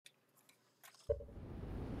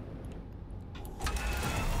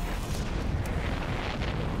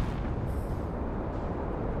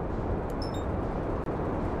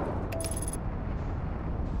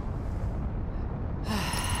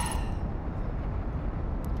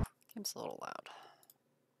It's a little loud.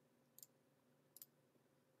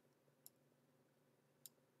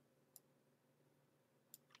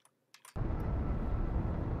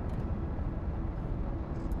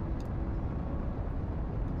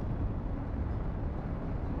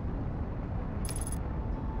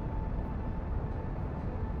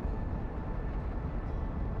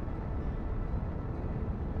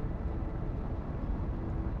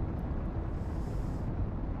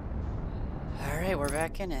 Alright, we're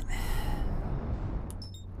back in it.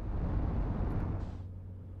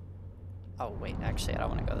 Oh wait, actually I don't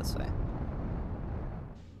want to go this way.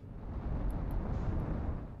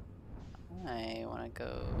 I want to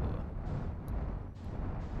go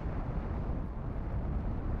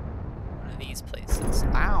one of these places.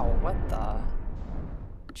 Ow, what the?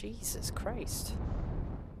 Jesus Christ.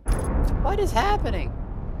 What is happening?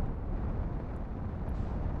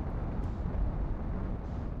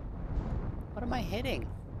 What am I hitting?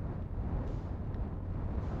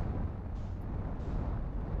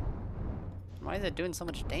 Why is it doing so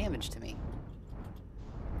much damage to me?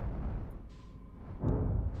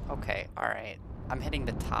 Okay, alright. I'm hitting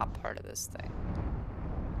the top part of this thing.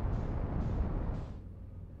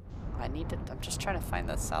 I need to... I'm just trying to find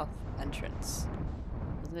the south entrance.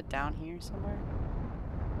 Isn't it down here somewhere?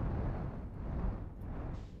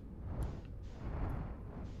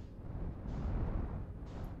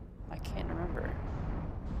 I can't remember.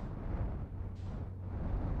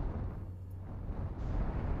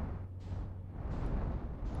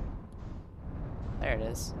 There it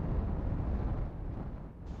is.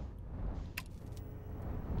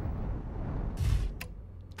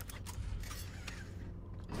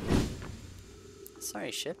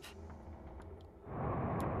 Sorry, ship.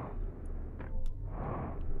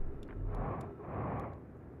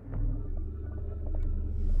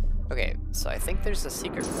 Okay, so I think there's a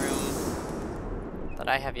secret room that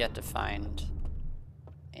I have yet to find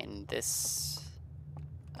in this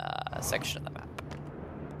section of the map.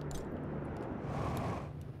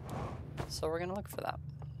 So we're gonna look for that.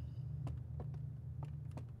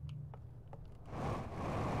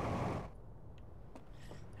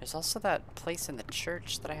 There's also that place in the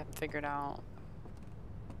church that I haven't figured out.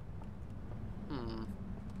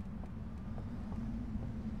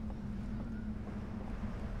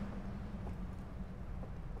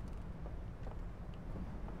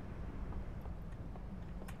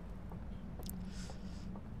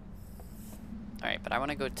 Alright, but I want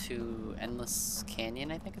to go to Endless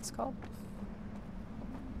Canyon, I think it's called.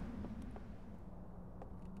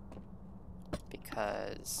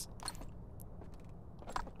 Because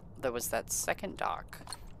there was that second dock,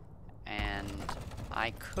 and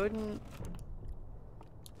I couldn't,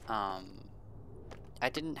 I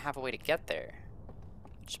didn't have a way to get there,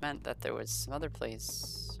 which meant that there was some other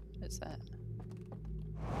place. What is that?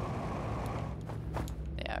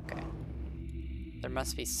 Yeah, okay. There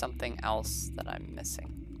must be something else that I'm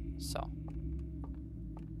missing, so.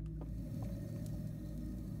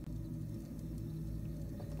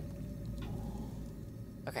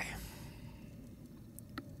 Okay.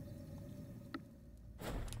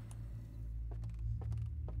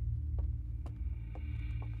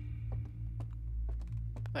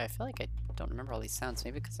 Wait, I feel like I don't remember all these sounds,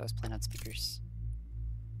 maybe because I was playing on speakers.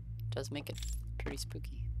 It does make it pretty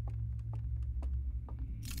spooky.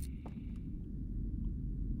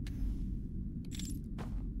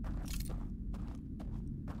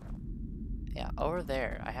 Yeah, over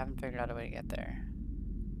there. I haven't figured out a way to get there.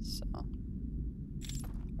 So,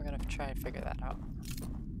 we're gonna try and figure that out.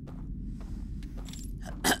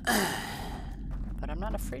 But I'm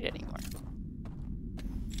not afraid anymore.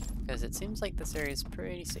 Because it seems like this area is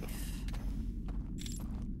pretty safe.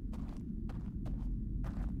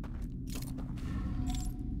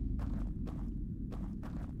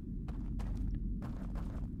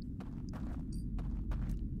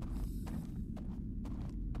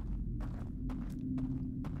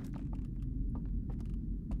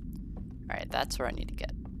 Alright, that's where I need to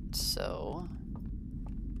get. So,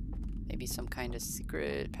 maybe some kind of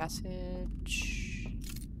secret passage.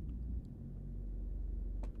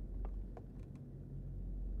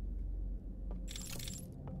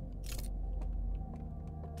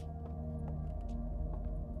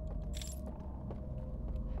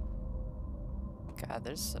 God,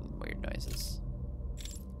 there's some weird noises.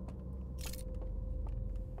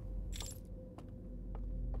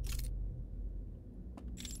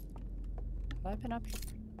 Have I been up here?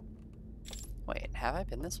 Wait, have I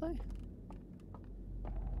been this way?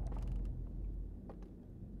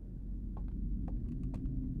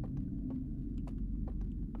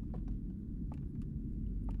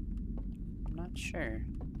 I'm not sure.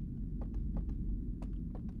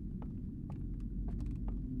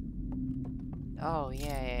 Oh,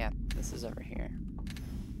 yeah. This is over here.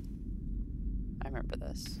 I remember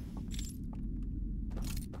this.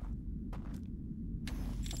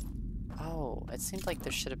 Oh, it seemed like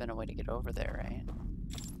there should have been a way to get over there, right?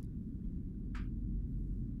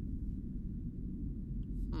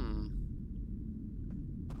 Hmm.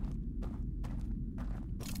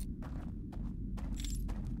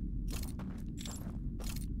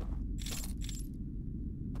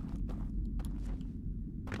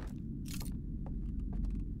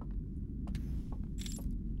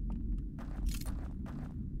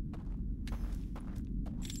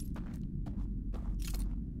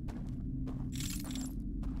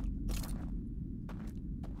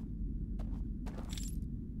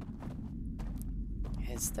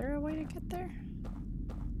 Is there a way to get there?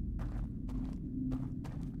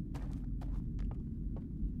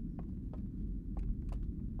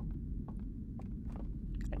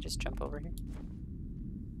 Can I just jump over here?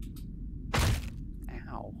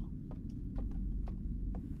 Ow.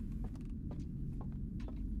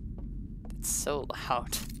 It's so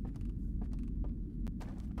loud.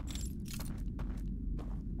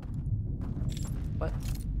 What?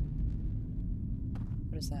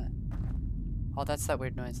 What is that? Oh, that's that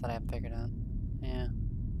weird noise that I haven't figured out. Yeah.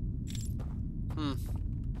 Hmm.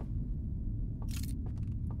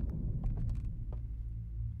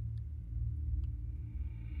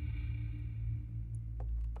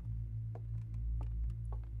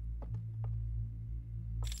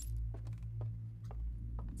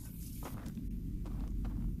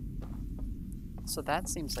 So that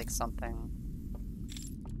seems like something,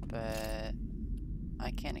 but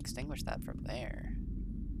I can't extinguish that from there.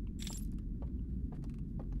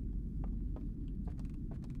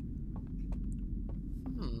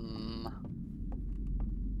 Hmm.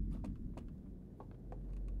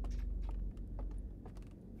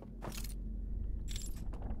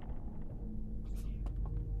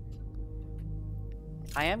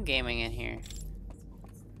 I am gaming in here.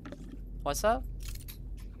 What's up?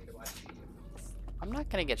 I'm not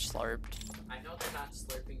gonna get slurped. I know they're not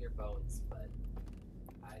slurping your bones, but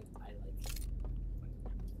I like it.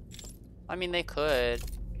 I mean, they could.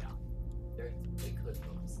 Yeah, they could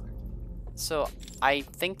go slurp. So I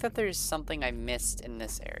think that there's something I missed in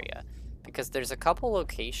this area, because there's a couple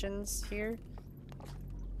locations here.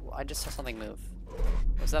 I just saw something move.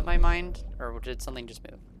 Was that my mind, or did something just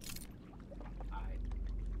move?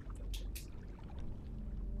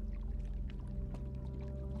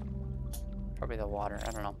 Probably the water,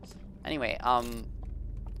 I don't know. Anyway,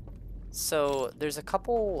 so there's a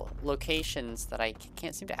couple locations that I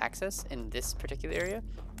can't seem to access in this particular area.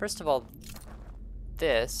 First of all,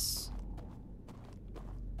 this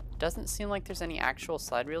doesn't seem like there's any actual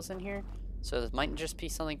slide reels in here, so this might just be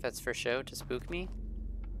something that's for show to spook me.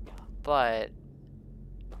 But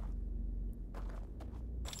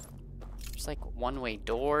there's like one-way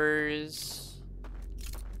doors.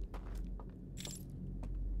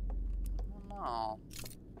 Oh.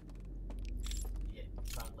 Yeah, you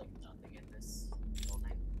found like nothing in this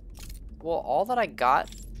building. Well, all that I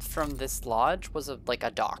got from this lodge was like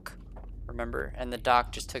a dock, remember? And the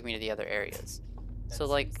dock just took me to the other areas. So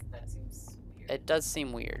like, that seems weird. it does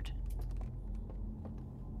seem weird.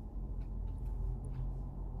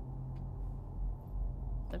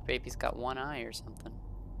 That baby's got one eye or something.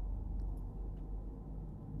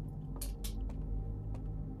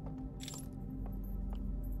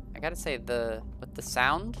 I gotta say, with the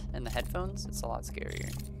sound and the headphones, it's a lot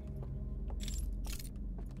scarier.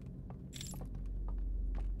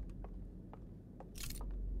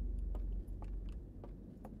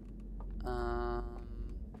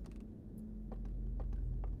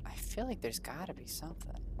 I feel like there's gotta be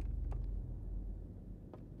something.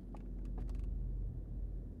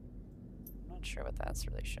 I'm not sure what that's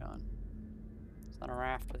really showing. It's not a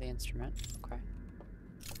raft with the instrument. Okay.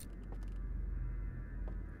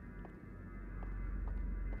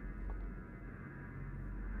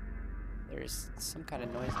 There's some kind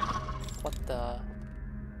of noise. What the?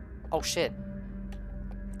 Oh shit.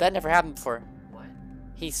 That never happened before. What?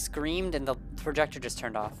 He screamed and the projector just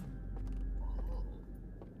turned off.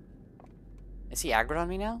 Is he aggroed on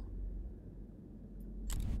me now?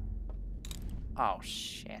 Oh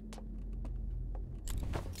shit.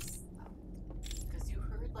 Because you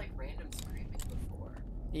heard like random screaming before.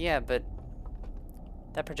 Yeah, but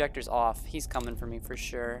that projector's off. He's coming for me for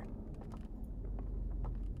sure.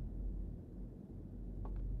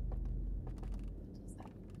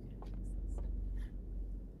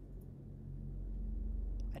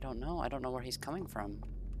 I don't know. I don't know where he's coming from.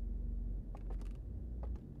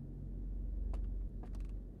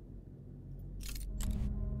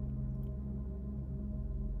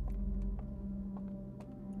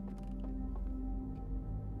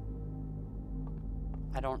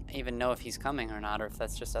 don't even know if he's coming or not, or if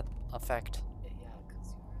that's just an effect. Yeah,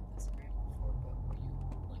 because you were at the screen before, but were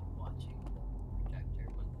you like watching the projector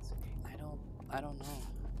when the screen? I don't know.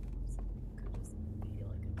 Could just be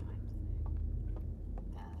like a time thing.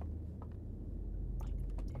 That like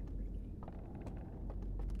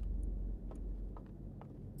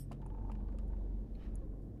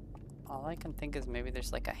All I can think is maybe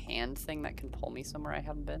there's like a hand thing that can pull me somewhere I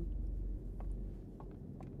haven't been.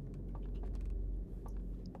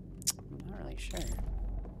 I'm not really sure.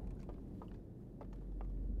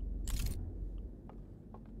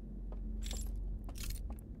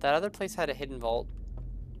 That other place had a hidden vault.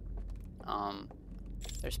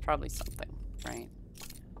 There's probably something, right?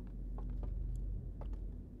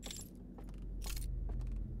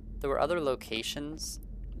 There were other locations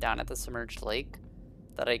down at the submerged lake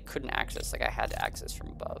that I couldn't access. Like I had to access from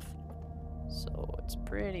above. So it's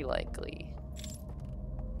pretty likely.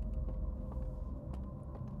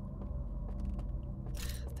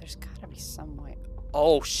 There's gotta be some way.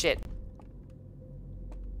 Oh shit!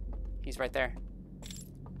 He's right there.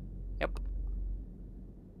 Yep.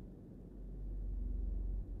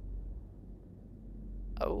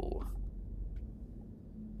 Oh.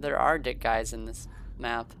 There are dick guys in this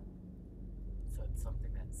map. so it's something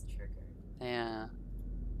that's triggered. Yeah.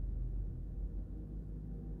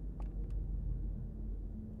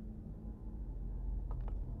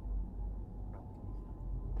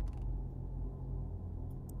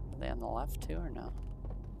 Are they on the left too or no?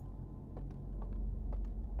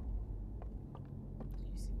 Do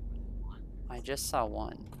you see more than one? I just saw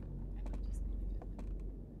one.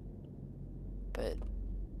 But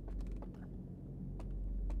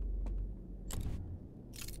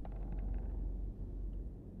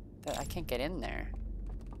I can't get in there.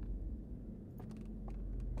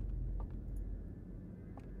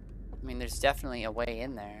 I mean, there's definitely a way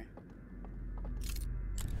in there.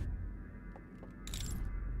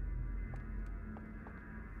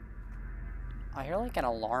 I hear like an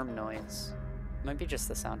alarm noise. Might be just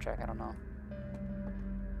the soundtrack, I don't know.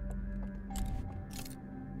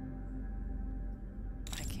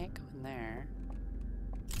 I can't go in there.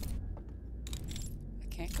 I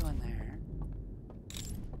can't go in there.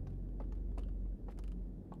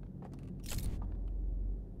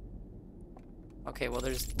 Okay, well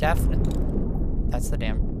there's definitely... That's the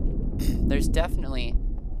dam. There's definitely...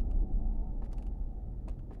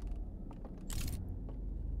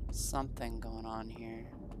 something going on here.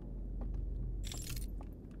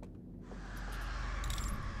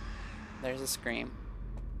 There's a scream.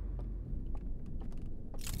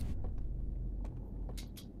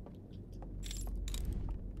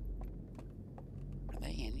 Are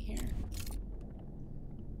they in here?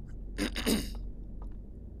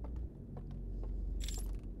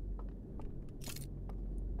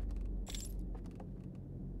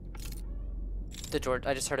 The door,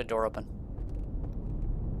 I just heard a door open.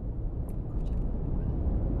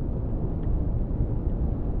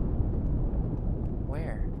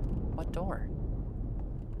 Where? What door?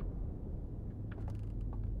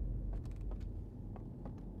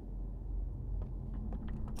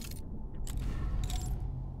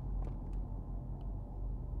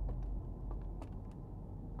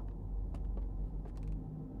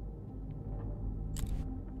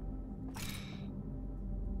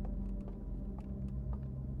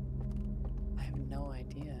 I have no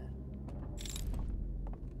idea.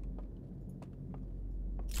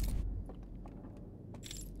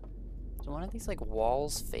 Is one of these like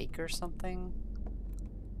walls fake or something?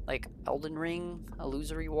 Like Elden Ring,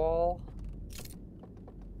 illusory wall?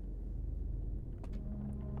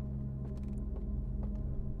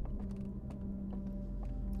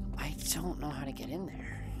 I don't know how to get in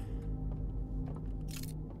there.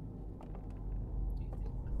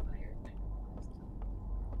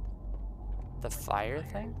 The fire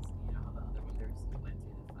thing? You know how the other one there's you went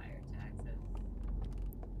through the fire to access?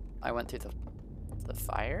 I went through the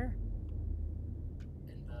fire?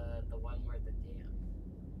 In the one where the dam,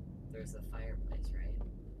 there's a fireplace, right?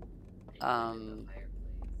 And you went in Um, the fireplace,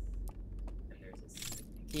 and there's a secret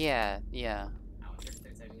thing. yeah, yeah. I wonder if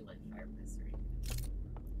there's any like fireplace or anything.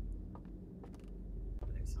 Or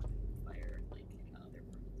there's something with fire like in the other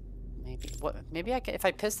world. Maybe what? Maybe I can, if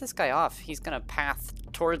I piss this guy off, he's gonna path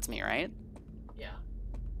towards me, right? Yeah.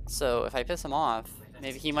 So if I piss him off,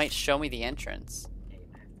 maybe he might show me the entrance. Yeah, you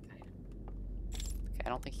might have to kind of. Okay, I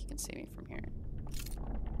don't think he can see me from here.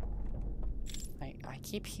 I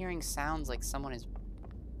keep hearing sounds like someone is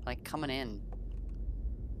like coming in.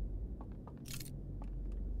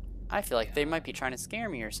 I feel like they might be trying to scare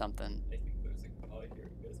me or something. I think there's a car here.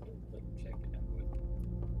 You guys want to like check it out with.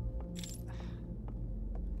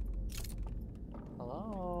 Hello?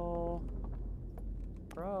 Hello?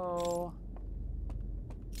 Bro?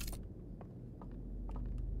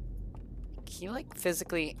 He, like,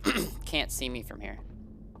 physically can't see me from here.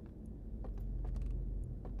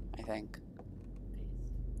 I think.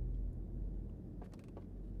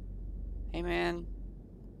 Hey, man.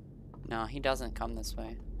 No, he doesn't come this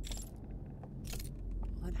way.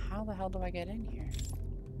 Well, then how the hell do I get in here?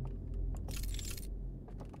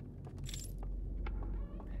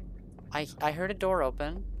 I heard a door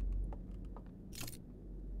open.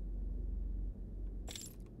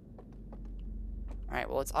 Alright,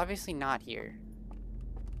 well, it's obviously not here.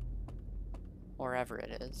 Wherever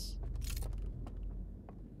it is.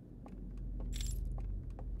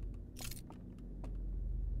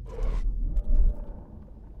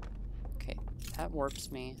 Okay, that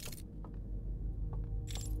warps me.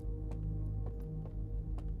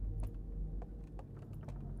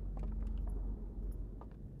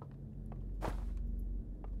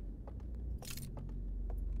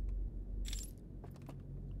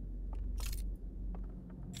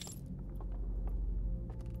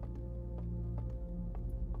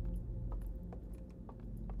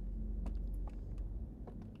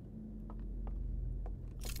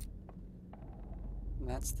 And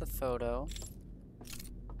that's the photo.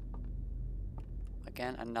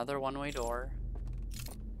 Again, another one-way door.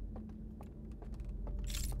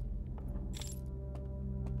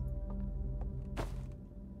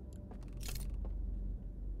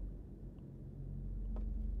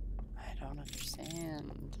 I don't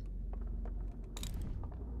understand.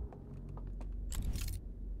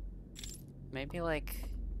 Maybe, like,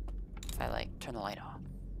 if I, like, turn the light off.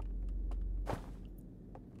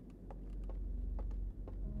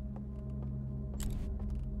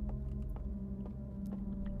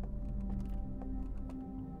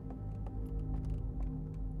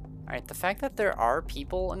 Alright, the fact that there are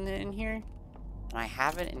people in here, and I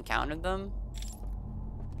haven't encountered them,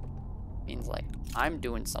 means, like, I'm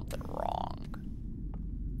doing something wrong.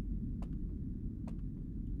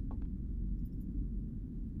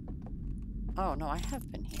 Oh, no, I have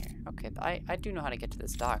been here. Okay, I do know how to get to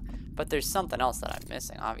this dock, but there's something else that I'm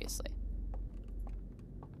missing, obviously.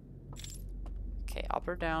 Okay, up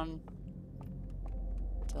or down.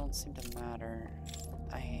 Doesn't seem to matter.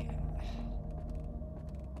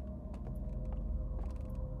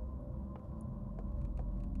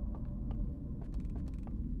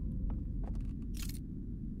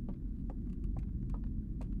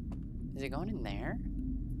 Is he going in there?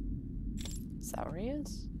 Is that where he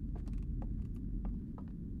is?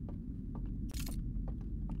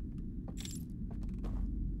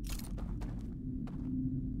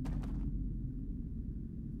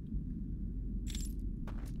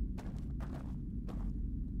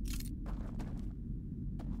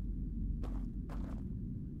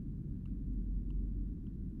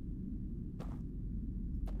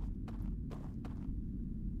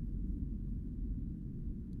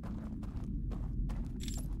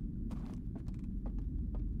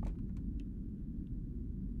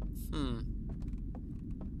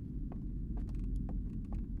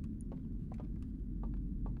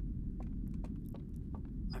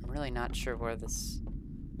 I'm really not sure where this...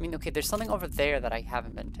 I mean, okay, there's something over there that I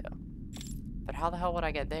haven't been to. But how the hell would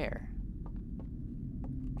I get there?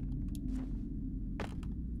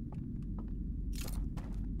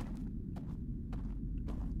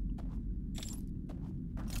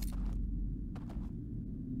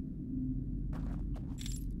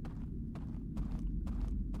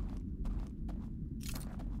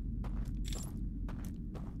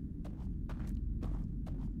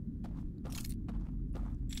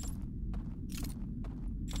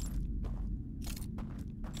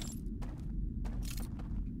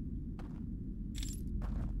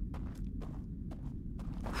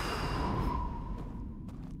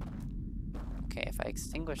 Okay, if I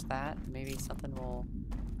extinguish that, maybe something will,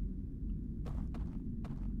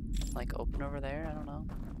 like, open over there? I don't know.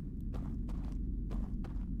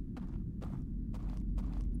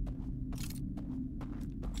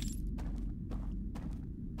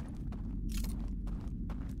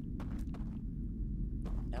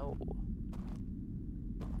 No.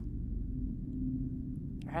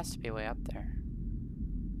 There has to be a way up there.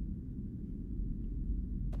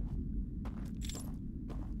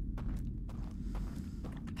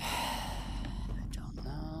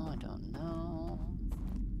 I don't know.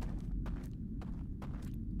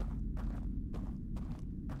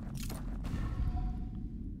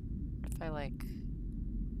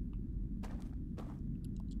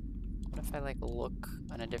 What if I like look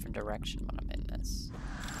in a different direction when I'm in this?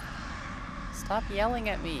 Stop yelling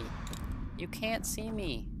at me. You can't see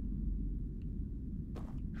me.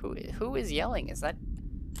 Who is yelling? Is that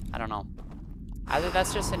I don't know. Either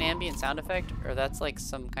that's just an ambient sound effect, or that's like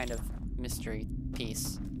some kind of mystery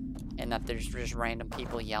piece, and that there's just random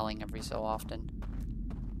people yelling every so often.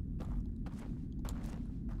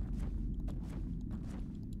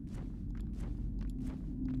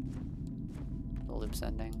 The loop's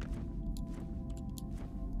ending.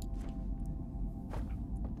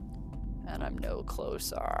 And I'm no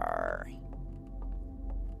closer.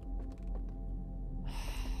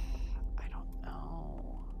 I don't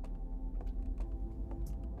know.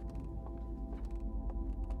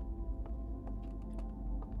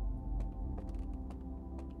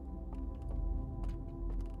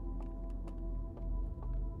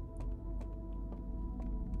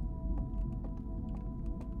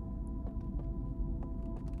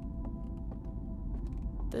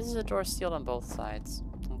 This is a door sealed on both sides.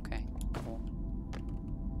 Okay, cool.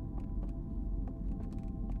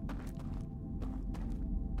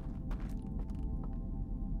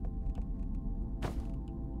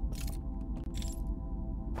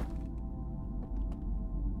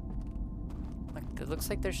 Look, it looks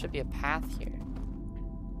like there should be a path here.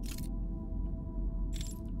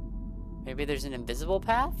 Maybe there's an invisible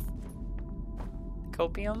path?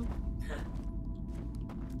 Copium?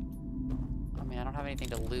 I mean, I don't have anything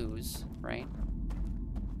to lose, right?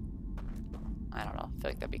 I don't know. I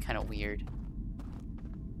feel like that'd be kind of weird.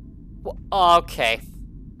 Well, okay.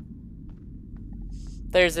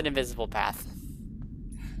 There's an invisible path.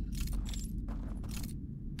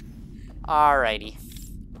 Alrighty.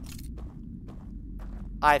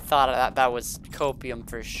 I thought that was copium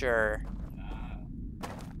for sure.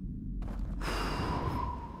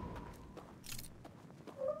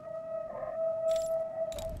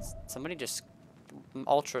 Somebody just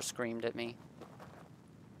ultra screamed at me.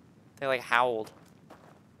 They like howled.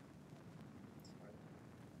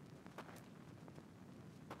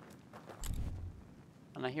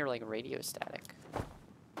 And I hear like radio static.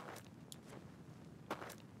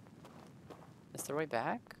 Is there a way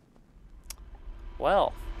back?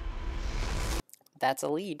 Well, that's a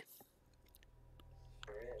lead.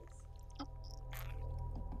 There is.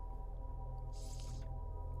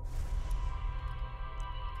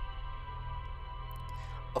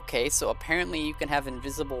 Okay, so apparently you can have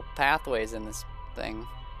invisible pathways in this thing.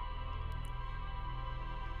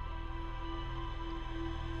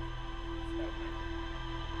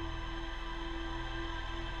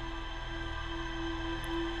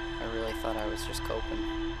 I really thought I was just coping.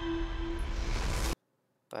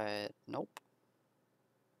 But nope.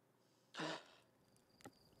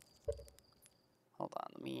 Hold on,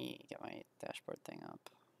 let me get my dashboard thing up.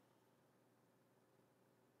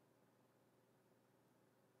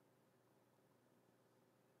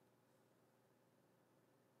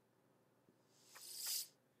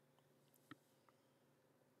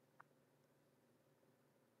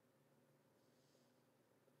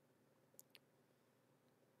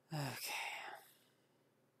 Okay.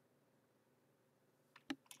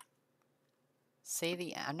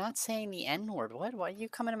 I'm not saying the N word. What? Why are you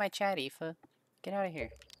coming to my chat, Aoife? Get out of here.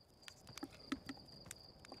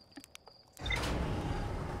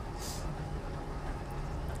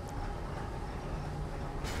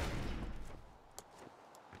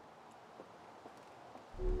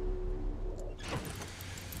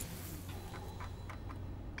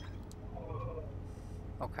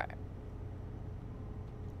 Okay.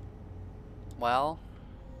 Well,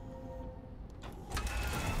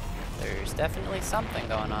 there's definitely something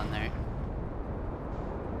going on there.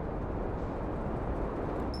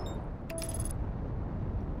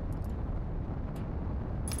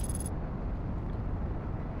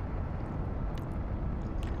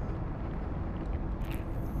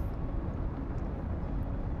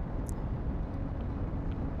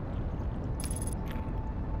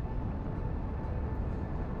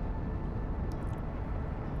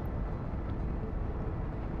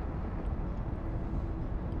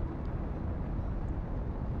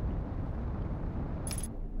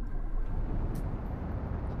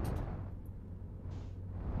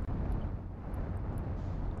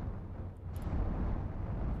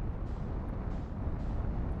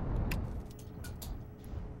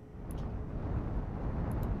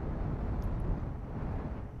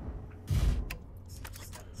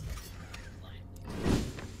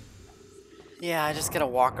 Yeah, I just gotta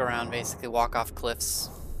walk around, basically walk off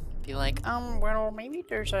cliffs. Be like, well, maybe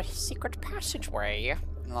there's a secret passageway.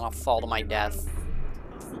 And then I'll fall to my death.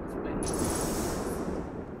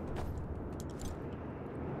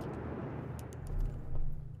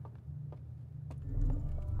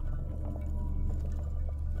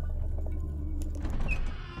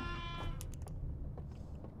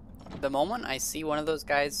 The moment I see one of those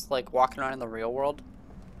guys, like, walking around in the real world,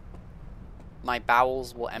 my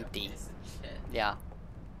bowels will You'll empty. piss and shit. Yeah.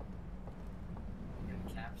 You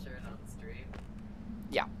can capture it on stream.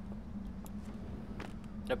 Yeah.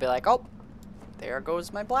 It'll be like, oh, there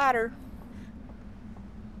goes my bladder.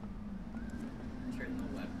 Turn the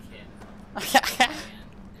webcam on Yeah,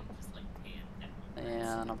 and just like pan down.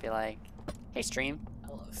 and I'll be like, hey stream,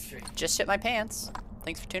 Hello, stream. just shit my pants.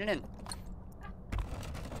 Thanks for tuning in.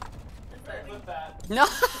 Clip that. No,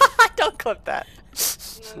 don't clip that.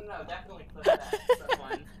 No, definitely clip that.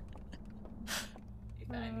 Someone.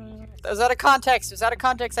 If I need you. That was out of context. It was out of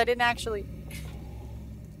context. I didn't actually.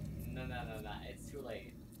 No. It's too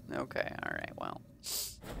late. Okay, alright, well.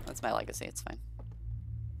 That's my legacy, it's fine.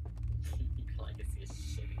 Your legacy is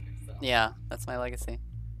shitting yourself. Yeah, that's my legacy.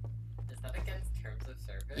 Is that against terms of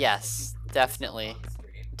service? Yes, If you poop definitely. yourself on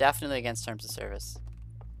stream? Definitely against terms of service.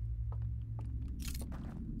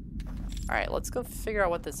 Alright, let's go figure out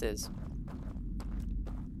what this is.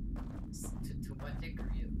 To what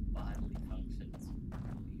degree of bodily functions will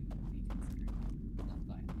you be considered a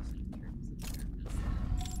violation in terms of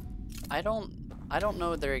service? I don't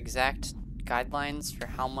know their exact guidelines for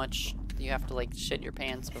how much you have to like shit your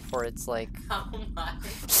pants before it's like How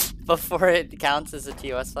much? before it counts as a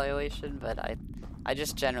TOS violation, but I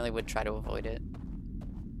just generally would try to avoid it.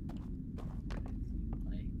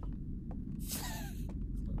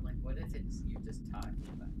 Like what if it's you just talking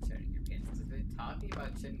about shitting your pants? Because if you're talking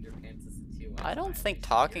about shitting your pants as a TOS I don't think violation,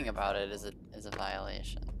 talking you're in about it trouble. is a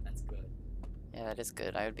violation. That's good. Yeah, that is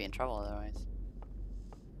good. I would be in trouble otherwise.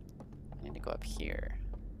 I need to go up here.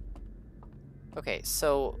 Okay,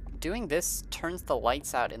 so doing this turns the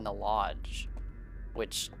lights out in the lodge,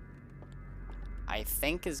 which I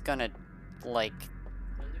think is gonna, like,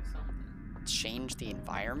 We'll do something. change the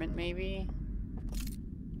environment, maybe?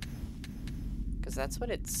 Because that's what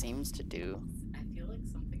it seems to do. I feel like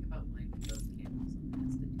something about lighting those candles on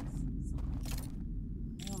has to do something.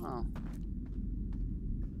 I don't know.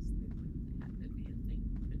 Because they had to be a thing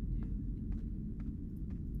you could do.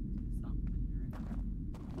 Something,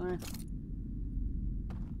 right? Eh.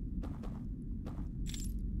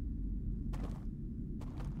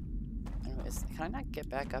 Anyways, can I not get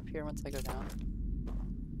back up here once I go down?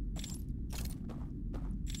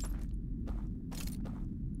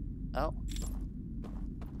 Oh.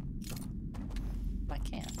 I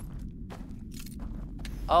can.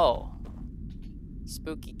 Oh.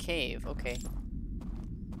 Spooky cave, okay.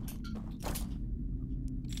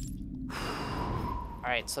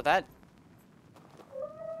 Alright, so that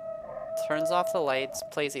turns off the lights,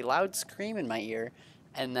 plays a loud scream in my ear,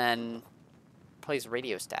 and then plays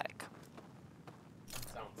radio static.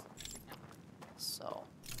 Sounds. So.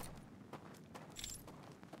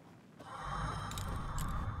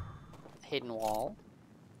 Hidden wall.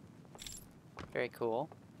 Very cool.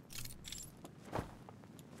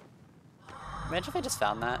 Imagine if I just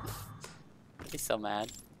found that. I'd be so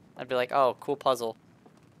mad. I'd be like, oh, cool puzzle.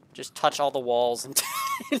 Just touch all the walls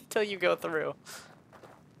until you go through.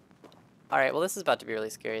 Alright, well this is about to be really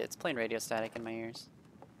scary. It's playing radio static in my ears.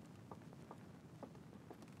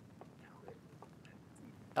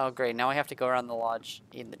 Oh great, now I have to go around the lodge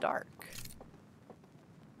in the dark.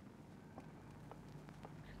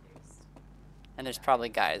 And there's probably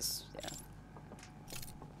guys, yeah.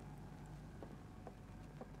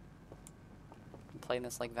 I'm playing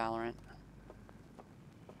this like Valorant.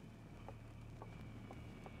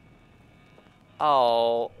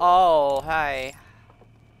 Oh, hi.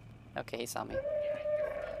 Okay, he saw me.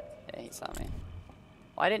 Yeah, he saw me.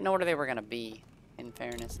 Well, I didn't know where they were gonna be, in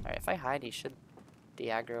fairness. Alright, if I hide, he should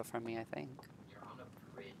de-aggro from me, I think. You're on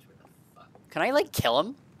a bridge with a fuck. Can I, like, kill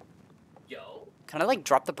him? Yo? Can I, like,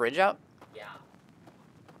 drop the bridge out? Yeah.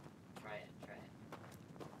 Try it.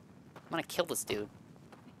 I'm gonna kill this dude.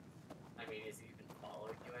 I mean, is he even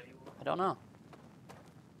following you anymore? I don't know.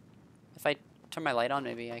 If I turn my light on,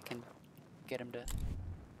 maybe I can get him to...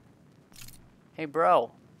 Hey,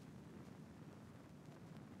 bro.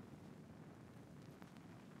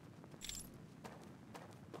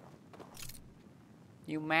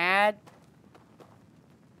 You mad?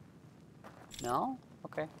 No?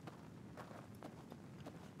 Okay.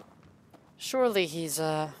 Surely he's,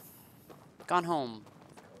 gone home.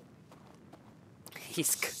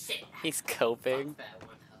 He's coping. Fuck that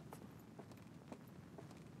one up.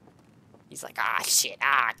 He's like, ah, shit,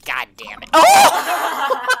 ah, god damn it.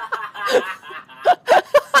 Oh!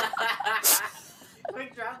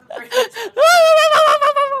 Quick, drop the bridge.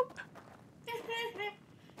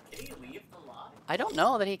 Can he leave the lot? I don't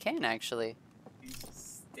know that he can, actually. He's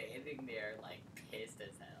just standing there, like, pissed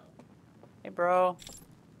as hell. Hey, bro.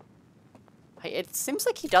 Hey, it seems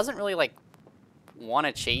like he doesn't really, like, want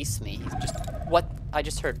to chase me. He's just... What? I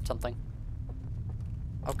just heard something.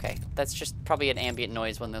 Okay, that's just probably an ambient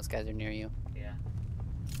noise when those guys are near you. Yeah.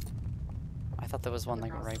 I thought there was one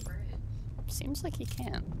like Across right. the bridge. Seems like he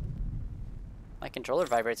can't. My controller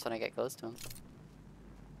vibrates when I get close to him.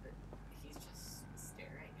 But he's just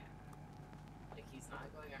staring at me. Like, he's not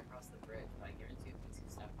going across the bridge, but I guarantee if once you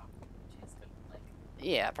step off the bridge, he's gonna, like,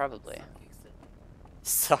 Yeah, probably. suck you silly.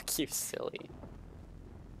 Suck you silly.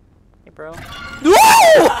 Hey, bro. Oh,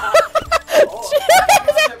 I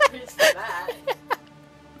wasn't preach for that.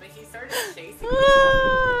 But he started chasing me.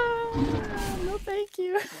 No, thank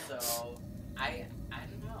you. So, I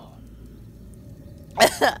don't know.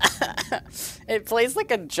 It plays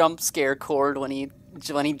like a jump scare chord when he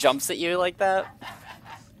jumps at you like that.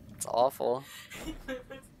 It's awful. That's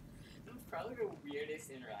probably the weirdest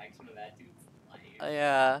interaction of that dude's life.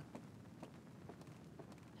 Yeah.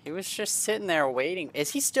 He was just sitting there waiting.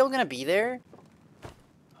 Is he still gonna be there?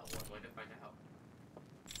 One way to find out.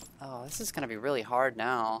 Oh, this is gonna be really hard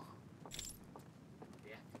now.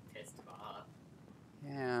 Yeah, pissed off.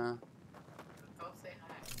 Yeah. Go say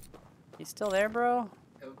hi. He's still there, bro?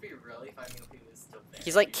 It would be really funny if he was still there.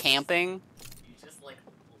 He's like You just- camping. You just like.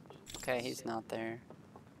 Okay, he's not there.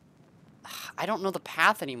 I don't know the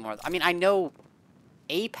path anymore. I mean, I know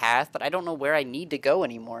a path, but I don't know where I need to go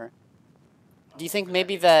anymore. Do you think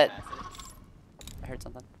maybe that... I heard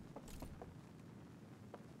something.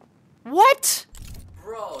 What?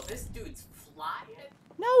 Bro, this dude's flying.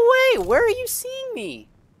 No way! Where are you seeing me?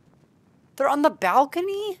 They're on the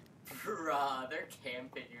balcony? Bruh, they're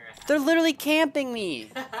camping your ass. They're literally camping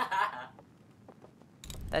me.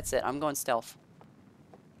 That's it. I'm going stealth.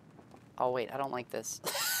 Oh wait, I don't like this.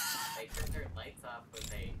 They turn their lights off when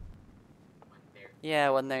they're. Yeah,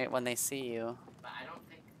 when they see you. But I don't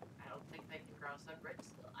think they can cross that bridge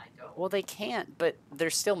still. I don't. Well, they can't, but they're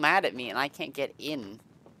still mad at me, and I can't get in.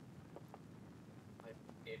 But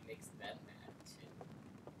it makes them mad too.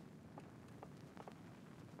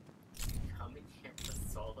 Coming here with the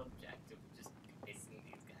sole objective of just pissing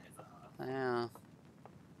these guys off. Yeah.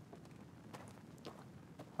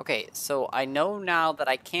 Okay, so I know now that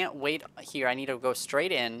I can't wait here. I need to go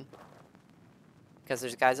straight in. Because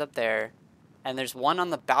there's guys up there. And there's one on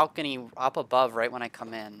the balcony up above right when I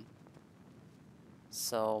come in.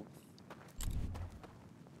 So...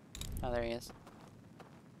 Oh, there he is.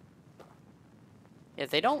 Yeah,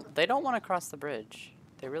 they don't want to cross the bridge.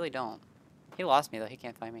 They really don't. He lost me, though. He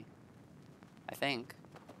can't find me. I think.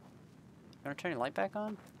 You want to turn your light back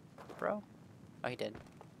on, bro? Oh, he did.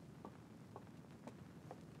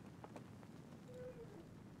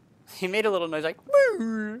 He made a little noise like,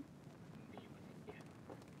 "Woo!"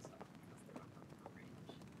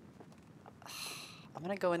 I'm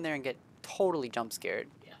gonna go in there and get totally jump scared.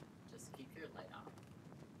 Yeah, just keep your light on.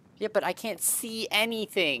 Yeah, but I can't see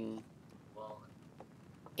anything. Well,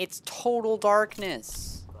 It's total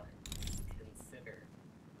darkness. but consider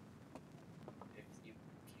if you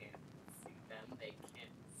can't see them, they can't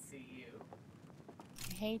see you.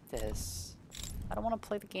 I hate this. I don't want to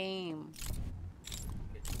play the game.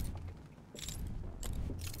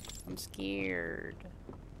 I'm scared.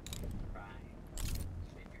 Cry.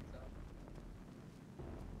 Shit yourself.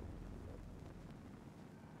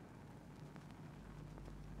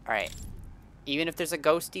 Alright. Even if there's a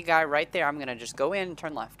ghosty guy right there, I'm gonna just go in and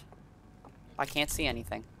turn left. I can't see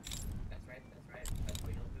anything. That's right, that's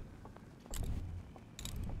what you'll do.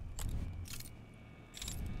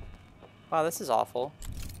 Wow, this is awful.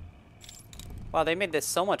 Wow, they made this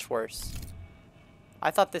so much worse.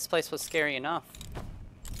 I thought this place was scary enough.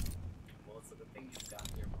 Well, it's a good thing you've got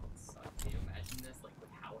your mouth sucked. Can you imagine this, like,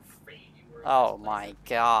 with how afraid you were? Oh my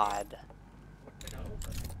god. Would've been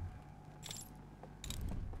over.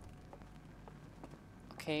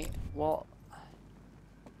 Okay, well...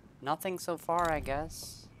 Nothing so far, I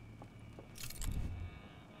guess.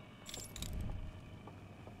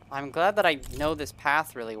 I'm glad that I know this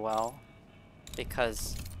path really well.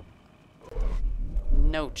 Because...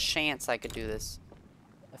 No chance I could do this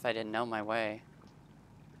if I didn't know my way.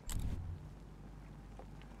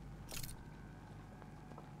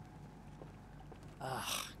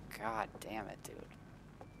 Ugh, god damn it, dude.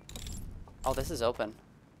 Oh, this is open.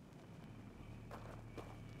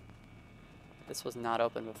 This was not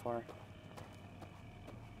open before.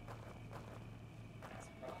 That's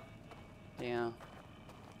wrong. Yeah.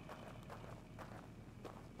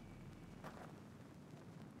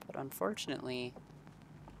 But unfortunately...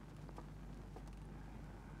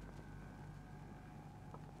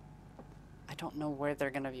 I don't know where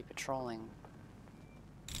they're gonna be patrolling.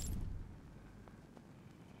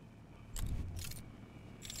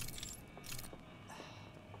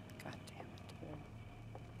 God damn it, dude.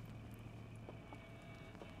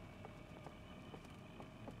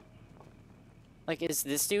 Like, is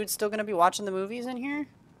this dude still gonna be watching the movies in here?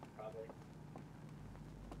 Probably.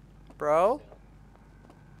 Bro? So,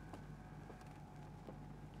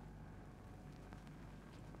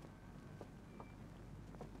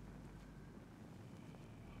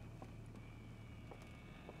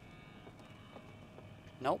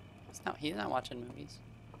 Nope. He's not watching movies.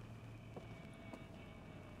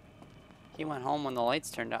 He went home when the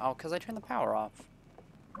lights turned out. Oh, because I turned the power off.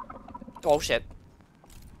 Oh, shit.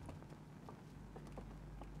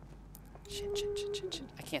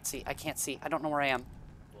 Shit. I can't see. I don't know where I am.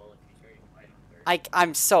 well, if you turn your light on,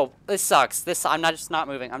 I'm so... This sucks. I'm not just not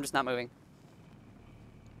moving. I'm just not moving.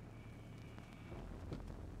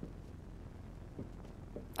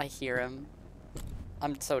 I hear him.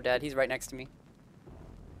 I'm so dead. He's right next to me.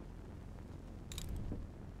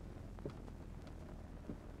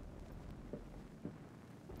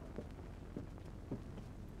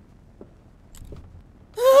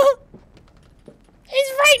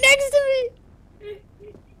 He's right next to me!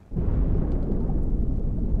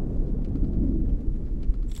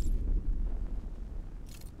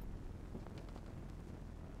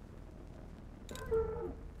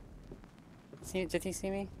 Did he see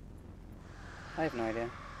me? I have no idea.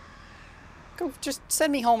 Go, just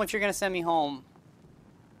send me home if you're gonna send me home.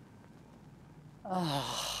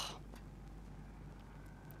 Oh.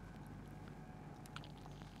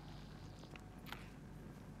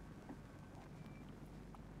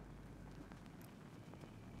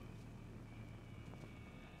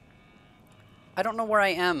 I don't know where I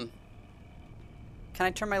am. Can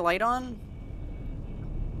I turn my light on?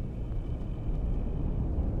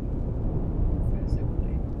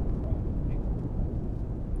 physically, probably.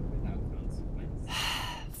 Without consequence.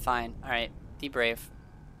 Fine. Alright. Be brave.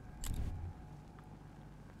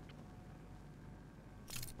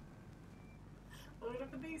 What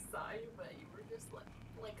if they saw you, but you were just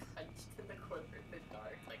like hunched in the corner in the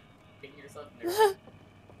dark, like getting yourself nervous?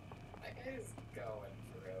 That guy's going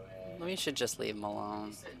through it. We should just leave him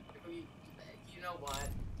alone. You know what?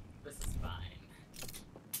 This is fine.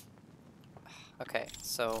 Okay,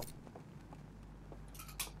 so...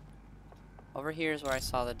 Over here is where I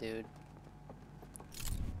saw the dude.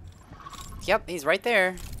 Yep, he's right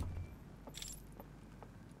there.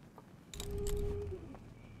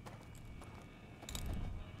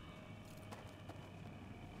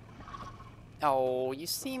 Oh, you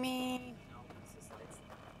see me? No, this is like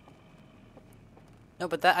No,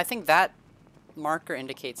 but I think that marker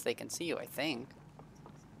indicates they can see you, I think.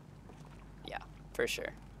 Yeah, for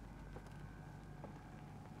sure.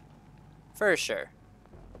 For sure.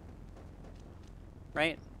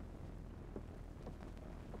 Right?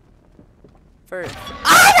 For...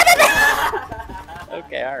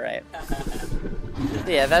 Okay, alright.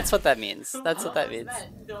 Yeah, that's what that means. That's what that means.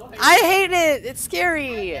 I hate it! It's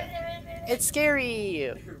scary! It's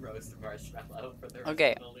scary! Roast marshmallow for the rest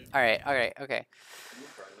Okay, of the loop. alright. Can you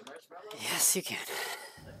burn the marshmallow? Yes, you can.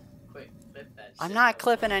 Quick, clip that I'm shit not out.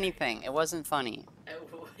 clipping anything. It wasn't funny.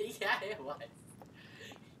 Yeah, it was.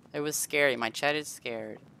 It was scary. My chat is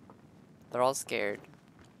scared. They're all scared.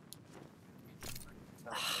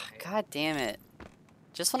 God damn it.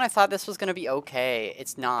 Just when I thought this was gonna be okay,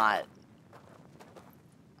 it's not.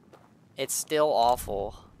 It's still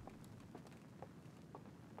awful.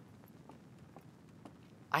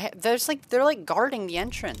 They're like guarding the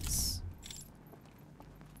entrance.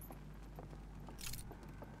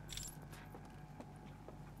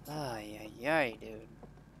 Ay, ay, ay, dude.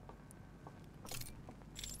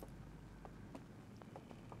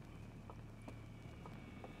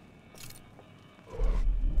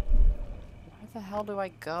 Where the hell do I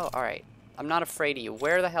go? Alright. I'm not afraid of you.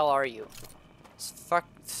 Where the hell are you?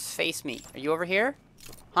 Face me. Are you over here?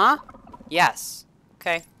 Huh? Yes.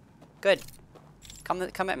 Okay. Good.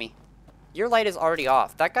 Come at me. Your light is already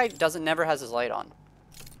off. That guy never has his light on.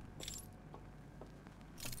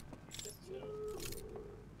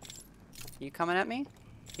 You coming at me?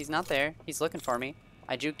 He's not there. He's looking for me.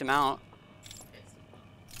 I juked him out.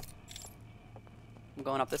 I'm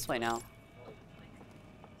going up this way now.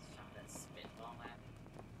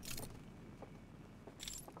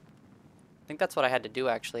 I think that's what I had to do,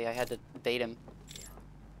 actually. I had to bait him.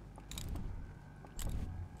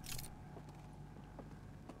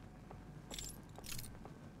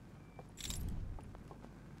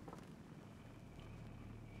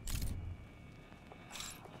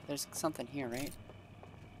 There's something here, right?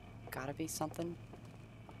 Gotta be something.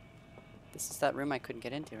 This is that room I couldn't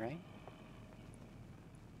get into, right?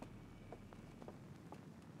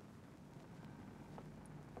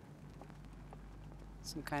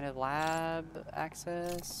 Some kind of lab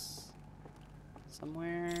access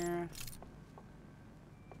somewhere.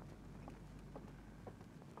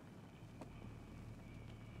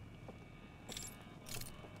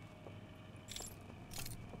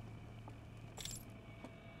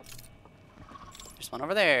 There's one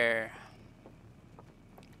over there.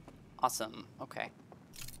 Awesome. Okay.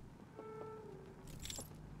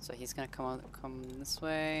 So he's gonna come this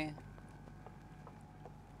way.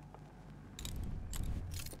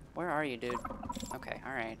 Where are you, dude? Okay,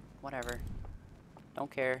 alright. Whatever. Don't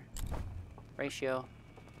care. Ratio.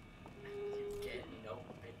 You get no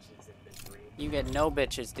bitches in the dream. You get no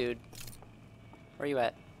bitches, dude. Where you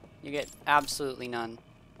at? You get absolutely none.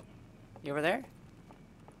 You over there?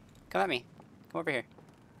 Come at me. Come over here.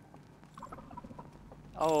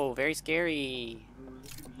 Oh, very scary. Ooh, look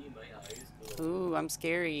at me, my eyes glow. Ooh, I'm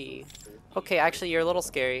scary. Okay, actually, you're a little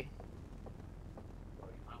scary.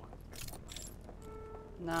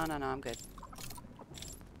 No, I'm good.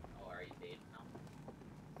 Oh, are you dead now?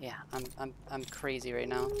 Yeah, I'm crazy right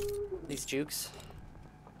now. These jukes.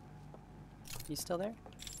 You still there?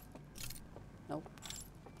 Nope.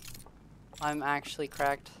 I'm actually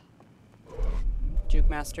cracked. Juke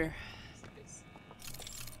master.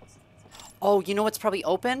 Oh, you know what's probably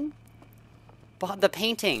open? The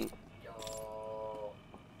painting. Yo.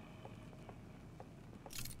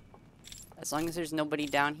 As long as there's nobody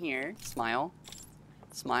down here. Smile.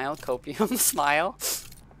 Smile, copium, smile.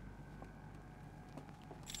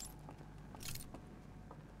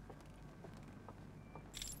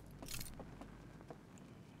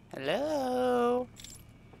 Hello?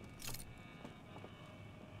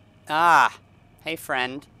 Ah, hey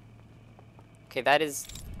friend. Okay, that is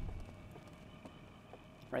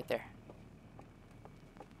right there.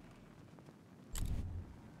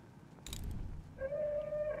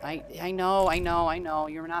 I know.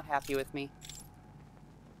 You're not happy with me.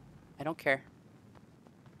 I don't care.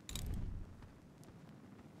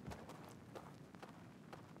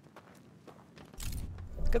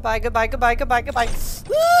 Goodbye.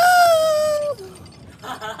 Woo!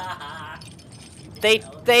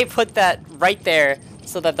 They put that right there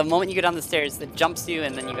so that the moment you get down the stairs, it jumps you,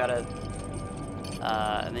 and then you gotta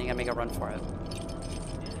make a run for it.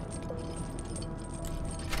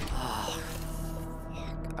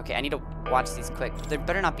 Okay, I need to watch these quick. There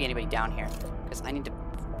better not be anybody down here, because I need to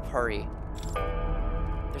hurry.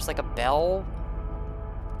 There's like a bell.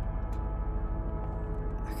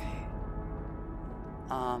 Okay.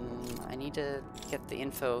 I need to get the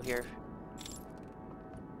info here.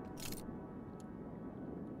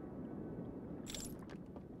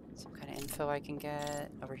 Some kind of info I can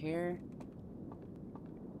get over here.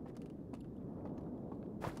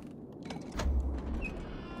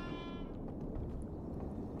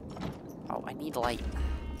 Oh, I need light.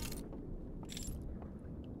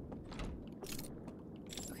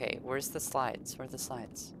 Okay, where's the slides? Where are the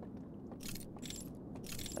slides?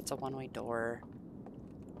 That's a one-way door.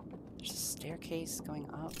 There's a staircase going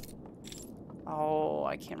up. Oh,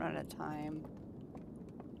 I can't run out of time.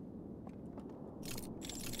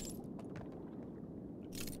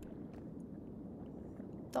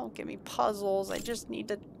 Don't give me puzzles. I just need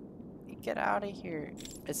to get out of here.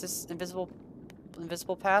 Is this invisible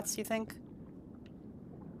paths, you think?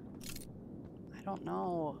 I don't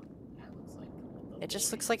know. It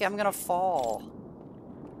just looks like I'm gonna fall.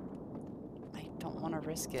 I don't want to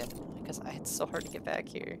risk it because it's so hard to get back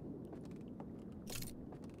here.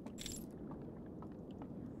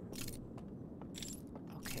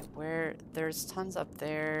 Okay, there's tons up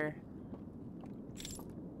there.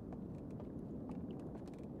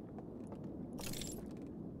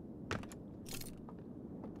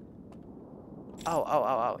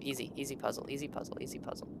 Oh, easy puzzle.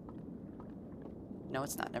 No,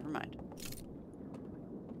 it's not, never mind.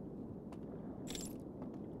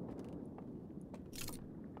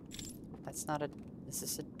 That's not is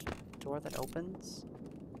this a door that opens?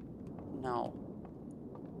 No.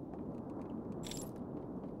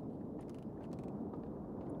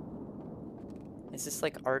 Is this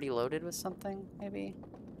like already loaded with something, maybe?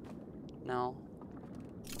 No.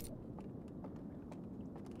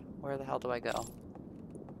 Where the hell do I go?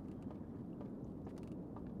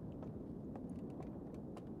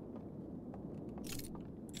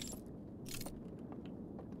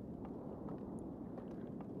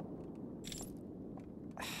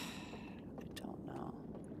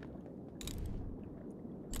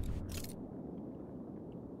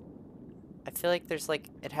 I feel like there's like,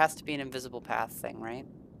 it has to be an invisible path thing, right?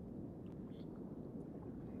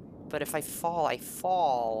 But if I fall, I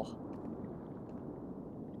fall.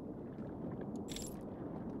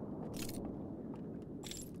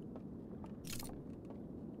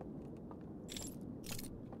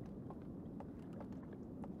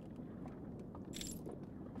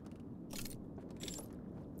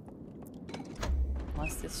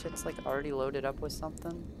 Unless this shit's like already loaded up with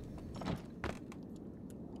something.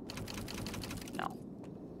 No.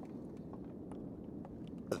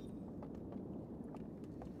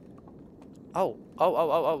 Oh,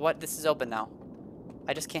 what? This is open now.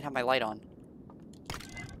 I just can't have my light on.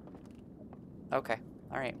 Okay.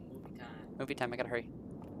 Alright. Movie time. Movie time, I gotta hurry.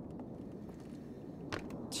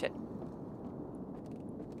 Shit.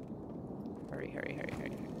 Hurry.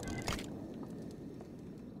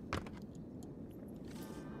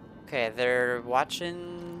 Okay, they're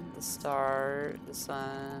watching the star, the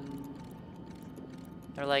sun.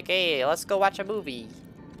 They're like, hey, let's go watch a movie.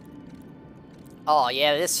 Oh,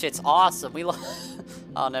 yeah, this shit's awesome. We love.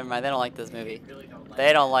 Oh, never mind. They don't like this movie. Really don't like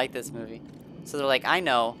They don't like this movie. So they're like, I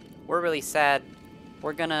know. We're really sad.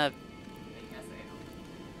 We're gonna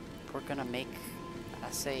make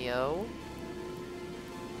SAO.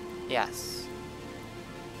 Yes.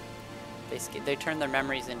 They turn their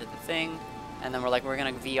memories into the thing, and then we're like, we're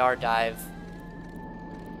gonna VR dive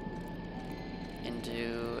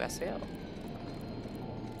into SAO.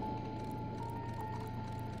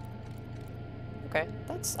 Okay,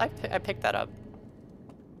 that's I picked that up.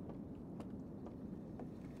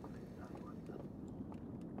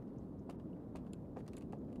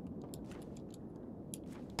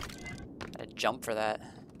 I jump for that.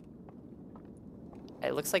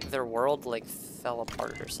 It looks like their world like fell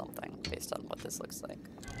apart or something based on what this looks like.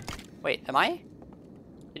 Wait, am I?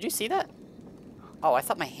 Did you see that? Oh, I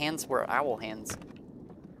thought my hands were owl hands.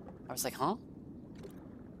 I was like, huh?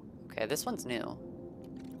 Okay, this one's new.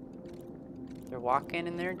 They're walking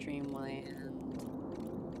in their dreamland.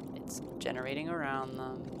 It's generating around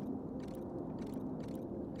them.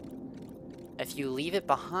 If you leave it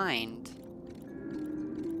behind,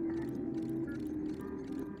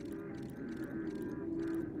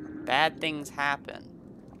 bad things happen.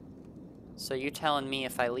 So you're telling me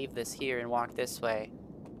if I leave this here and walk this way.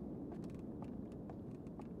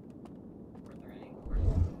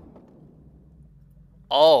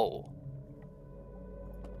 Oh.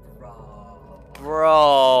 Bro.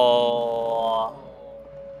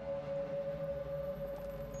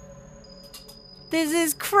 This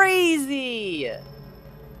is crazy.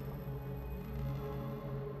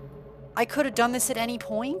 I could have done this at any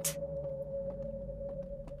point.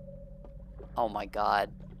 Oh my god.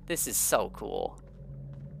 This is so cool.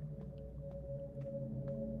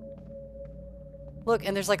 Look,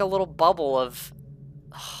 and there's like a little bubble of...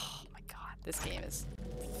 Oh my god, this game is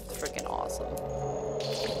freaking awesome.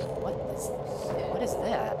 What is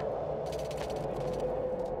that?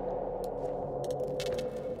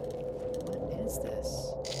 What is this?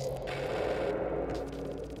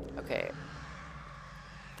 Okay.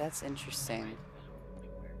 That's interesting.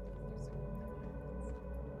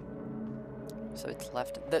 So it's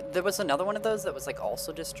left. There was another one of those that was like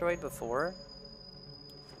also destroyed before.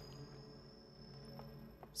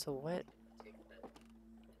 So what?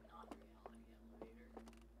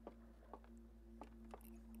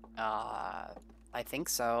 I think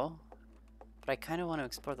so. But I kind of want to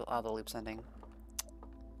explore the loop's ending.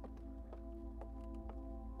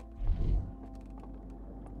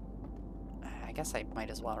 I guess I might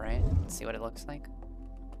as well, right? See what it looks like.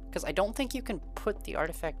 Because I don't think you can put the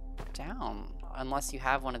artifact down unless you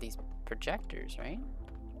have one of these projectors, right?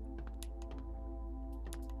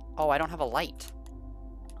 Oh, I don't have a light.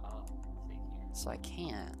 So I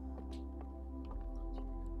can't.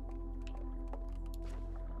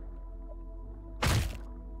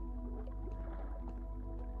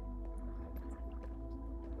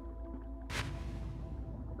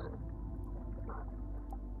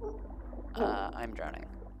 I'm drowning.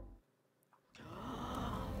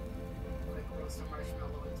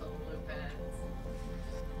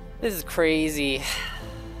 This is crazy.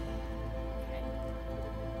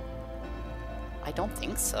 I don't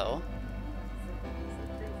think so.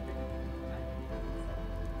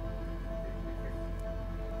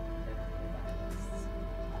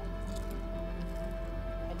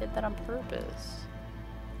 I did that on purpose.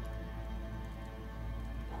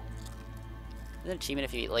 Is it an achievement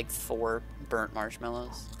if you eat like 4 burnt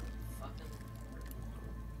marshmallows?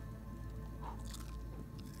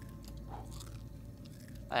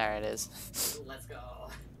 There it is. Let's go.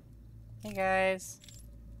 Hey guys.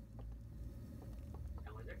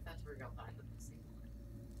 I wonder if that's where you'll find the missing one.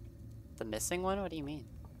 The missing one? What do you mean?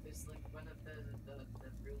 There's like one of the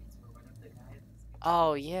ruins for one of the guys.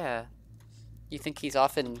 Oh yeah. You think he's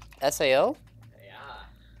off in SAO? Yeah.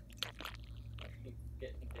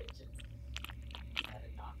 Getting bitches.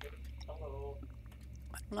 Hello.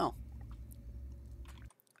 I don't know.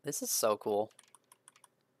 This is so cool.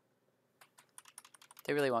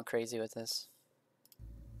 They really went crazy with this.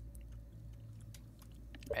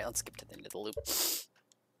 Alright, let's skip to the end of the loop.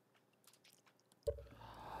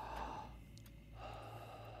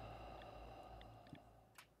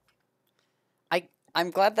 I'm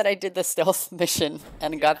glad that I did the stealth mission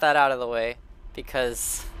and got that out of the way,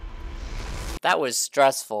 because that was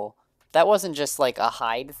stressful. That wasn't just like a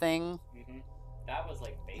hide thing. Mm-hmm. That was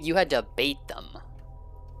like bait. You had to bait them.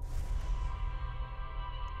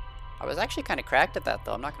 I was actually kind of cracked at that,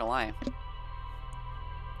 though, I'm not gonna lie.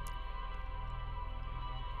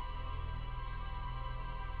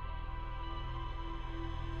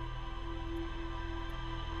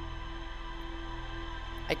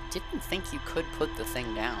 I didn't think you could put the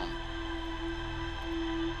thing down.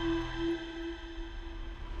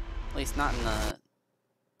 At least not in the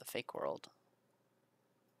fake world.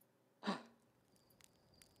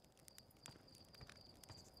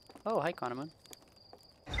 Oh, hi, Konamoon.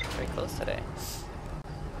 Very close today.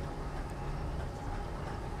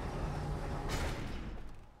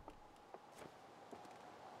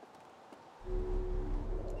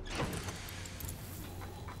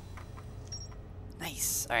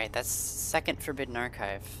 Nice. Alright, that's second Forbidden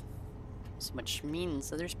Archive. Which means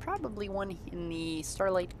that there's probably one in the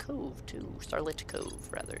Starlight Cove, too. Starlit Cove,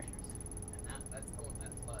 rather. That's the one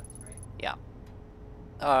that floods, right?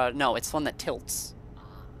 Yeah. No, it's one that tilts. Ah.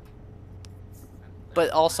 But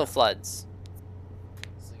also floods.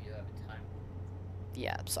 So you have a time.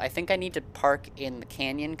 Yeah, so I think I need to park in the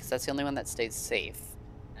canyon, because that's the only one that stays safe.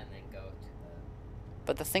 And then go to the...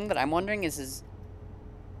 But the thing that I'm wondering is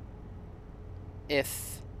if...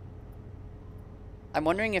 I'm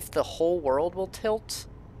wondering if the whole world will tilt,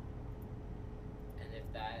 And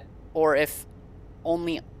if that... or if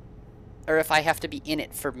only... Or if I have to be in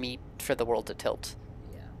it for the world to tilt.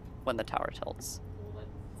 Yeah. When the tower tilts. Well,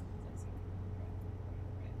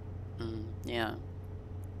 that's Yeah.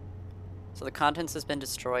 So the contents has been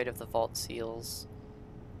destroyed of the vault seals.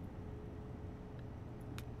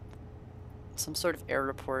 Some sort of error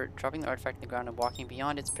report, dropping the artifact in the ground and walking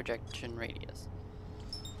beyond its projection radius.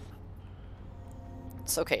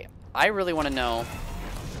 It's okay. I really want to know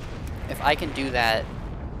if I can do that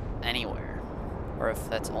anywhere, or if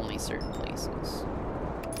that's only certain places.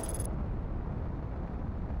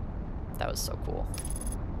 That was so cool.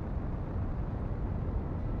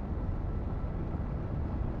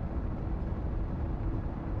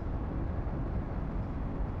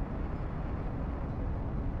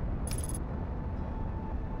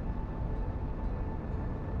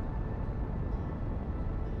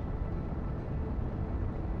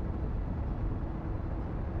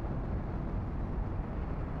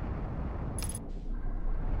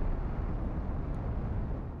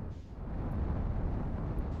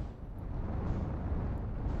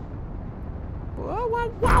 Whoa, whoa,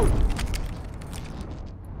 whoa!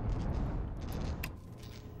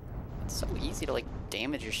 It's so easy to, like,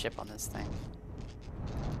 damage your ship on this thing.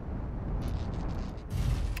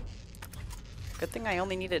 Good thing I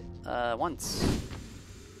only need it, once.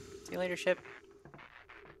 See you later, ship.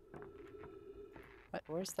 What?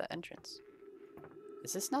 Where's the entrance?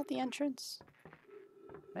 Is this not the entrance?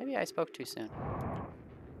 Maybe I spoke too soon.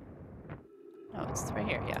 No, it's right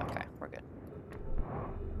here. Yeah, okay, we're good.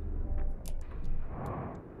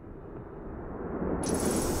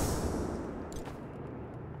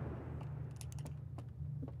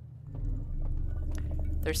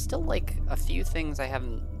 There's still, like, a few things I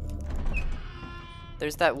haven't...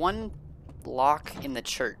 There's that one lock in the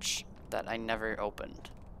church that I never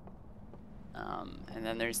opened. And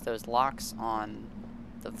then there's those locks on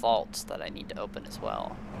the vaults that I need to open as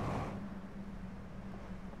well.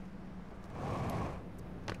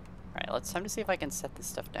 Alright, let's time to see if I can set this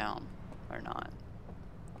stuff down or not.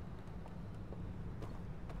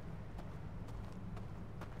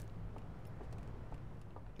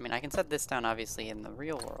 I mean, I can set this down obviously in the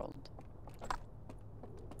real world.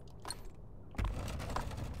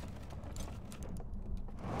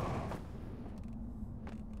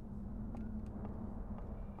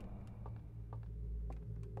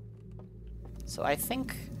 So I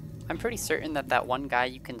think, I'm pretty certain that that one guy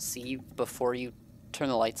you can see before you turn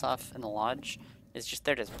the lights off in the lodge is just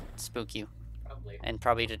there to spook you. Probably. And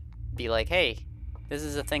probably to be like, hey, this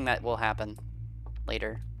is a thing that will happen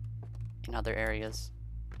later in other areas.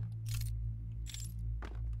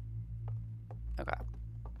 Okay.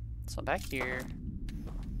 So back here.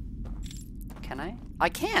 Can I? I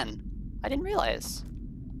can! I didn't realize.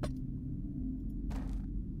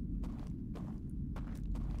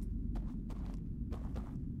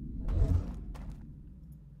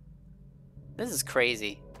 This is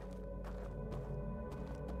crazy.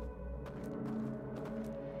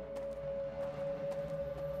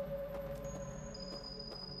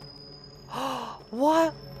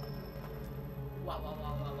 What?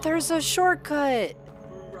 There's a shortcut!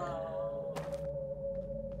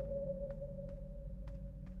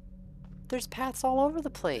 There's paths all over the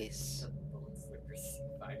place. Bullet slippers.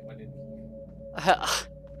 Find one in here.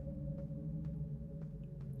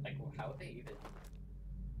 Like, well, how would they even?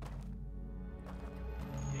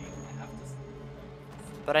 They even have to.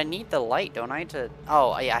 But I need the light, don't I? To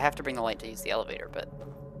oh yeah, I have to bring the light to use the elevator, but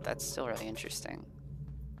that's still really interesting.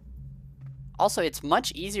 Also, it's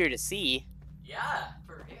much easier to see. Yeah,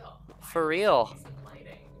 for real. For real. Decent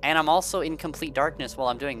lighting. And I'm also in complete darkness while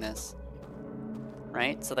I'm doing this.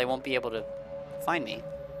 Right? So they won't be able to find me.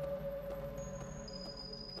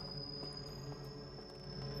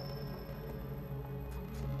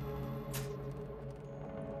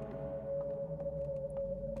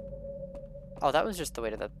 Oh, that was just the way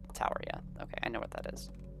to the tower, yeah. Okay, I know what that is.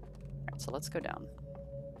 Alright, so let's go down.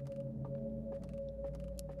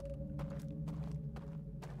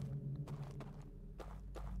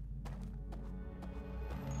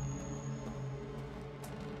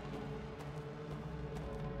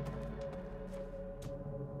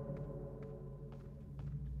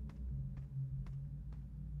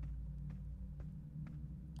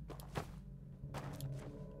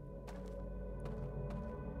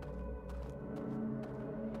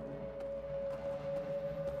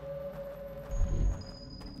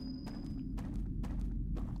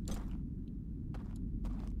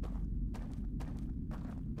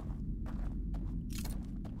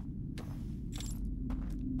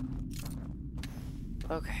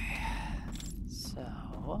 Okay,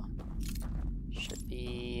 so should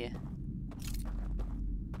be.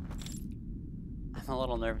 I'm a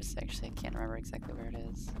little nervous actually. I can't remember exactly where it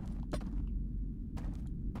is.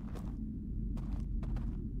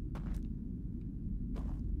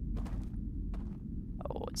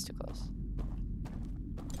 Oh, it's too close.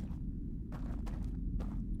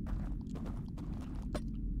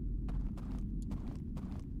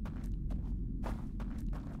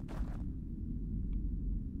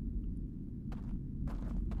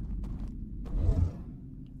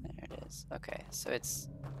 There it is. Okay, so it's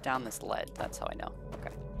down this lead. That's how I know.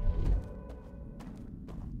 Okay.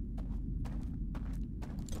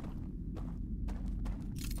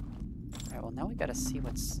 Alright, well now we gotta see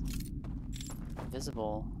what's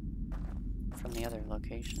visible from the other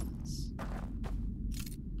locations.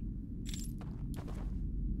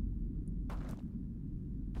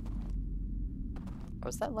 Oh,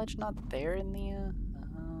 is that ledge not there in the,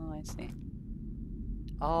 oh, I see.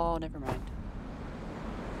 Oh, never mind.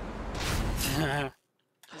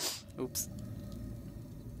 Oops.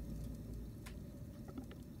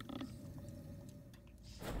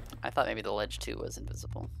 I thought maybe the ledge 2 was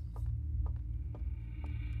invisible.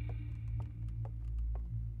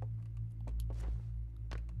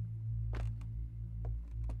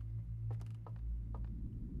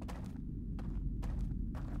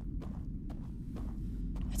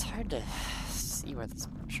 It's hard to see where this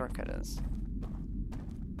shortcut is.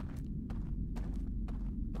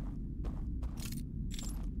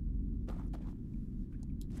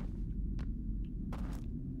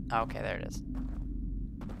 Okay, there it is.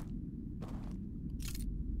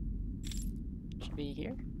 Should be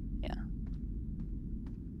here? Yeah.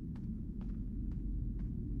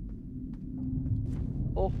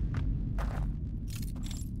 Oh. I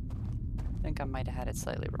think I might have had it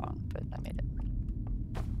slightly wrong, but I made it.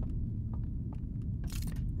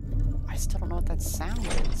 I still don't know what that sound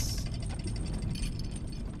is.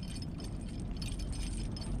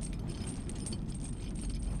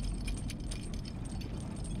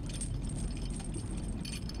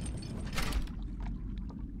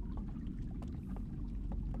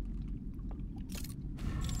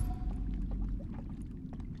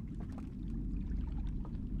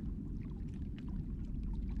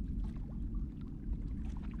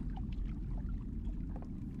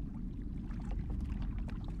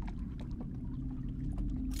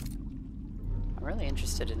 I'm really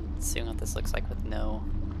interested in seeing what this looks like with no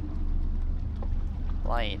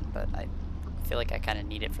light, but I feel like I kind of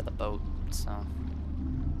need it for the boat, so.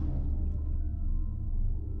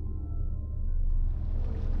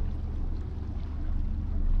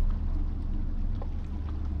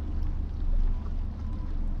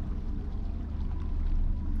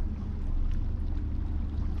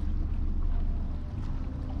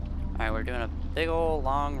 Alright, we're doing a big ol'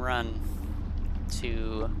 long run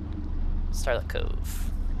to Starlit Cove.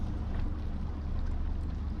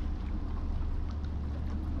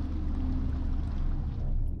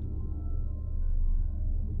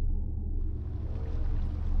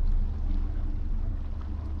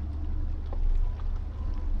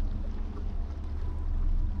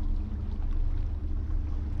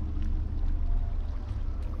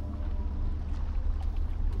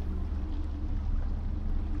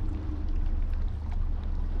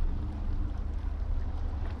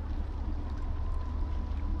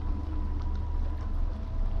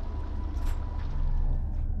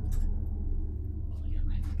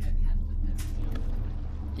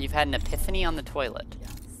 You've had an epiphany on the toilet.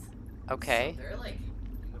 Yes. Okay. So they're like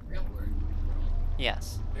in the real world.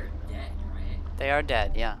 Yes. They're dead, right? They are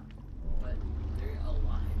dead, yeah. But they're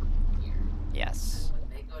alive here. Yes. And when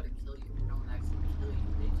they go to kill you, they don't actually kill you.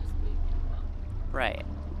 They just wake you up. Right.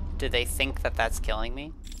 Do they think that that's killing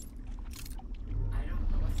me? I don't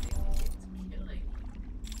know if they think it's killing you,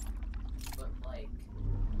 but like.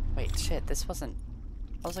 Wait, shit, this wasn't...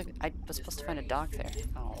 I was like, I was supposed to find a dock there.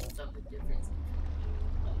 Oh. Of the difference between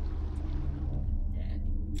like dead.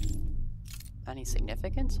 Any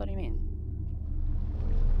significance? What do you mean?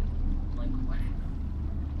 Like what?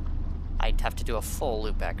 I'd have to do a full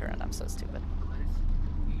loop back around. I'm so stupid. What if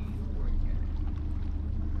you were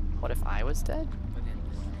dead? What if I was dead? But in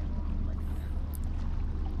this room, like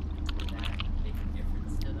would that make a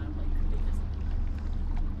difference to them? Like could they just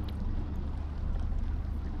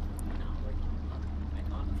not wake you up? I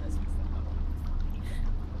thought this was the funny.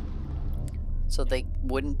 So they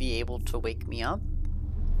wouldn't be able to wake me up?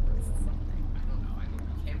 Something. I don't know. I mean,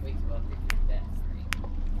 we can't wake you up if you're dead,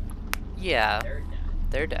 right? Yeah, They're dead.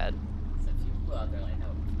 they're dead. So if you blew out their light, that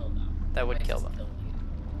would kill them. That would Might kill just them. kill you.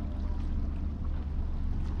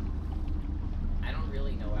 I don't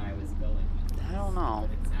really know where I was going with this, I don't know.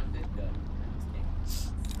 but it sounded good. I was kidding.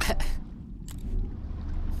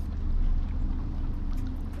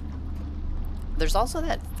 There's also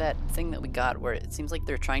that thing that we got where it seems like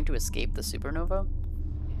they're trying to escape the supernova.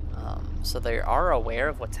 So they are aware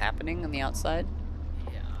of what's happening on the outside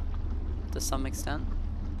Yeah. to some extent.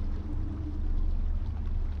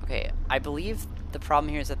 Okay, I believe the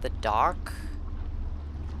problem here is that the dock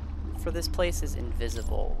for this place is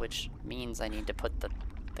invisible, which means I need to put the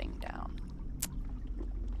thing down.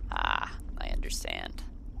 Ah, I understand.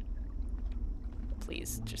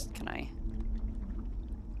 Please, just can I...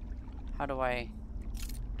 How do I...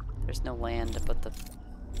 There's no land to put the...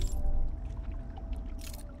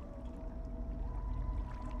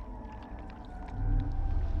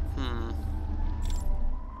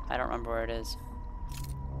 I don't remember where it is.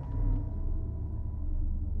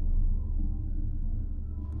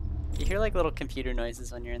 You hear like little computer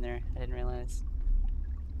noises when you're in there. I didn't realize.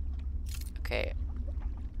 Okay,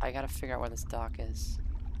 I gotta figure out where this dock is.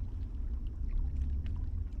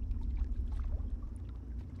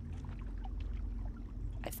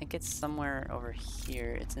 I think it's somewhere over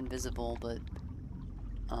here. It's invisible, but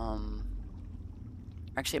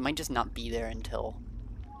actually it might just not be there until...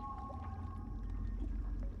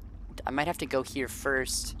 I might have to go here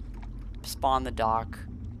first, spawn the dock,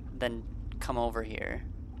 then come over here.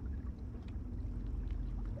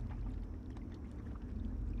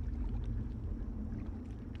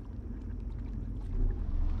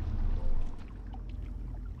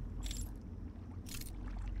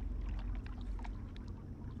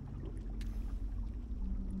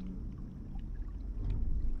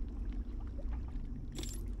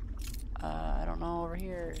 I don't know, over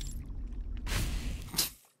here.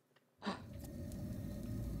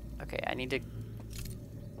 Okay, I need to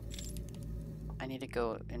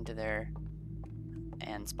go into there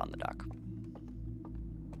and spawn the dock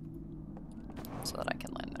so that I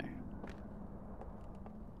can land there.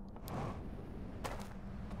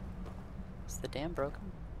 Is the dam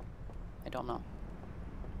broken? I don't know.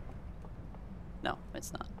 No,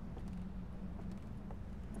 it's not.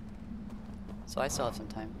 So I still have some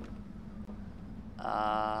time.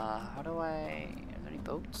 How do I... Are there any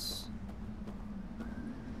boats?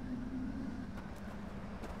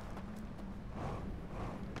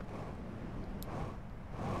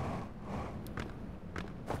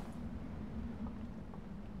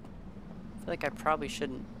 I feel like I probably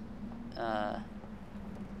shouldn't,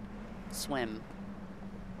 swim.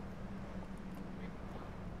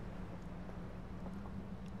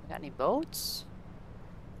 Got any boats?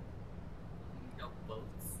 No boats.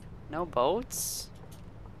 No boats?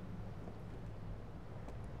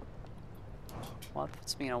 Well, that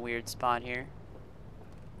puts me in a weird spot here.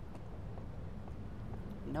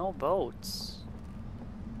 No boats.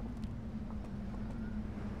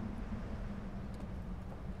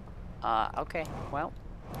 Okay, well.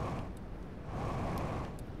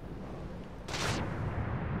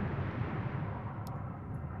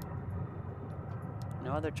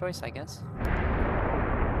 No other choice, I guess.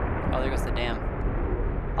 Oh, there goes the dam.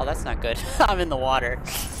 Oh, that's not good. I'm in the water.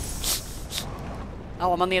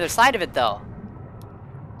 Oh, I'm on the other side of it, though.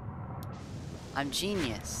 I'm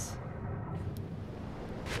genius.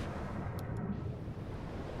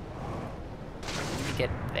 I need to get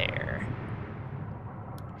there.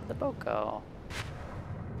 Where'd the boat go?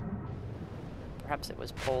 Perhaps it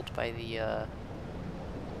was pulled by the,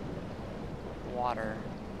 water.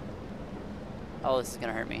 Oh, this is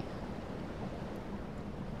gonna hurt me.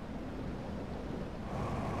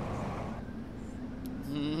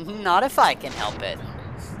 Not if I can help it.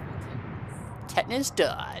 Tetanus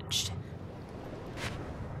dodged.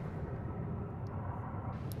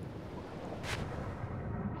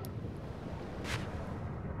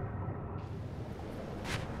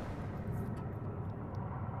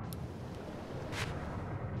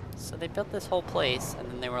 So they built this whole place, and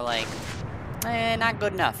then they were like, eh, not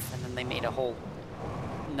good enough. And then they made a whole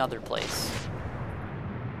another place.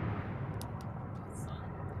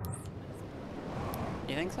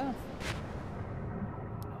 You think so?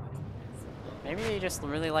 Maybe they just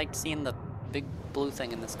really liked seeing the big blue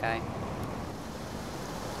thing in the sky.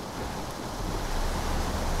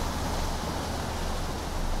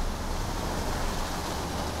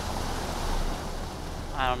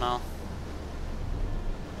 I don't know.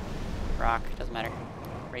 Rock, doesn't matter.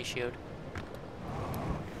 Ratioed.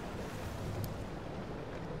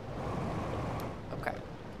 Okay.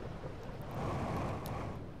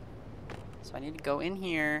 So I need to go in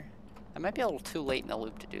here. I might be a little too late in the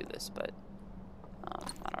loop to do this, but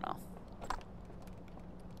I don't know.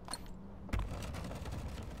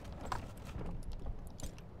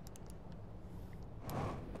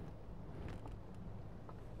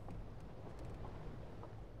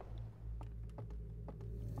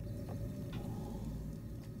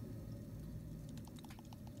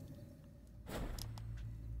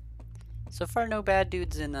 So far, no bad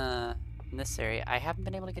dudes in this area. I haven't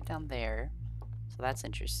been able to get down there, so that's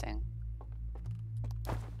interesting.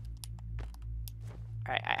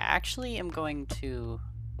 Alright, I actually am going to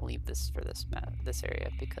leave this for this area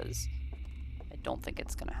because I don't think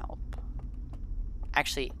it's gonna help.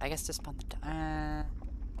 Actually, I guess to spawn the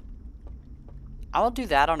I'll do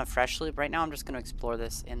that on a fresh loop. Right now I'm just gonna explore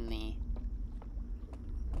this in the...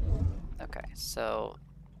 Okay, so...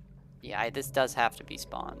 Yeah, this does have to be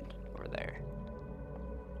spawned over there.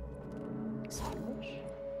 Extinguish?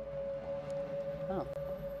 Oh.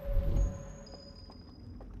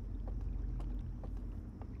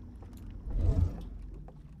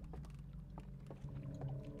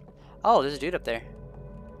 Oh, there's a dude up there.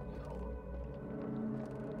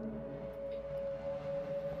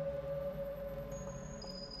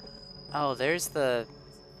 Oh, there's the...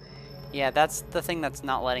 Yeah, that's the thing that's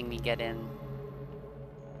not letting me get in.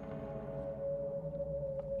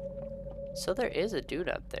 So there is a dude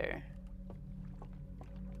up there.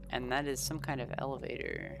 And that is some kind of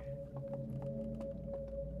elevator.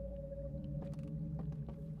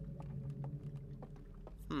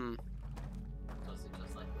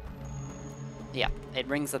 Yeah, it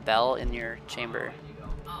rings a bell in your chamber.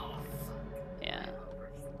 Yeah.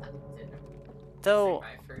 Though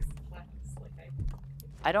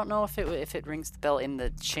I don't know if it rings the bell in the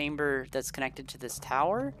chamber that's connected to this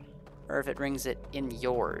tower, or if it rings it in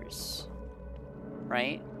yours.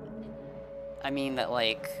 Right? I mean that,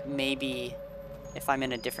 like, maybe if I'm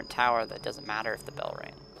in a different tower, that doesn't matter if the bell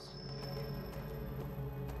rings.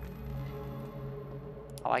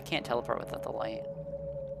 Oh, I can't teleport without the light.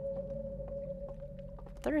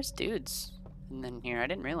 There's dudes in here. I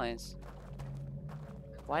didn't realize.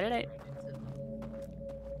 Why did I...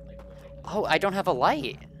 Oh, I don't have a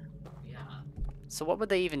light. So what would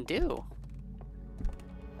they even do?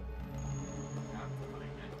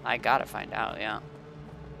 I gotta find out, yeah.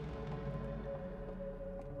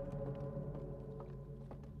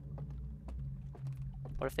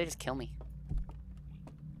 What if they just kill me?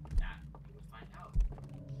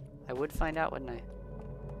 I would find out, wouldn't I?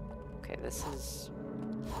 Okay, this is...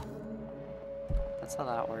 That's how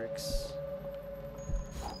that works.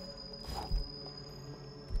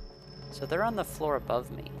 So they're on the floor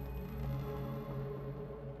above me.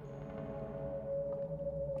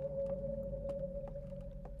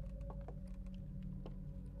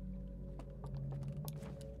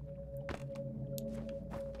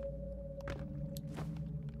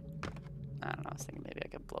 I don't know, I was thinking maybe I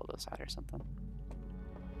could blow those out or something.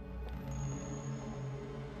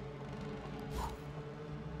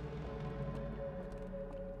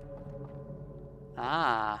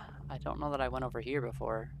 Ah, I don't know that I went over here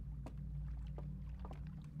before.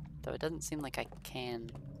 Though it doesn't seem like I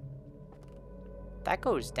can. That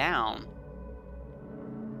goes down.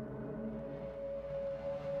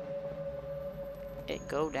 It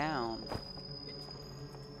go down.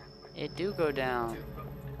 It do go down.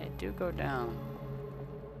 It do go down.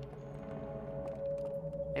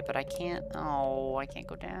 Wait, but I can't. Oh, I can't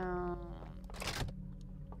go down.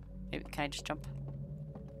 Maybe, can I just jump?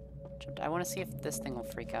 I want to see if this thing will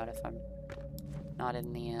freak out if I'm not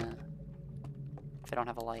in the, if I don't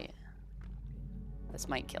have a light. This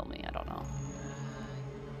might kill me, I don't know.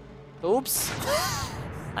 Oops!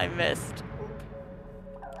 I missed.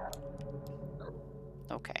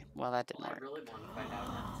 Okay, Well, that didn't Well, I work. really want to find out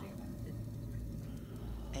how to see if I did.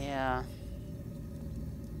 Yeah.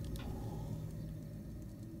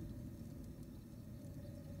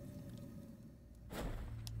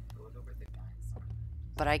 Going over the dinosaur.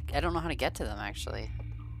 But I don't know how to get to them, actually.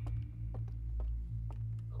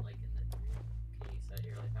 But like in the dream, can you set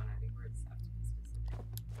your light down anywhere? Does it have to be specific?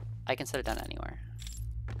 I can set it down anywhere.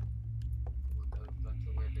 We'll go to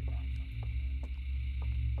where the dinosaur.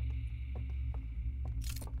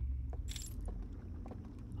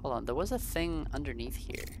 Hold on, there was a thing underneath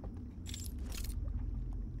here.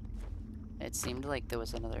 It seemed like there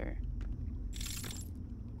was another...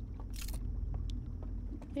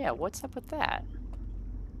 Yeah, what's up with that?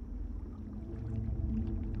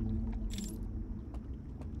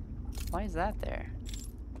 Why is that there?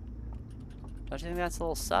 Don't you think that's a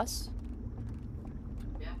little sus?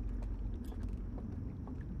 Yeah.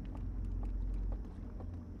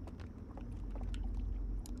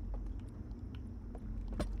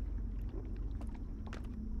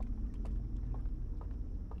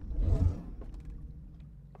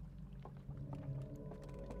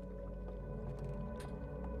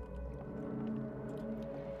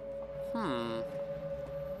 Hmm.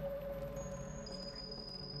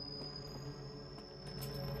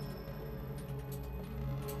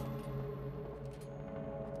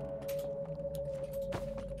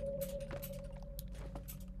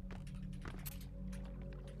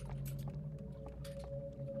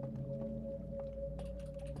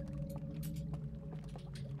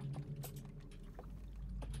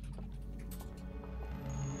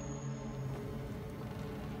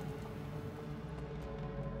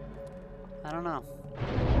 I don't know.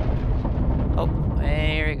 Oh,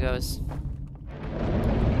 here it goes.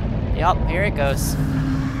 Yup, here it goes.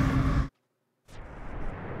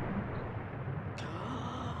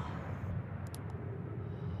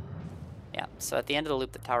 Yeah, so at the end of the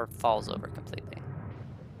loop, the tower falls over completely.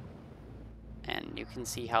 And you can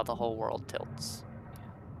see how the whole world tilts.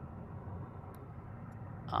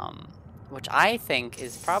 Which I think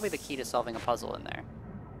is probably the key to solving a puzzle in there.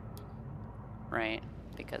 Right?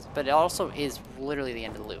 But it also is literally the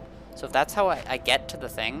end of the loop. So if that's how I get to the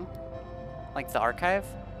thing, like the archive,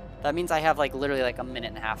 that means I have like literally like a minute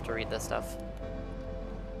and a half to read this stuff.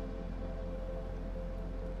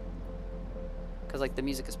 Because like the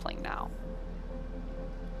music is playing now.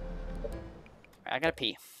 Alright, I gotta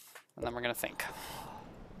pee. And then we're gonna think.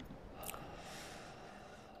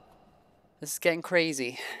 This is getting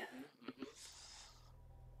crazy.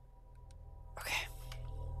 Okay.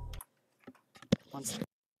 One second.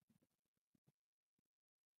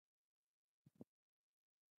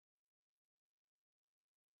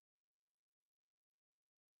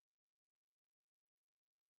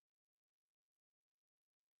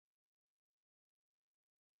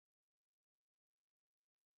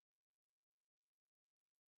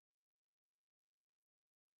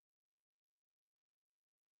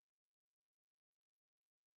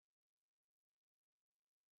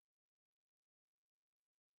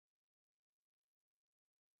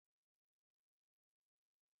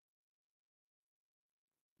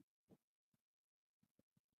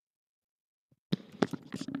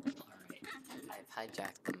 Alright. I've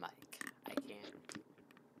hijacked the mic. I can't.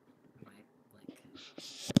 Am I like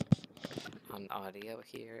on audio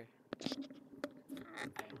here? I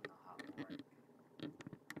don't know how it works.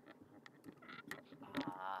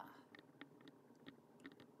 Ah.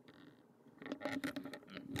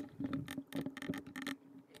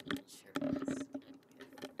 It sure is.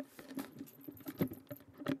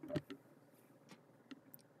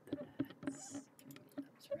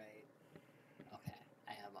 That's right. Okay,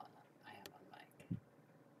 I am on mic.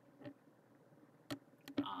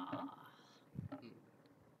 Ah.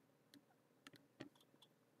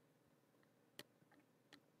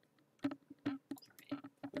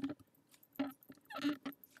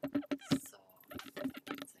 So, let's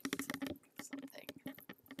think of something. Say.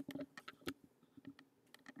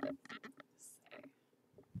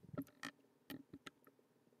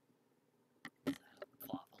 Is that a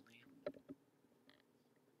lava lamp?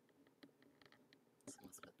 It's the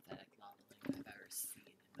most pathetic lava lamp I've ever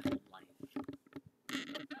seen in my life.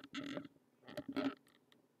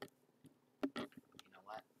 You know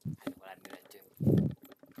what? I know what I'm gonna do.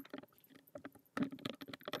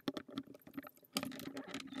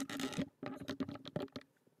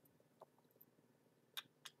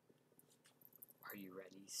 Are you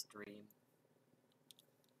ready, stream?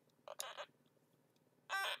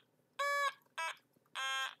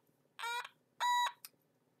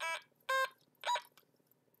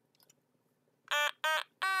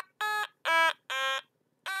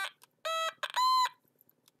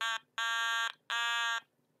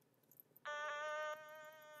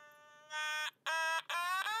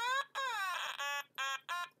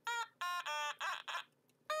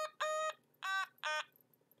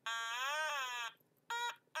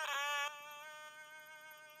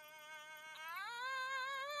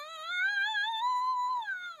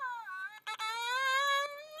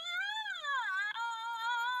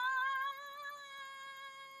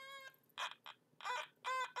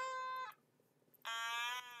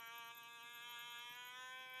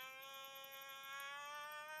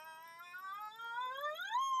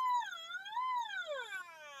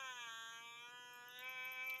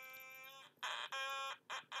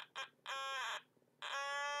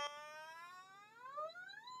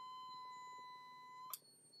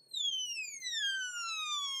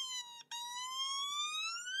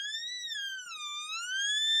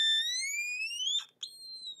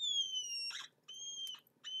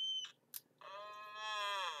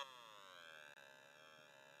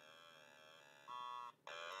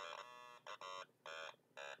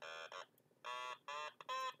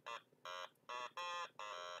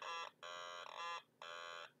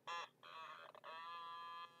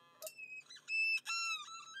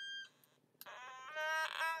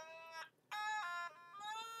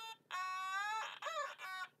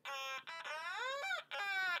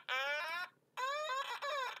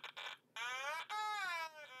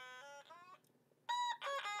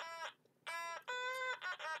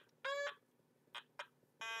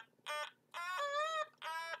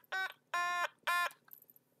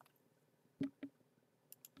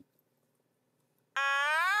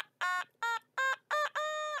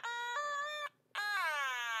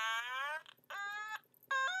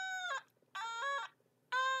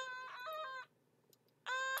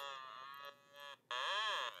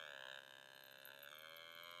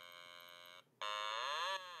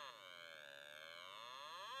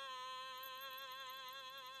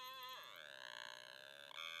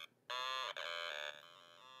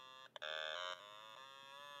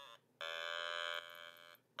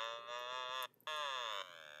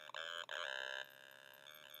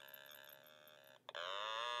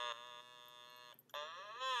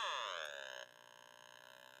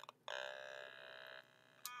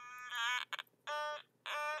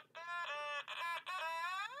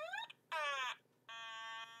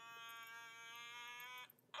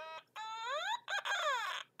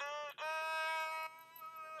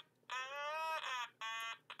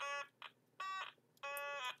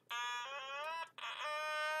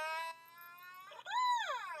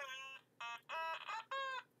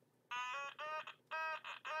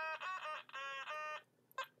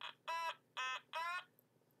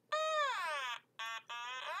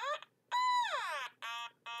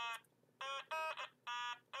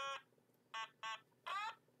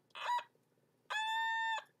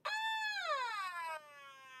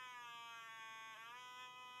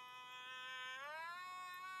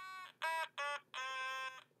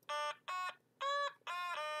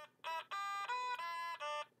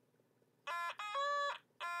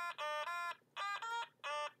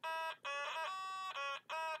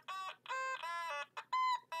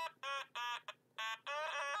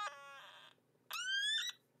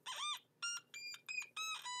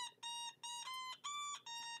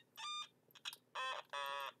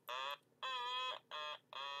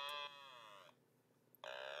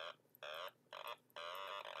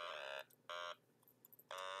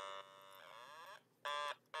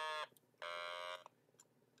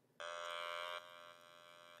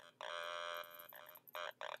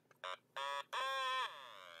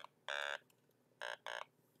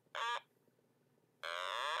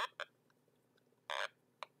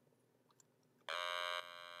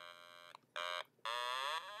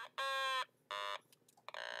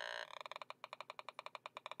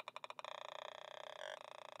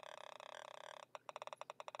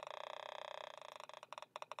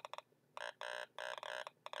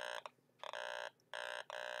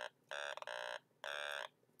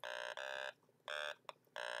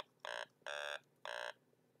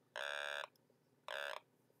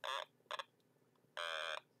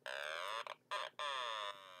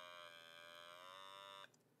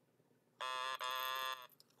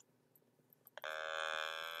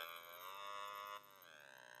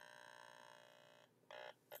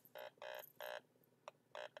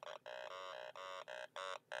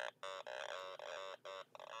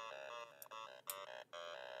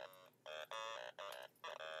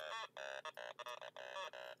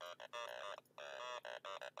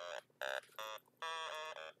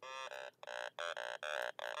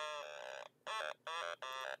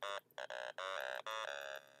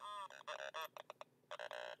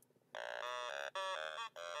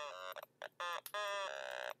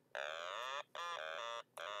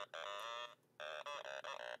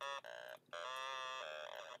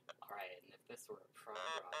 this were a prog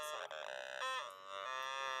rock song, that would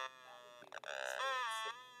be the best way to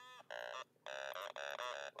sing.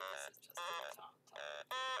 Well, this is just a tom-tom.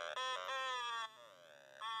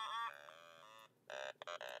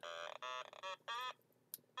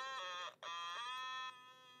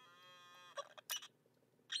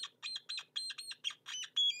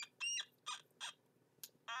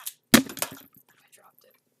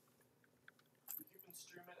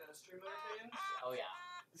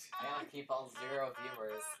 keep all 0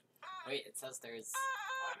 viewers. Wait, it says there's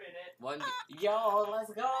I'm in it. 1. Yo,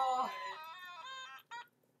 let's go!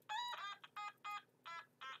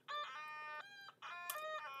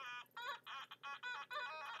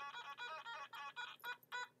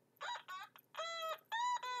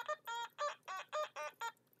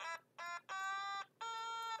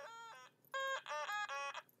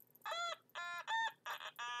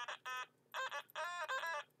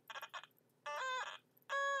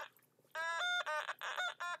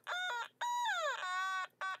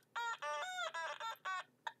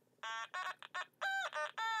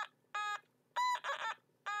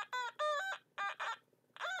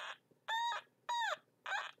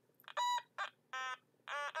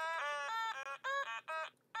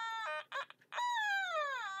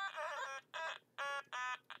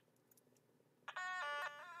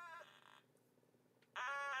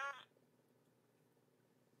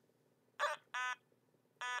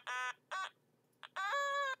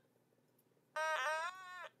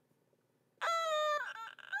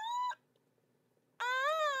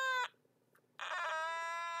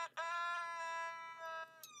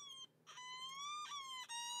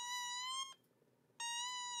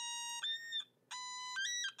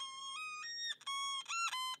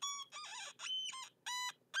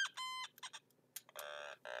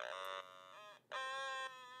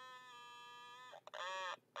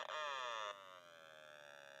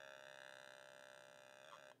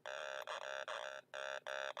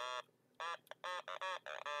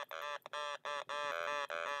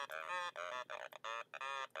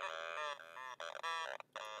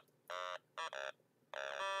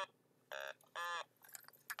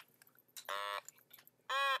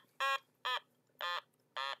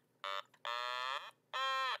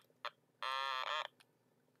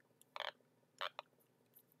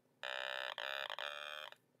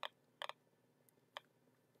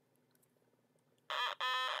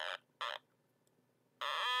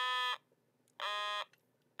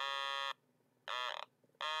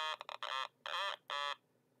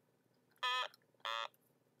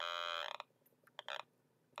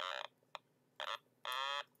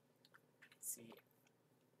 See,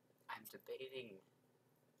 I'm debating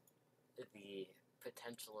the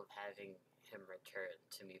potential of having him return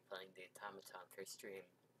to me playing the automaton for stream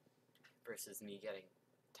versus me getting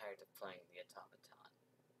tired of playing the automaton.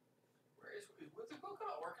 Would the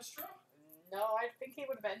Coconut Orchestra? No, I think he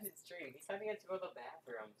would have ended stream. He said he had to go to the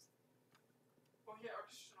bathrooms. Oh yeah,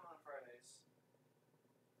 orchestra on Fridays.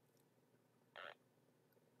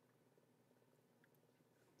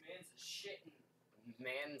 Man's shitting.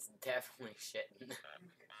 Man's definitely shitting.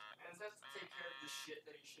 Man's has to take care of the shit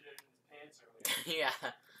that he shitted in his pants earlier. Yeah.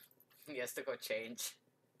 He has to go change.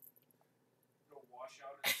 Go wash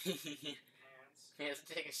out his pants. He has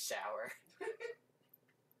to take a shower.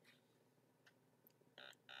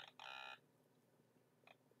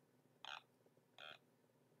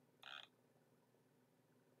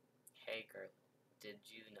 Hey girl, did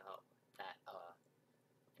you know that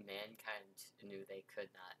mankind knew they could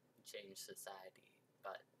not change society,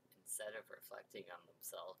 but instead of reflecting on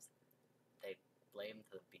themselves, they blamed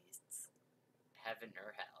the beasts. Heaven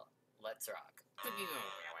or hell. Let's rock.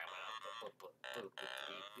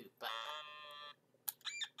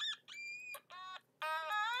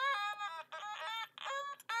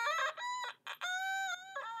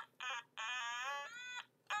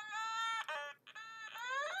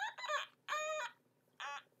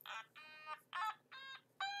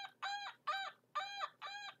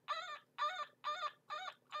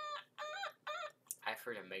 I've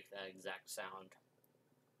heard him make that exact sound.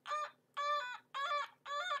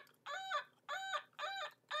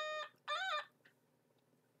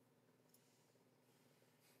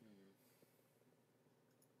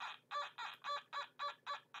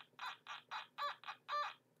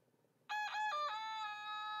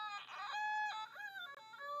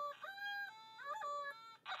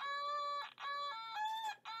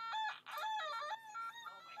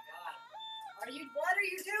 What are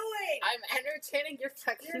you doing? I'm entertaining your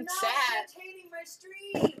fucking You're not chat. entertaining my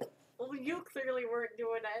stream. Well, you clearly weren't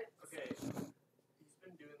doing it. Okay, he's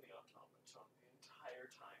been doing the automaton the entire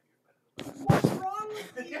time you've been in the What's wrong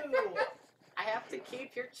with you? I have to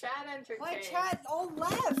keep your chat entertained. My chat all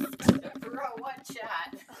left. Bro, what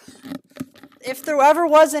chat? If there ever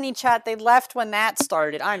was any chat, they left when that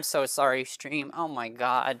started. I'm so sorry, stream. Oh my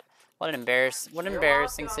god. What an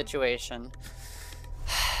embarrassing situation.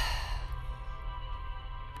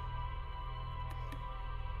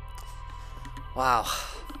 Wow.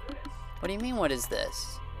 What do you mean, what is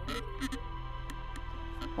this?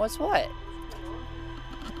 What's what?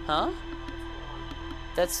 Huh?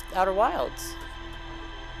 That's Outer Wilds.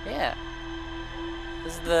 Yeah.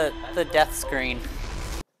 This is the death screen.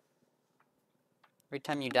 Every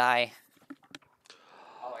time you die.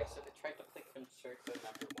 Oh, I should have tried to click from circle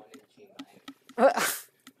number 1 in G-Mine. You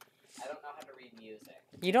I don't know how to read music.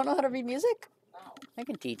 don't know how to read music? No. I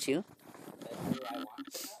can teach you. Then do I want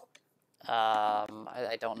to know?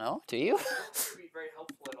 I don't know. Do you? It wouldn't be very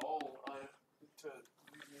helpful at all to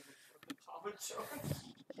read music from the comment chart.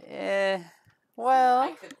 Eh. I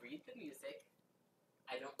Well. could read the music.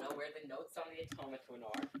 I don't know where the notes on the automaton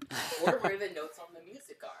are, or where the notes on the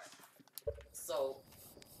music are. So,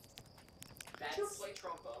 that's... Did you play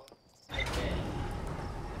trombone? I did.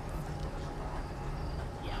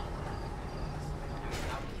 Yeah. I mean,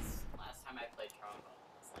 that was... Last time I played trombone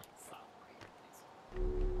was like sophomore year in high school.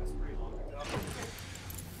 That's pretty long ago.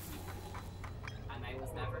 And I was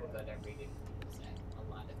never good at reading music. A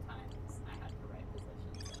lot of times I had to write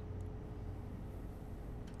positions in.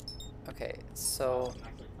 Okay, so. I'm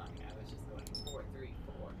actually funny. I was just going 4, 3,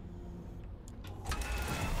 4.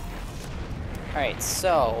 Alright,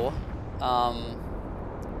 so.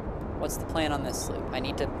 What's the plan on this loop? I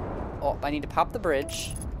need to pop the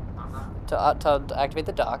bridge to activate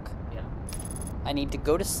the dock. Yeah. I need to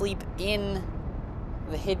go to sleep in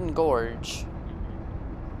the hidden gorge,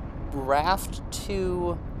 raft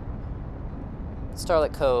to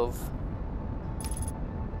Starlit Cove,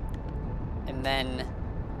 and then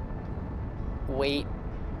wait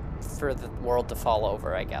for the world to fall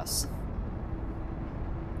over, I guess.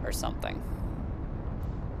 Or something.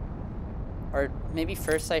 Or maybe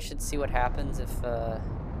first I should see what happens if the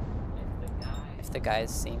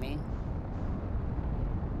guys see me.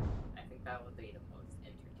 I think that would be the most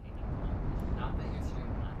entertaining one. Not that your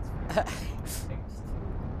stream lasts for thanks to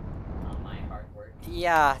my hard work.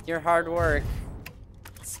 Yeah, your hard work.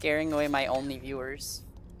 Scaring away my only viewers.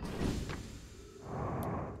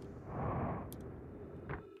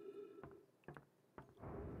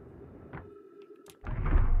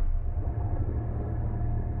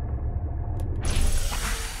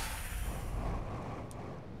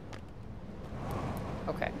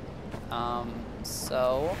 Okay.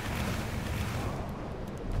 So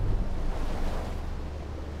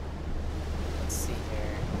let's see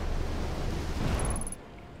here.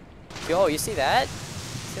 Yo, you see that?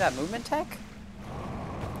 See that movement tech?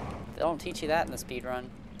 They don't teach you that in the speedrun.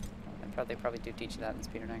 They probably do teach you that in the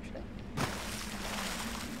speedrun, actually.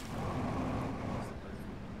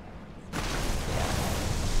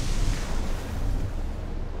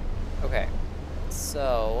 Yeah. Okay.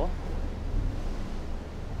 So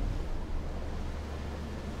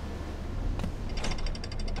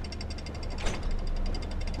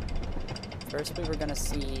first we were gonna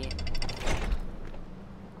see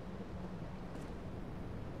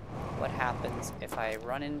what happens if I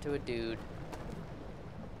run into a dude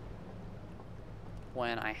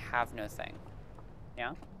when I have no thing.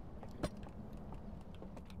 Yeah?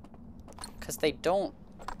 Because they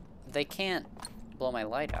can't blow my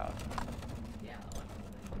light out. Yeah, a lot of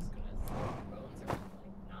them are just gonna see your bones or like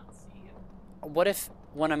not see you. What if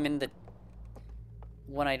when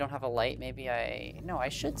when I don't have a light, maybe no, I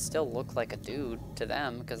should still look like a dude to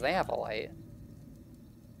them because they have a light.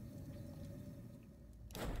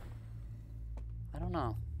 I don't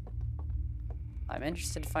know. I'm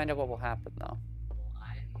interested to find out what will happen though. Well,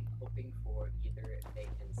 I'm hoping for either they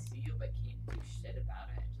can see you but can't do shit about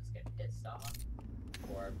it and just get pissed off,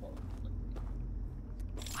 or both.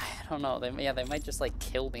 I don't know. They might just like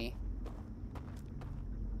kill me.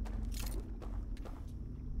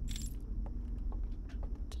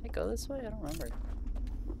 Did I go this way? I don't remember.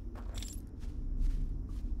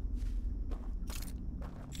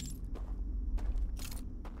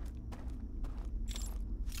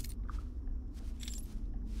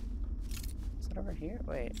 Is it over here?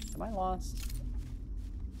 Wait, am I lost?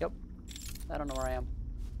 Yep. I don't know where I am.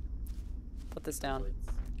 Put this down.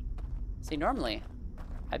 See, normally,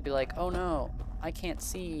 I'd be like, oh no, I can't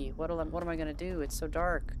see. What am I gonna do? It's so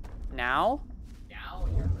dark. Now? Now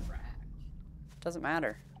you're cracked. Doesn't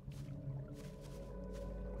matter.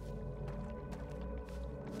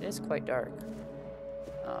 It is quite dark.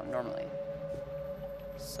 Normally.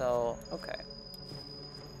 So, okay.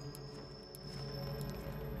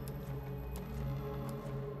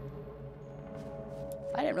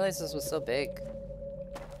 I didn't realize this was so big.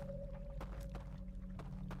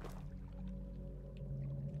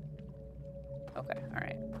 Okay,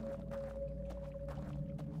 alright.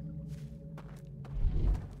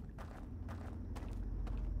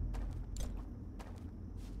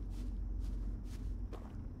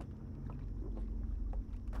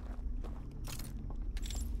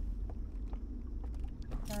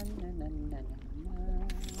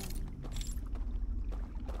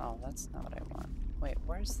 that's not what I want. Wait,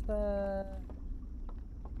 where's the...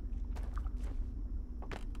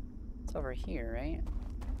 It's over here, right?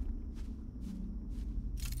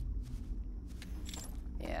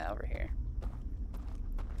 Yeah, over here.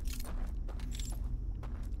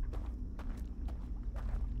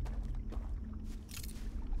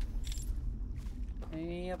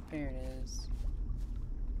 Yep, here it is.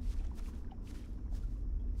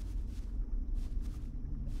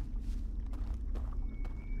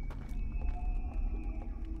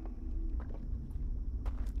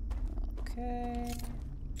 Okay.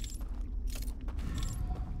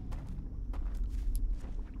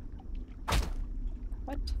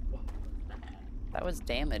 What? That was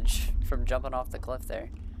damage from jumping off the cliff there.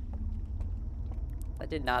 That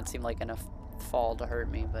did not seem like enough fall to hurt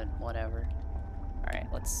me, but whatever. Alright,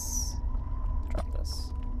 let's drop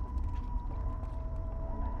this.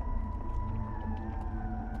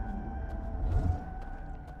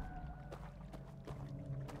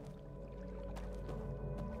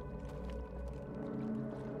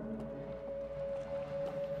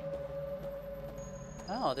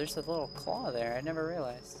 Oh, there's a little claw there. I never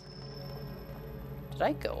realized. Did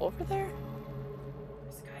I go over there?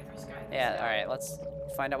 Yeah, alright, let's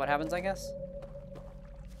find out what happens, I guess.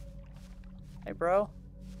 Hey, bro.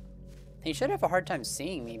 He should have a hard time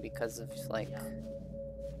seeing me because of, like...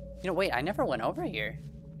 You know, wait, I never went over here.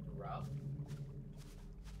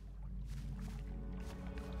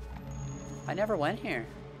 I never went here.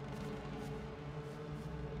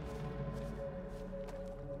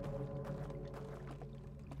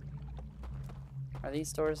 Are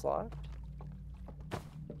these doors locked?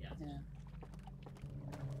 Yeah. Yeah.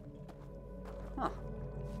 Huh.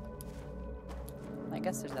 I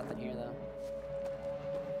guess there's nothing here, though.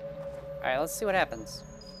 Alright, let's see what happens.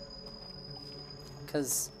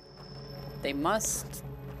 Because they must...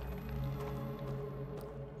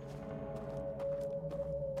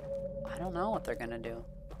 I don't know what they're gonna do.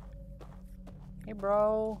 Hey,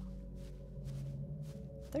 bro.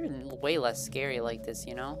 They're way less scary like this,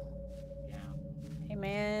 you know? Yeah. Hey,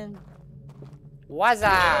 man. What's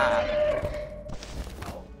up?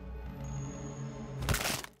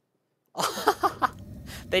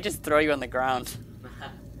 They just throw you on the ground.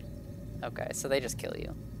 Okay, so they just kill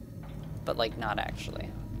you. But, like, not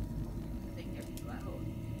actually. They get you out.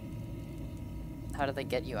 How do they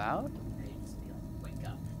get you out? They just be like, wake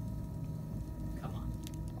up. Come on.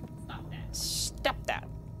 Stop that. Stop that.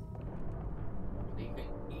 You can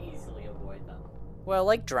easily avoid them. Well,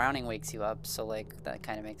 like, drowning wakes you up, so, like, that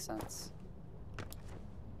kind of makes sense.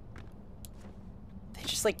 They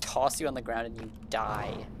just, like, toss you on the ground and you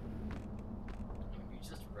die. You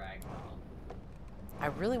just ragdoll. I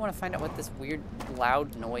really want to find out what this weird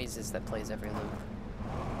loud noise is that plays every loop.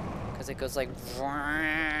 Because it goes like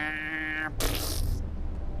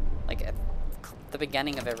at the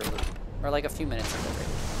beginning of every loop. Or like a few minutes of every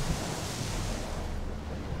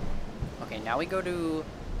loop. Okay, now we go to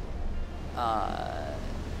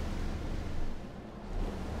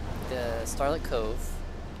the Starlit Cove.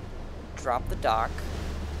 Drop the dock.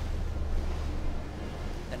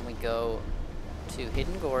 Then we go to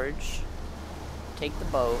Hidden Gorge. Take the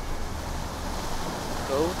boat,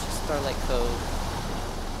 go to Starlight Cove,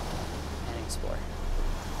 and explore.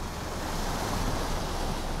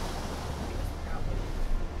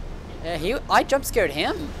 Yeah, I jump scared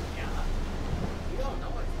him. Yeah. You don't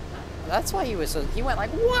know what's happening. That's why he was so, he went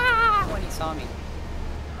like, "Wah!" when he saw me.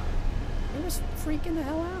 He was freaking the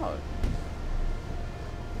hell out.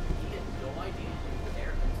 He had no idea you were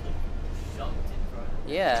there until you jumped in front of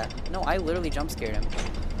him. Yeah, no, I literally jump scared him.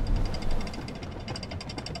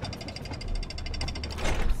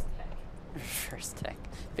 First tech.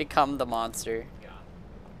 Become the monster. Yeah.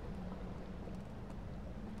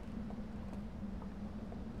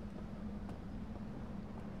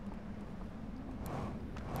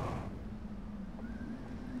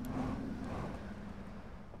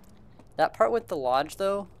 That part with the lodge,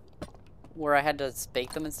 though, where I had to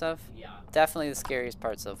bake them and stuff, Yeah. definitely the scariest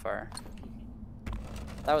part so far.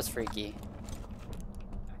 That was freaky.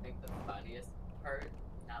 I think the funniest part,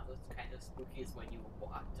 that was kind of spooky, is when you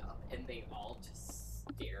walked up and they all just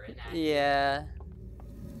staring at you. Yeah.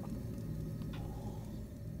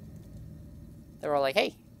 They were all like,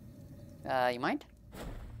 "Hey, you mind?"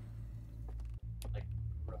 Like,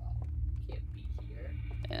 bro, can't be here.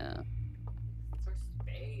 Yeah. It's our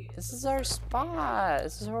space. This is our spot.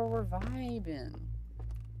 This is where we're vibing.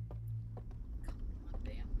 Come on,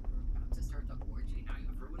 man. We're about to start the orgy. Now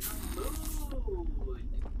you've ruined our mood.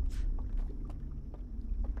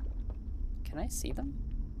 Can I see them?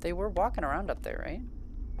 They were walking around up there, right?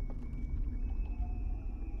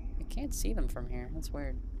 I can't see them from here. That's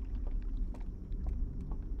weird.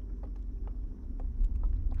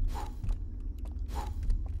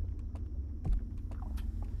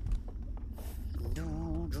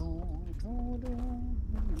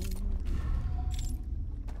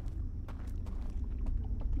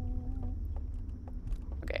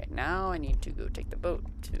 now I need to go take the boat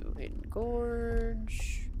to Hidden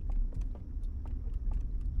Gorge.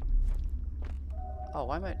 Oh,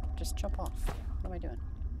 why am I... Just jump off. What am I doing?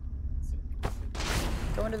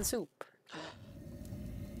 Go into the soup.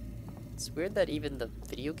 It's weird that even the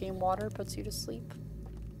video game water puts you to sleep.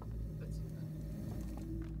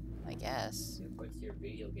 I guess. It puts your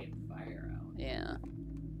video game fire out. Yeah.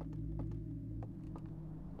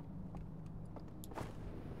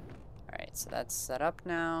 Alright, so that's set up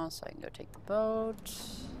now, so I can go take the boat.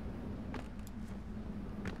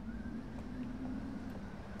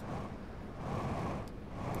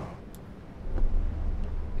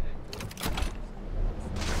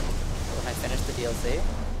 When I finish the DLC,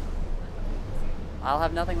 I'll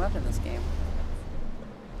have nothing left in this game.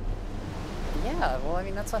 Yeah, well, I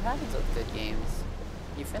mean, that's what happens with good games.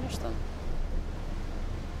 You finish them.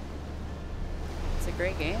 It's a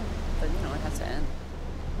great game, but you know, it has to end.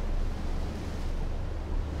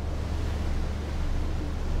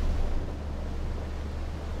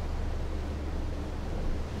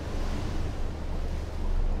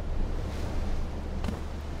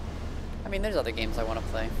 I mean, there's other games I want to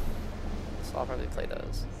play, so I'll probably play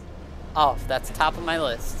those. Oh, that's top of my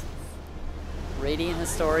list. Radiant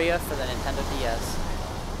Historia for the Nintendo DS.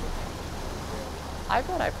 I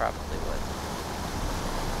bet I probably would.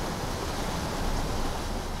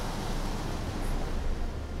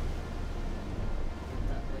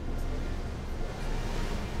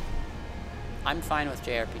 I'm fine with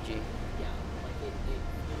JRPG. Yeah, like it feels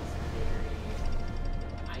very.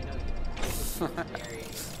 I know you. It feels very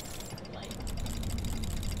like.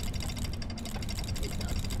 It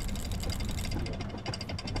does.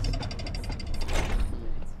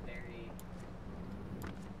 It's very.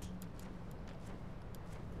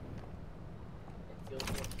 It feels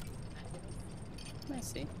more competitive. I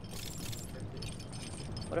see.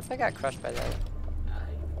 What if I got crushed by that?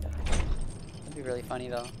 That'd be really funny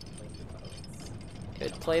though.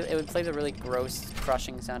 It would play the really gross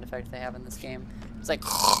crushing sound effect they have in this game. It's like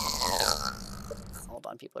hold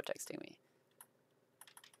on, people are texting me.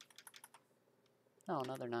 No,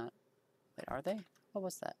 they're not. Wait, are they? What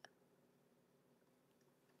was that?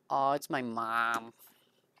 Oh, it's my mom.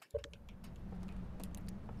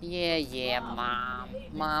 Yeah, mom.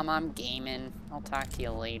 Mom, I'm gaming. I'll talk to you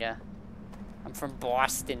later. I'm from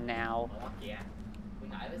Boston now. Oh, yeah.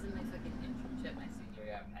 When I was in my fucking internship my senior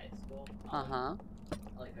year of high school, Uh-huh.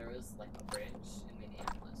 like there was like a branch in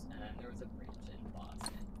Minneapolis and then there was a branch in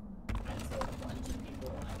Boston. And so a bunch of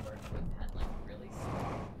people I worked with had like really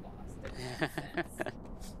strong Boston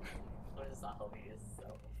accents. It was always so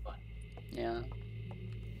funny. Yeah.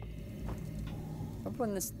 Remember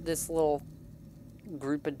when this little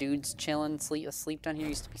group of dudes chilling, asleep down here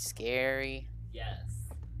used to be scary?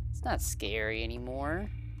 Yes. It's not scary anymore.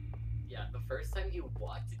 Yeah, the first time you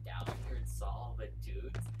walked down here and saw all the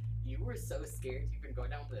dudes, you were so scared to even go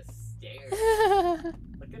down the stairs.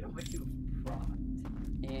 Look at how much you progged.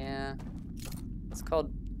 Yeah. It's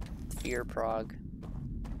called Fear Prog.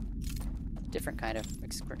 Different kind of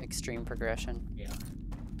extreme progression. Yeah.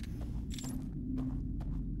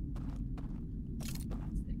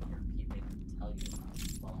 People tell you about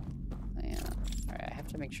the phone. Yeah. Alright, I have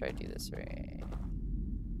to make sure I do this right.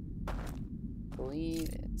 I believe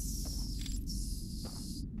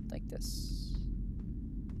it's like this.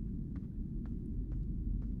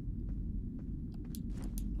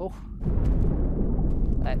 Oh.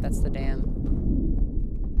 That's the dam.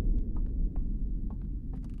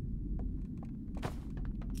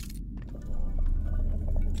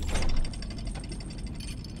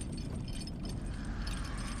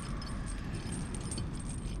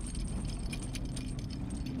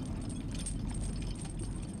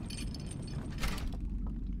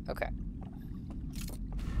 Okay.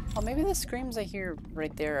 Oh, maybe the screams I hear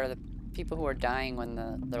right there are the people who are dying when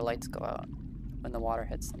their lights go out, when the water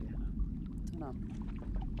hits them. I don't know.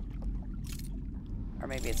 Or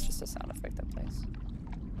maybe it's just a sound effect that plays.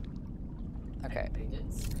 Okay. They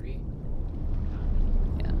did scream.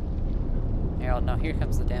 Yeah. Here, oh no, here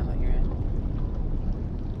comes the dam, I hear it.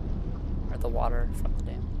 Or the water from the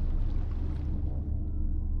dam.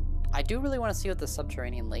 I do really want to see what the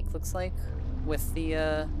subterranean lake looks like with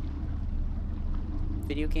the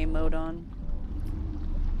video game mode on.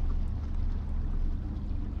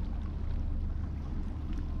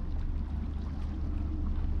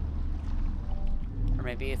 Or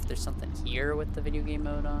maybe if there's something here with the video game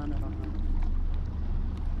mode on, I don't know.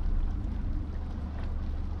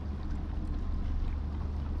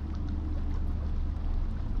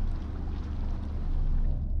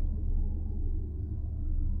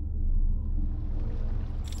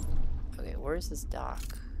 Okay, where's this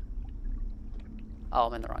dock? Oh,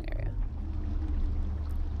 I'm in the wrong area.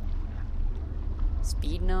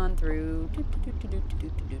 Speeding on through.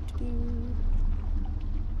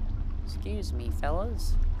 Excuse me,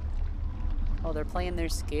 fellas. Oh, they're playing their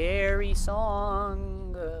scary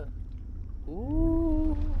song.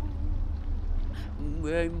 Ooh.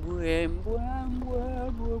 Why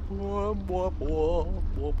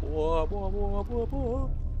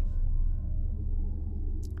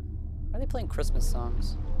are they playing Christmas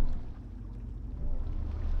songs?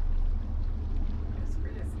 It's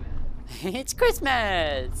Christmas. It's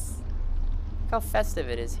Christmas! Look how festive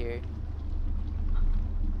it is here.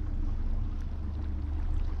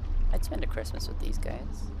 I'd spend a Christmas with these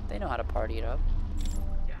guys. They know how to party it up.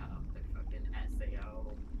 Yeah, the fucking SAO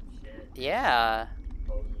shit. Yeah.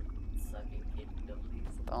 Bone sucking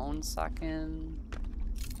capabilities. Bone sucking.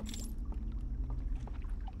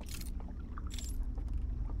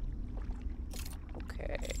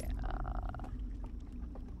 Okay.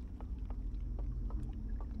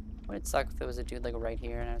 Would it suck if there was a dude like right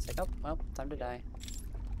here and I was like, oh, well, time to die.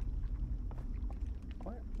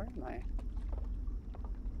 Where am I?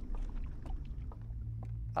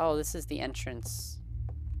 Oh, this is the entrance.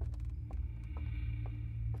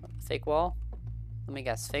 Fake wall? Let me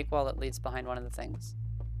guess. Fake wall that leads behind one of the things.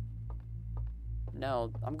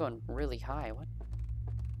 No, I'm going really high. What?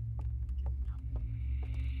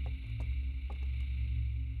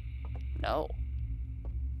 No.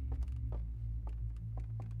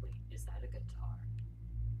 Wait, is that a guitar?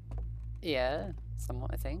 Yeah,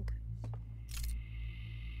 somewhat, I think.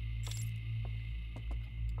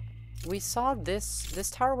 We saw this. This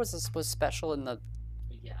tower was special in the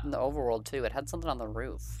Yeah. overworld too. It had something on the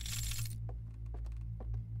roof.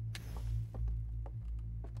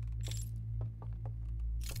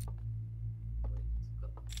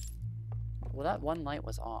 Well, that one light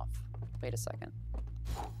was off. Wait a second.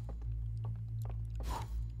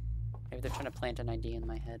 Maybe they're trying to plant an idea in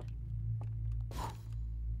my head.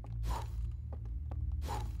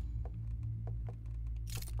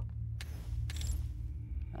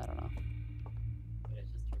 I don't know. But it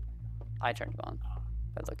just turned back on. I turned them on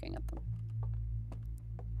by looking at them.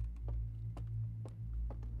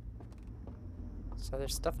 So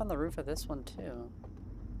there's stuff on the roof of this one too.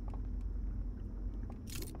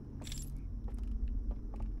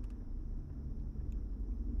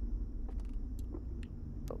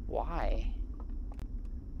 But why?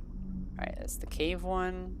 Alright, that's the cave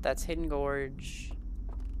one. That's Hidden Gorge.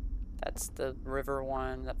 That's the river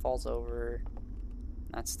one that falls over.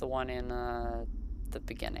 That's the one in the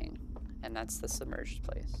beginning. And that's the submerged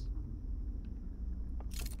place.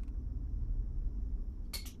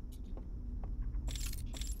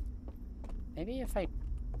 Maybe if I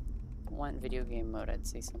went video game mode, I'd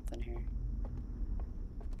see something here.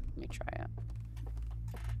 Let me try it.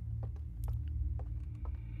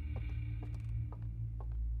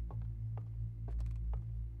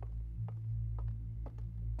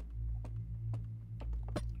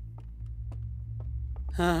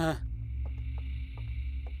 All of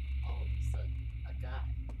a sudden, a guy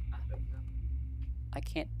out of nowhere. I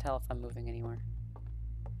can't tell if I'm moving anywhere.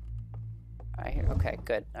 Alright, here. Okay,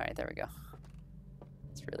 good. Alright, there we go.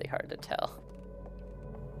 It's really hard to tell.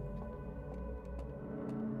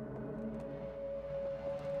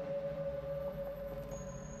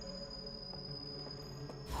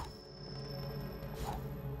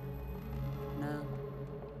 No.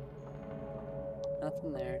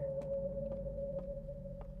 Nothing there.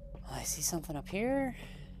 Oh, I see something up here.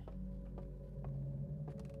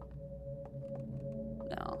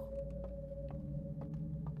 No.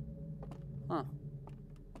 Huh.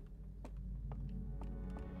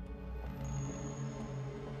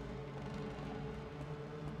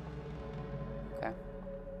 Okay.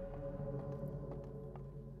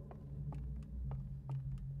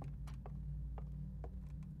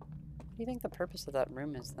 What do you think the purpose of that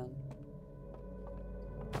room is then?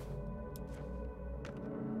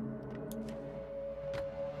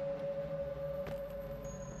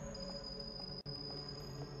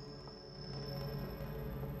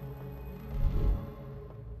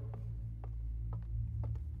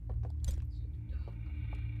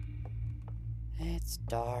 It's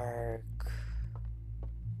dark.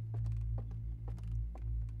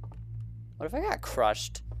 What if I got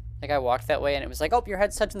crushed? Like I walked that way and it was like, oh, your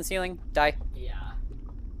head's touching the ceiling. Die. Yeah.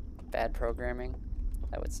 Bad programming.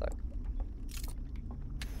 That would suck.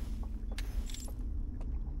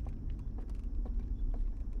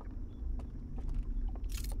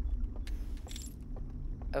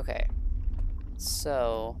 Okay.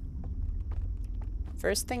 So,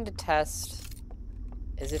 first thing to test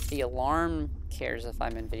is if the alarm cares if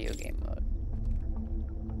I'm in video game mode.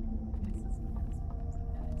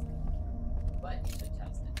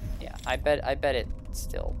 I bet it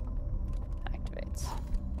still activates.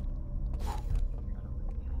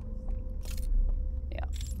 Yeah.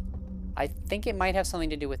 I think it might have something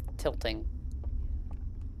to do with tilting.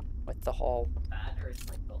 With the whole... That or it's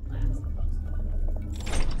like the last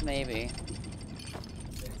puzzle. Maybe.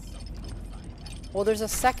 There's something to find out. Well, there's a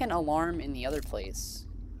second alarm in the other place.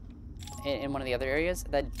 In one of the other areas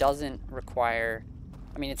that doesn't require...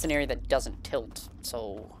 I mean, it's an area that doesn't tilt,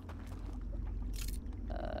 so...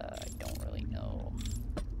 I don't really know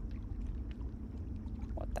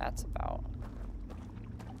what that's about.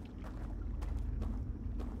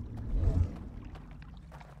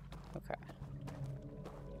 Okay.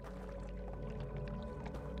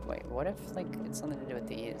 Wait, what if, like, it's something to do with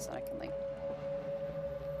these and I can, like...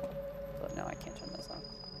 But no, I can't turn this on.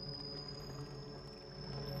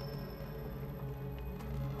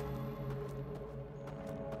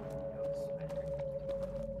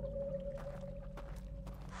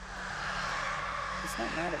 He's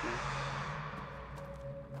not mad at me.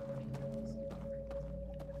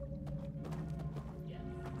 Yeah.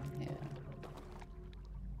 Yeah.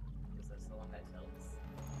 Is this the one that tilts?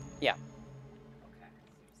 Yeah. Okay.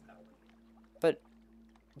 Seems that way. But,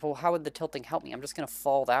 well, how would the tilting help me? I'm just gonna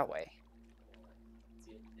fall that way.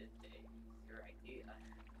 Your idea.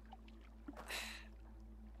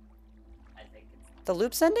 I think it's The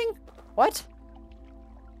loop's ending? What?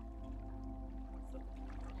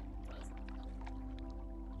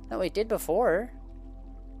 No, it did before.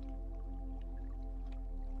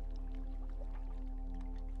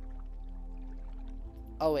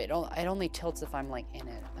 Oh, it only tilts if I'm, like, in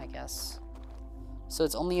it, I guess. So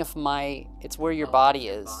it's only if it's where your body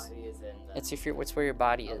is. Body is in the... It's where your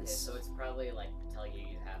body Okay, is. so it's probably like tell you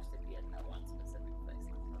you have to be in that one specific place,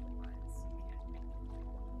 because otherwise you can't make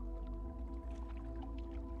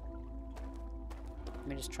it. Let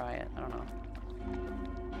me just try it. I don't know.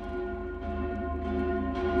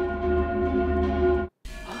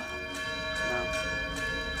 No.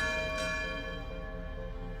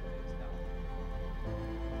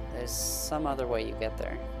 There's some other way you get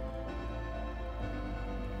there.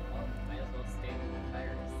 Well, might as well stay in the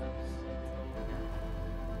fire or some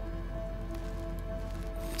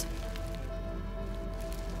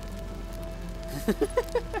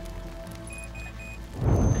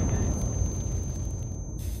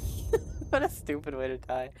What a stupid way to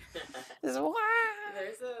die. This is wow.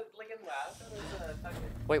 There's a, like in WoW, there's a fucking...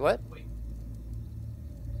 Wait, what? Wait.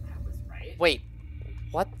 That was right? Wait.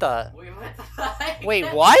 What the? Wait, what the fuck? Wait,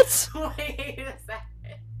 what? Wait a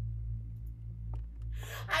second.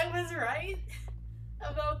 I was right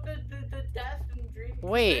about the death and dream.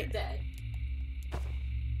 Wait. They're dead.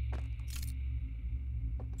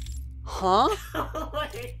 Huh?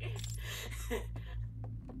 Wait.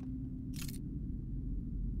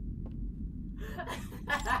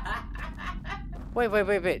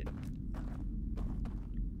 Wait.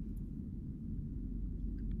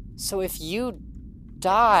 So if you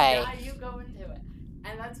die... Yeah, you go into it.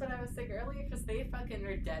 And that's what I was saying earlier, because they fucking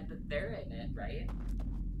are dead, but they're in it, right?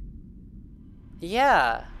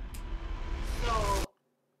 Yeah. So,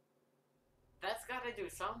 that's gotta do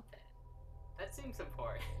something. That seems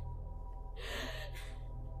important.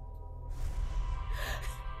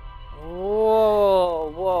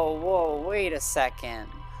 Whoa, wait a second.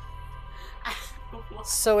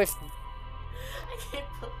 So if... I can't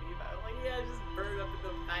believe I was like, yeah, just burn up in the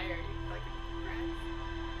fire, you fucking rat.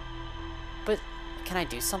 But can I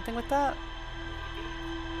do something with that?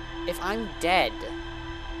 If I'm dead... It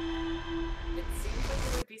seems like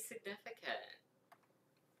it would be significant.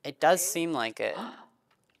 It does seem like it.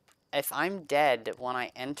 If I'm dead when I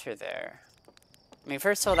enter there... I mean,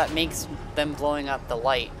 first of all, that makes them blowing up the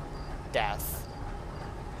light death.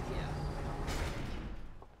 Yeah.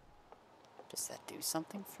 Does that do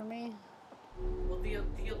something for me? Well, the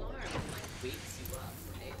alarm, like, wakes you up,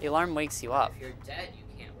 right? The alarm wakes you up. If you're dead, you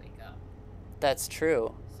can't wake up. That's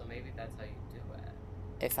true. So maybe that's how you do it.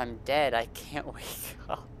 If I'm dead, I can't wake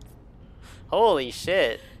up. Holy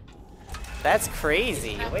shit. That's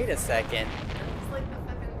crazy. Wait a second. That was like the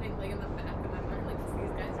fucking thing, like in the back of my mind, like, 'cause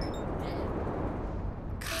these guys are dead.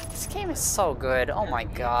 God, this game is so good. Oh my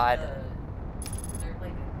god. They're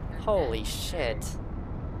like, they're Holy dead. shit.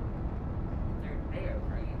 They're there,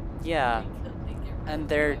 right? Yeah. They get rid And of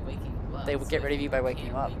they're- you by waking you up. they would So get if rid of you by waking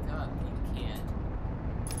you can't up. Wake up, you can't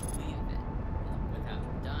leave it without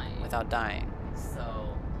dying. Without dying.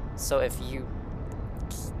 So So if you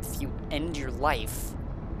end your life,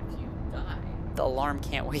 if you die, the alarm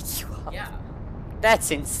can't wake you up. yeah,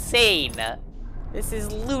 That's insane. This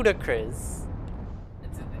is ludicrous.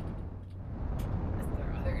 it's in there. Is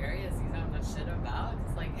there other areas you don't know shit about?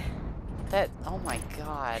 It's like That, oh my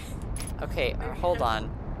god. Okay, hold on.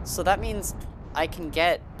 So that means I can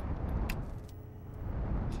get,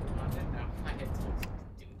 I didn't know I had to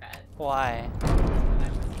do that. why? When I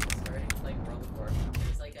was starting to play World of Warcraft,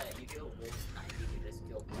 there's like you do a wolf night, you can just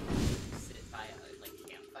go sit by a like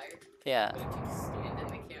campfire. Yeah. But if you stand in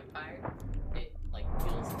the campfire, it like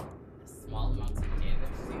deals small amounts of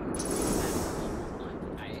damage to you.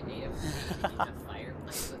 I AFK'd in the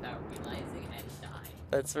fireplace without realizing and died.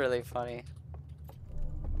 That's really funny.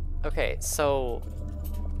 Okay, so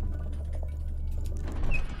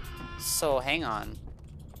hang on.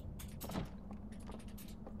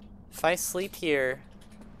 If I sleep here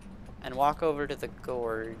and walk over to the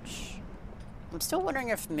gorge, I'm still wondering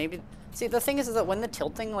if maybe, see, the thing is that when the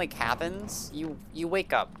tilting like happens, you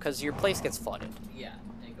wake up because your place gets flooded. Yeah,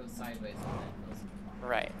 it goes sideways and then goes forward.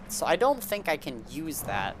 Right. So I don't think I can use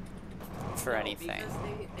that for No, anything. Because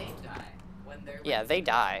they die when they're Yeah, they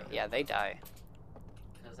die. Yeah, they die.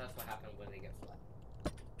 Because that's what happened when they get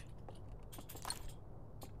flooded.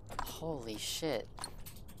 Holy shit.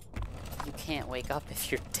 You can't wake up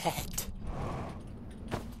if you're dead.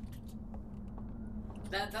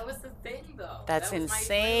 That was the thing though. That's That was my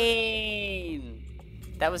insane.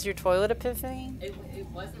 That was your toilet epiphany? It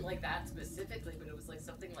wasn't like that specifically, but it was like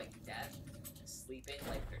something like death, sleeping,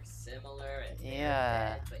 like they're similar, and they're Yeah.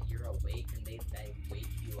 dead, but you're awake and they wake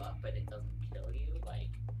you up, but it doesn't kill you, like,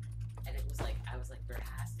 and it was like, I was like, there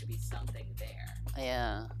has to be something there.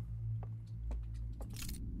 Yeah.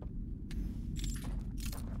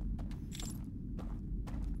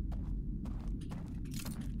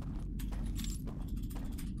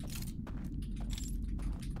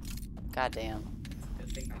 God damn.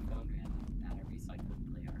 Good thing my phone ran out of battery, so I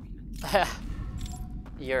couldn't play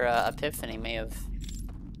Argument. Your epiphany may have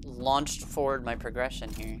launched forward my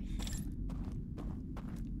progression here.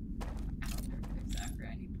 I wonder if there's ever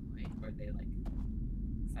any point where they like,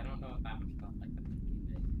 'cause I don't know that much about like the main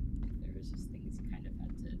game, but if there was just things you kind of had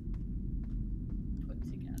to put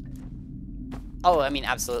together. Oh, I mean,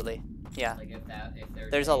 absolutely. Yeah. Like if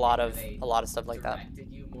There's a lot of stuff like that.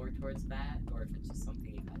 directed you more towards that, or if it's just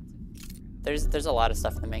something you had to figure out. There's a lot of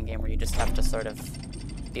stuff in the main game where you just have to sort of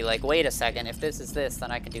be like, wait a second, if this is this, then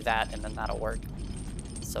I can do that, and then that'll work.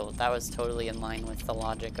 So that was totally in line with the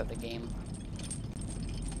logic of the game.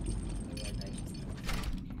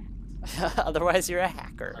 Otherwise, Otherwise, I just you're a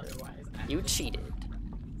hacker. otherwise You cheated.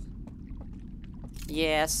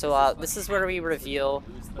 Yeah, so this is where we reveal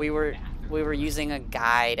we were using a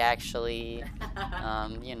guide actually.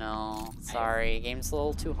 You know, sorry, game's a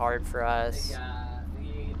little too hard for us. we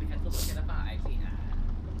had to look it up on IT.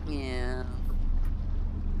 Yeah.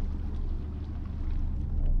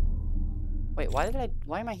 Wait,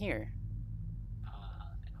 why am I here? I don't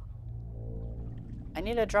know. I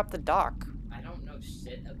need to drop the dock. I don't know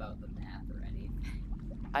shit about the map or anything.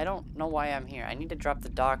 I don't know why I'm here. I need to drop the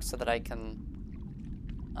dock so that I can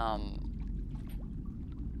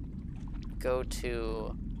go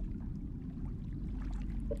to,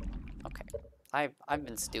 okay, I've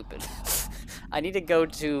been stupid. I need to go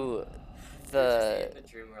to the, In the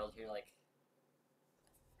dream world, you're like,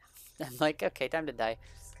 I'm like, okay, time to die.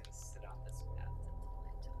 just gonna sit on this path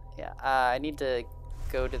until I die. Yeah, I need to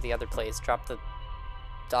go to the other place, drop the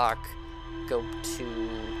dock, go to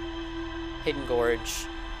Hidden Gorge,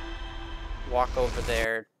 walk over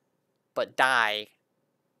there, but die,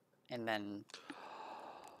 and then,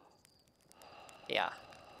 yeah.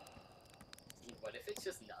 What if it's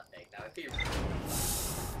just nothing? That would be really fun.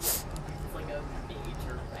 It's like a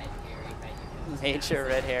major red herring that you can Major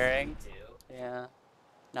red herring. too. Yeah.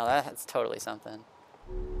 No, that's totally something.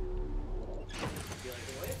 Be like,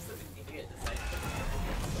 what if some idiot decides to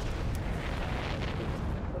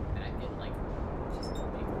put back in, like, just to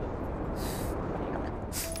make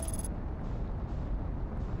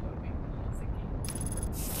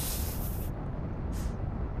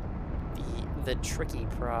The tricky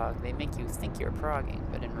prog. They make you think you're progging,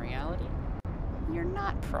 but in reality, you're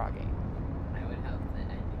not progging. I would have the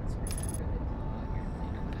endings for the blogger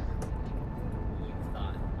later. You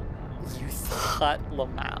thought about You thought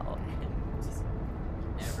Lamau. just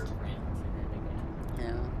never print it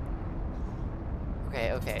again.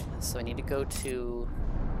 Yeah. Okay, so I need to go to,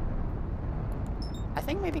 I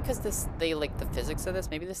think maybe because they like the physics of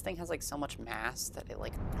this, maybe this thing has like so much mass that it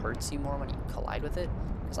like hurts you more when you collide with it.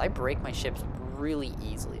 Because I break my ships really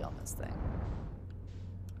easily on this thing.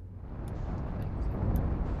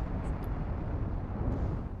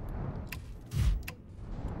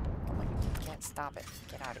 Oh my god, can't stop it.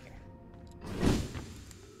 Get out of here.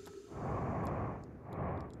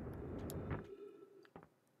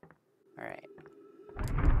 Alright.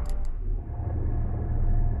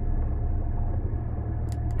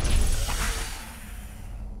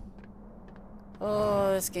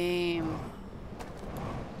 this game.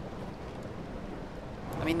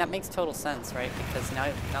 I mean, that makes total sense, right? Because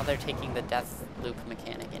now they're taking the death loop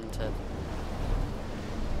mechanic into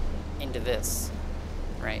this,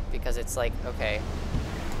 right? Because it's like, okay,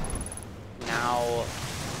 now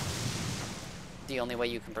the only way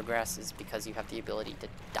you can progress is because you have the ability to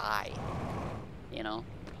die, you know?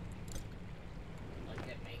 Like,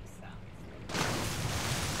 it makes sense.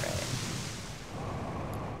 Right.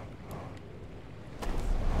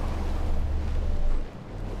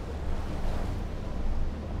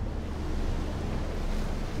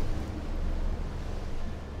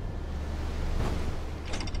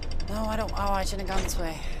 No, I don't. Oh, I shouldn't have gone this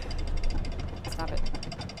way. Stop it.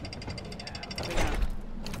 Stop it down.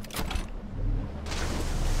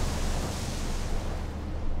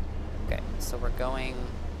 Okay, so we're going.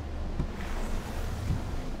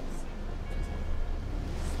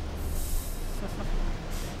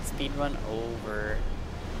 Speed run over.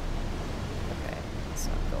 Okay, so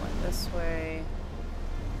I'm going this way.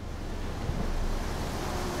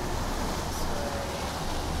 This way.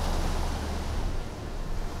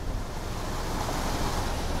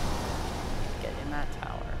 Get in that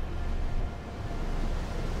tower.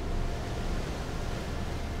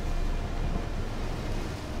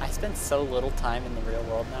 I spend so little time in the real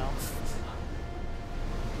world now.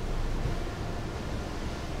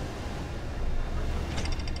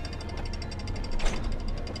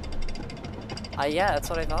 Yeah, that's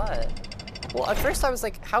what I thought. Well, at first I was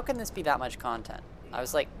like, how can this be that much content? I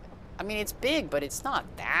was like, I mean, it's big, but it's not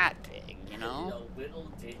that big, you know?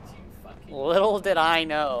 Little did you fucking... Little did I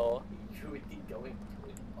know. You would be going to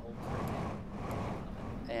it over again.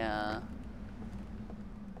 Yeah.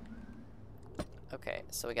 Okay,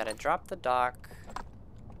 so we gotta drop the dock.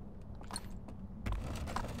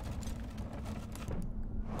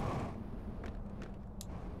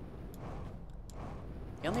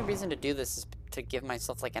 The only reason to do this is to give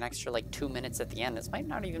myself like an extra like 2 minutes at the end. This might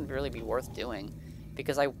not even really be worth doing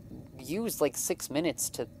because I used like 6 minutes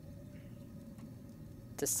to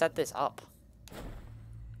set this up.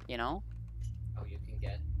 You know? Oh, you can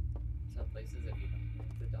get to places if you don't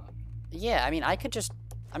hit the dock? Yeah, I mean, I could just...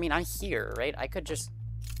 I mean, I'm here, right? I could just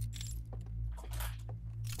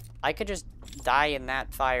die in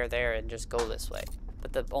that fire there and just go this way.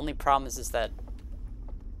 But the only problem is that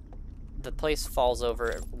the place falls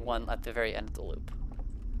over at the very end of the loop.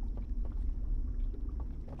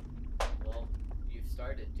 Well, you've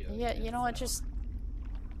started doing Yeah, it, you know what, so- just...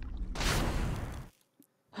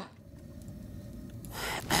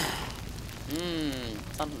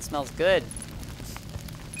 Mmm, something smells good.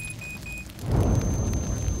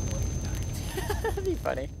 That'd be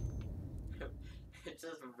funny. It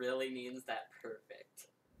just really means that perfect.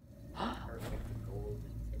 Perfect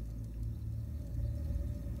golden tip.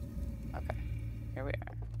 Okay, here we are.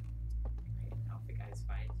 Right, now if the guys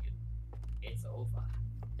find you, it's over.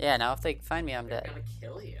 Yeah, now if they find me, I'm They're dead. gonna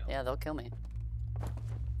kill you. Yeah, they'll kill me.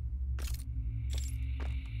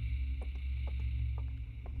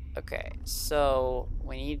 Okay, so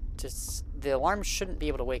we need to... the alarm shouldn't be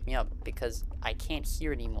able to wake me up because I can't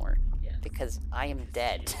hear anymore. Yes. Because I am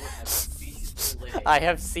dead. You have ceased living. I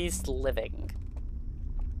have ceased living.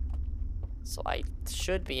 So I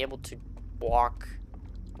should be able to walk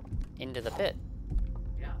into the pit.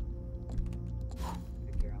 Yeah.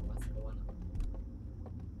 Figure out what's going on.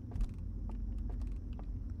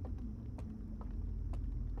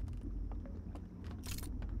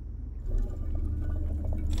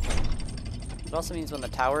 It also means when the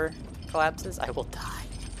tower collapses, I will die.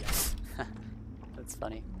 That's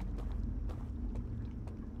funny.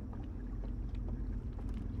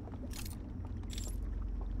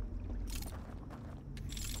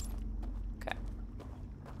 Okay.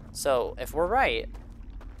 So, if we're right,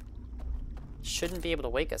 shouldn't be able to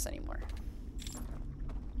wake us anymore.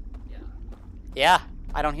 Yeah. Yeah,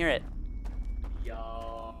 I don't hear it.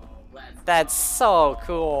 Yo, let's That's go. so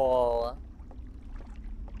cool.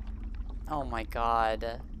 Oh my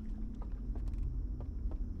god.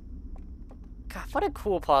 God, what a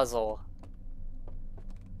cool puzzle.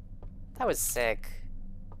 That was sick.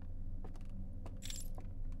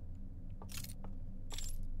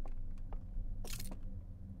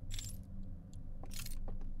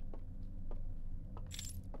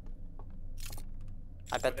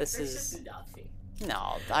 I bet this There's is... just nothing.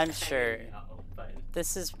 No, I'm sure. I know, but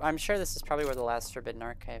This is... I'm sure this is probably where the last Forbidden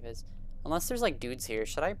Archive is. Unless there's like dudes here.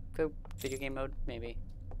 Should I go video game mode? Maybe.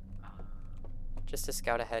 Just to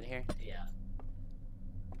scout ahead here. yeah.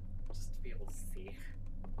 Just to be able to see.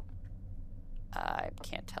 I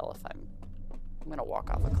can't tell if I'm gonna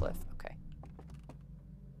walk off a cliff. Okay.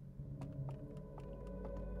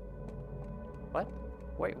 What?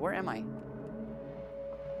 Wait, where am I?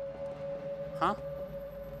 Huh?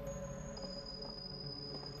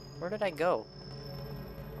 Where did I go?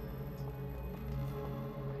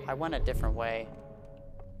 I went a different way.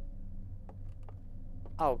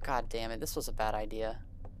 Oh, god damn it. This was a bad idea.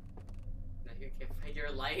 Now you can't find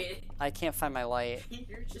your light. I can't find my light.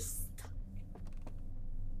 You're just stuck.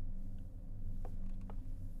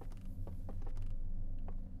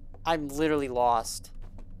 I'm literally lost.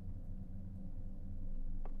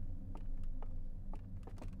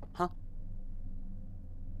 Huh?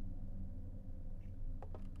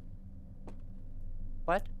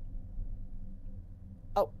 What?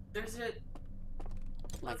 Oh. There's a... Oh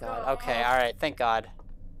my Let's god. go. Okay, alright. Thank god.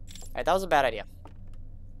 Alright, that was a bad idea.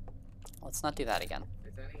 Let's not do that again.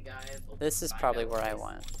 If there's any guys, we'll This is find probably out where I this went.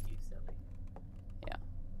 one, you silly.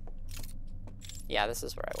 Yeah, this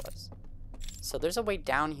is where I was. So there's a way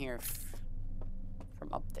down here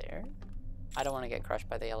from up there. I don't want to get crushed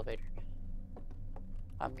by the elevator.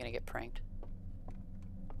 I'm gonna get pranked.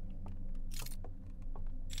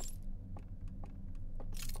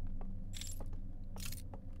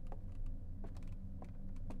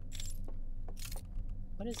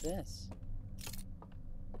 What is this?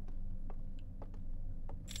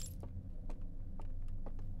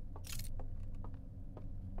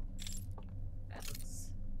 That looks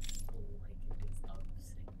like it is of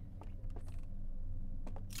significance.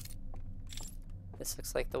 This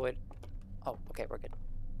looks like the way. Oh, okay, we're good.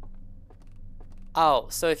 Oh,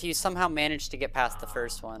 so if you somehow manage to get past the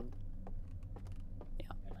first one. You're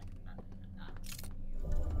like, not.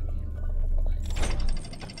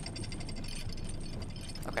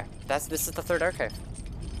 Okay, this is the third archive.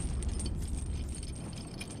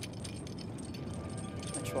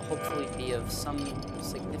 Which will hopefully be of some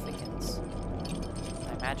significance.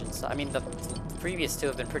 I imagine so. I mean, the previous two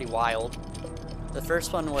have been pretty wild. The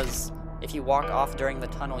first one was, if you walk off during the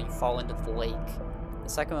tunnel, you fall into the lake. The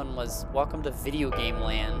second one was, welcome to video game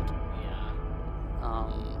land. Yeah.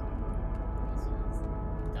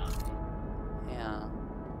 This was die. Yeah.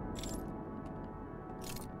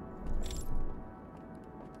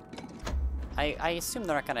 I assume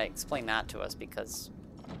they're not gonna explain that to us because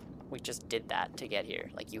we just did that to get here.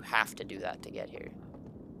 Like, you have to do that to get here.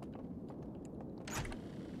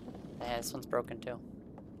 Yeah, this one's broken too.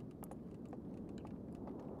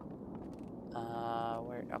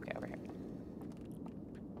 Where? Okay, over here.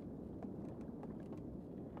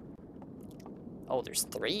 Oh, there's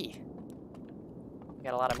 3. We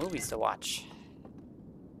got a lot of movies to watch.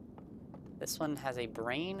 This one has a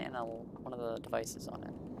brain and one of the devices on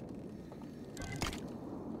it.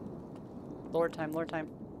 Lord time, Lord time.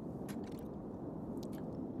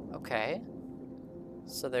 Okay.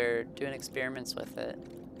 So they're doing experiments with it.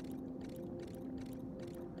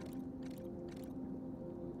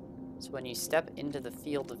 So when you step into the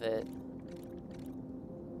field of it,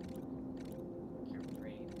 Your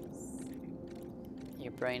brain is sick.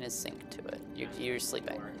 your brain is synced to it. You're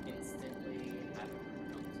sleeping. Or instantly have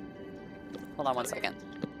Hold on one second.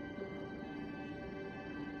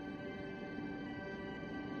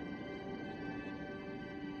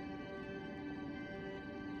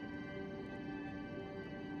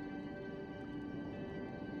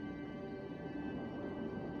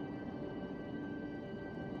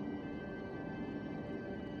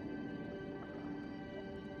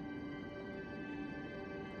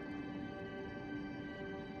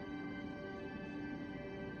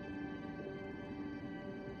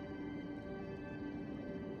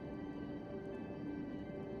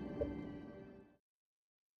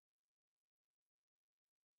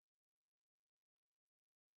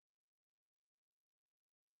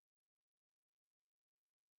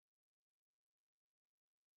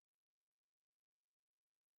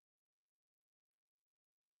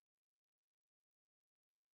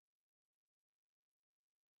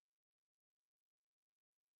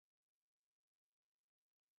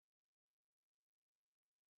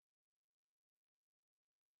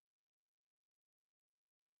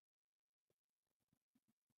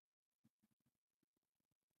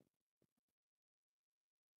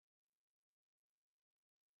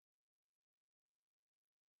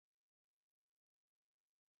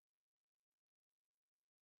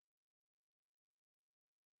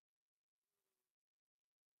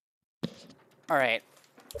 All right.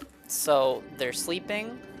 So they're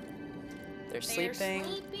sleeping. They're sleeping.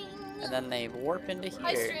 And then they warp into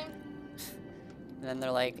Hi, here. stream. And then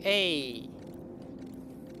they're like, hey,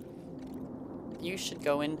 you should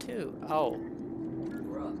go in too. Oh.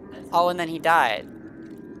 Bruh, that's Oh, and then he died.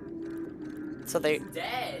 So they,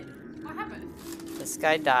 dead. What happened? this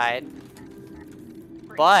guy died,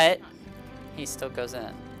 Great. but he still goes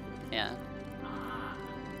in. Yeah. Ah,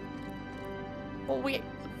 Well,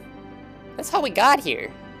 that's how we got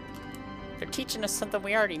here. They're teaching us something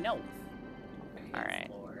we already know.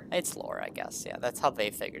 Alright. It's lore, I guess. Yeah, that's how they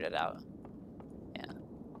figured it out. Yeah.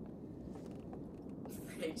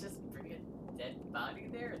 They just bring a dead body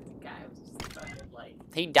there, and the guy was just fucking like.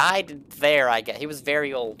 He died there, I guess. He was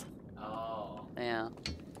very old. Oh. Yeah.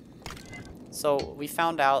 So we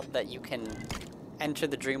found out that you can enter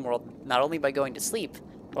the dream world not only by going to sleep,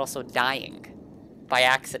 but also dying by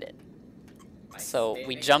accident. So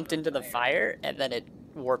we jumped into the fire, and then it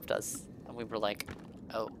warped us. And we were like,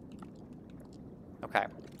 oh. Okay.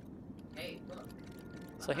 Hey, look.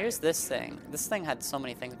 So here's this thing. This thing had so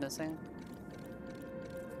many things missing.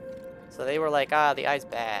 So they were like, ah, the eye's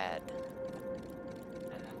bad.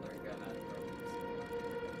 And then we're gonna.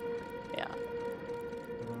 Yeah.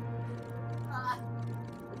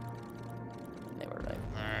 They were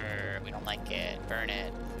like, we don't like it. Burn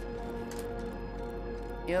it.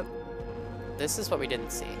 Yep. This is what we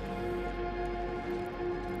didn't see.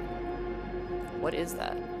 What is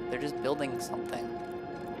that? They're just building something.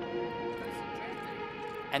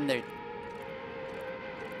 And they're...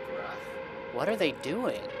 What are they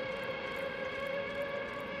doing?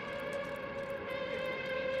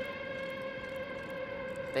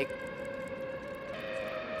 They...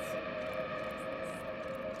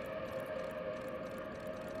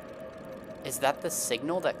 Is that the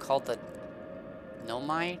signal that called the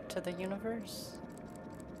Nomai to the universe?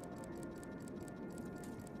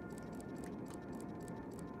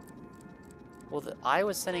 Well, the eye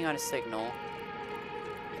was sending out a signal,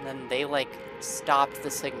 and then they, like, stopped the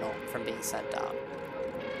signal from being sent out.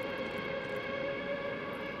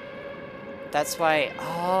 That's why...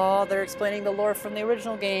 Oh, they're explaining the lore from the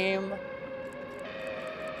original game.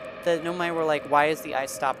 The Nomai were like, why is the eye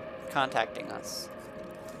stopped contacting us?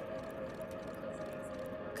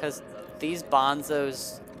 Because these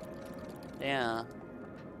bonzos... Yeah.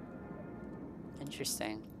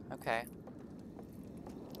 Interesting. Okay.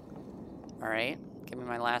 Alright. Give me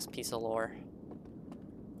my last piece of lore.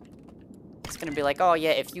 It's gonna be like, oh yeah,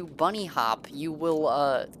 if you bunny hop, you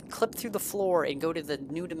will, clip through the floor and go to the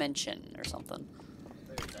new dimension or something.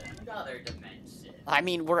 There's another dimension. I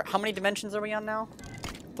mean, how many dimensions are we on now?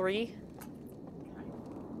 3?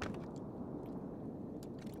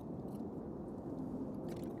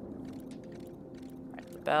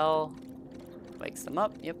 Alright, the bell wakes them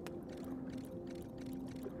up, yep.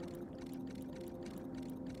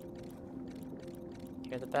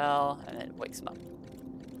 Hear the bell, and it wakes them up.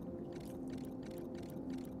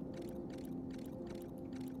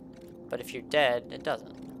 But if you're dead, it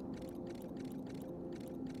doesn't.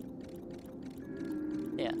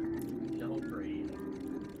 Yeah. No breathe.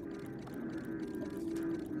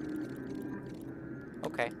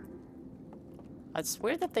 Okay. It's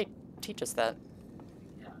weird that they teach us that.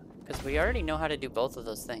 Yeah. Because we already know how to do both of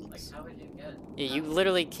those Like, things. how would you get? Yeah, you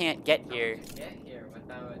literally can't get How here would you get here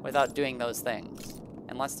without doing those things.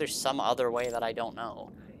 Unless there's some other way that I don't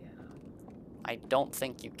know. Yeah. I don't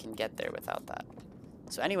think you can get there without that.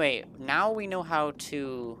 So anyway, now we know how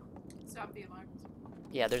to... Stop the alarms.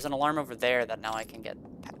 Yeah, there's an alarm over there that now I can get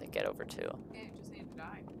over to. Yeah, you just need to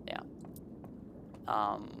die.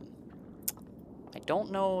 I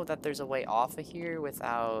don't know that there's a way off of here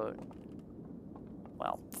without...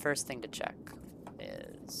 Well, first thing to check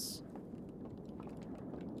is...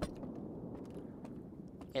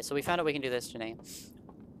 Yeah, so we found out we can do this, Janae.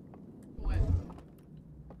 What? Is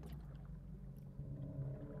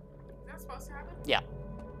that supposed to happen? Yeah.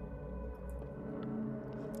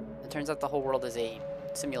 It turns out the whole world is a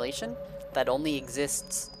simulation that only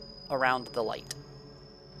exists around the light.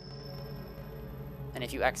 And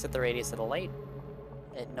if you exit the radius of the light,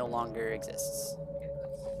 it no longer exists.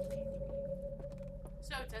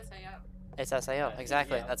 So it's SAO. It's SAO,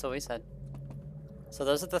 exactly. Yeah. That's what we said. So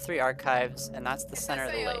those are the 3 archives, and that's the It's center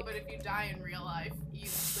of the SAO, lake. but if you die in real life, you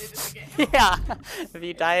live in the game. Yeah! If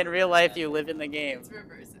you die in real life, you live in the game. It's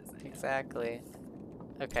reverses. Exactly.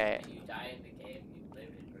 Okay, You die in the game, you live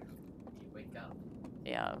in it, you wake up.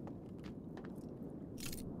 yeah.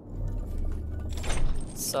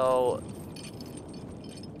 So...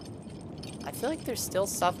 I feel like there's still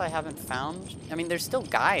stuff I haven't found. I mean, there's still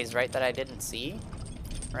guys, right, that I didn't see,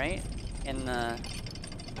 right? In the... God,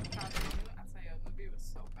 the new SAO movie was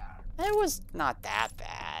so bad. It was not that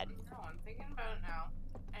bad. No, I'm thinking about it now,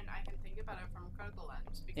 and I can think about it from a critical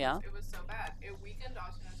lens because Yeah. it was so bad. It weakened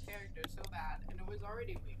Asina's character so bad, and it was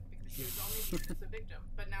already weak because she was only viewed as a victim.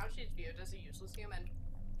 But now she's viewed as a useless human.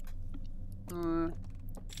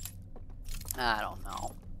 I don't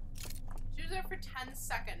know. She was there for 10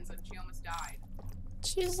 seconds and she almost died.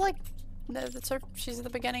 She's like... That's her, she's at the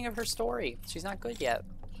beginning of her story. She's not good yet.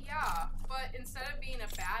 Yeah, Yeah, but instead of being a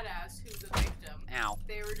badass who's a victim, Ow.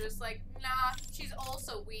 they were just like, nah, she's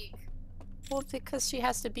also weak. Well, because she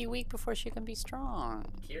has to be weak before she can be strong.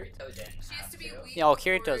 Kirito didn't She has have to be weak Yeah, well,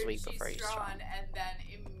 before Kirito's weak she's before he's strong. and then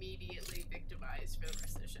immediately victimized for the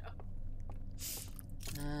rest of the show.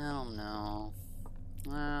 I don't know.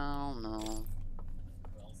 I don't know.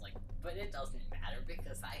 Will's like, but it doesn't matter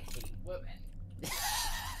because I hate women.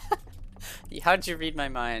 How'd you read my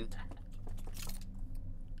mind?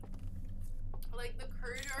 Like, the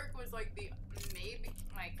courage arc was like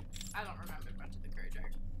I don't remember much of the courage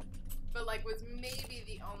arc. But like, was maybe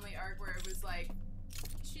the only arc where it was like,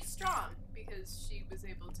 she's strong because she was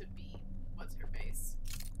able to beat what's her face.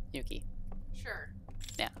 Yuki. Sure.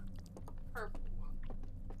 Yeah. Purple one.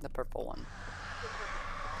 The purple one. The purple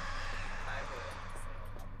I would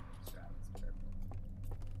say Shroud's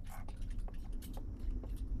purple.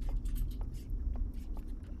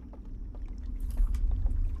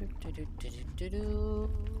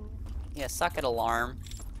 Yeah, suck it, alarm.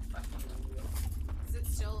 Fuck you. one. Is it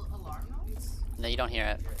still alarm noise? No, you don't hear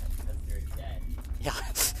it. Because you're dead. Yeah.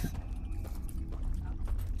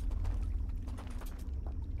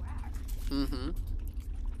 Whack. Mm-hmm.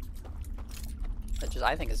 Which is,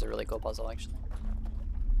 I think, is a really cool puzzle, actually.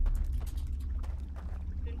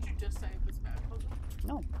 Didn't you just say it was a bad puzzle?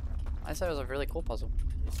 No. I said it was a really cool puzzle.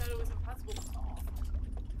 You said it was impossible to solve.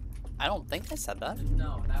 I don't think I said that.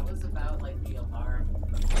 No, that was about like the alarm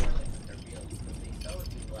before like the reveals. Because they showed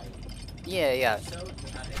you like Yeah. they showed you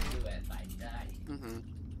how to do it by dying. Mm-hmm.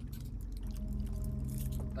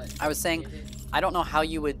 But I was saying, I don't know how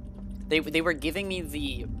you would... They were giving me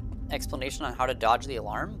the explanation on how to dodge the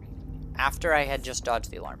alarm after I had just dodged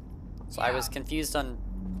the alarm. So I was Yeah. confused on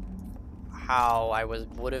how I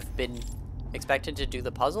would have been expected to do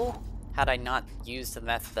the puzzle had I not used the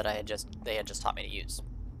method that they had just taught me to use.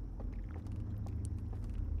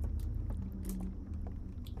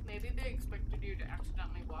 Maybe they expected you to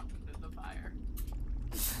accidentally walk into the fire.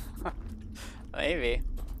 Maybe.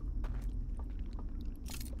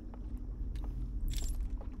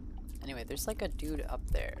 Anyway, there's like a dude up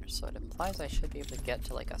there, so it implies I should be able to get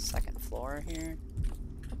to like a second floor here.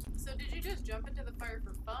 So did you just jump into the fire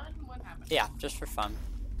for fun? What happened? Yeah, just for fun.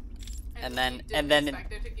 And then- you and didn't then-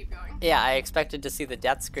 expect it to keep going. Yeah, I expected to see the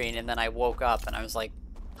death screen, and then I woke up and I was like,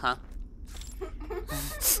 huh?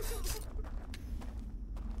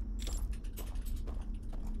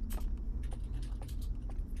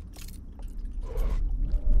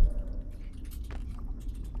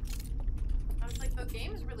 I was like, the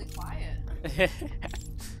game is really quiet.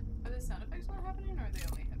 Are the sound effects not happening, or are they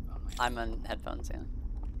only headphone noise? I'm on headphones, yeah.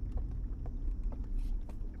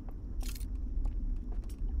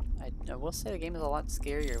 I will say the game is a lot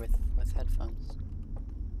scarier with headphones.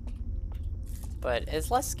 But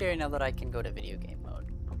it's less scary now that I can go to video game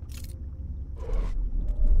mode.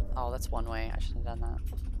 Oh, that's one way. I should have done that.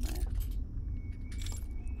 Yeah.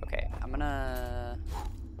 Okay, I'm gonna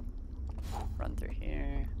run through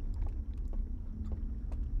here.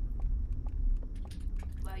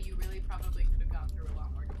 Well, you really probably could have gone through a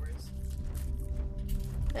lot more doors.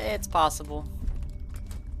 It's possible.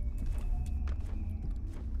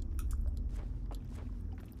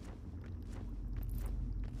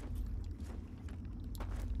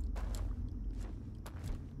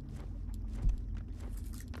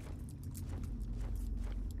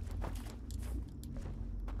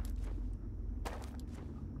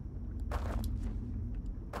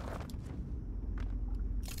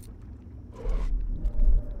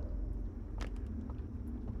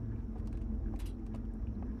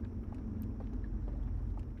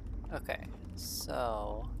 Okay,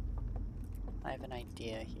 so I have an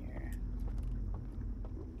idea here.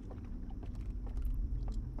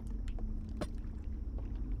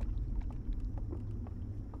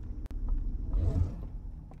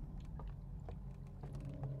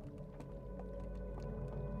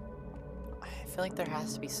 I feel like there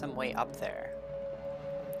has to be some way up there.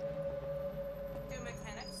 Do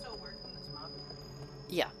mechanics still work in this mod?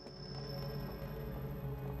 Yeah.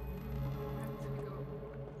 How does it go?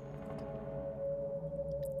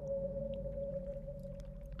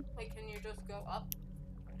 Like, can you just go up?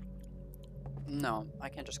 No, I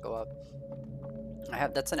can't just go up.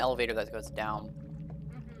 That's an elevator that goes down.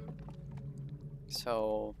 Mm-hmm.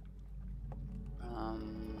 So,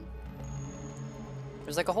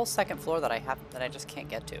 there's like a whole second floor that I just can't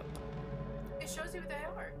get to. It shows you what they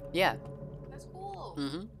are. Yeah. That's cool.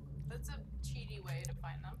 Mm-hmm. That's a cheaty way to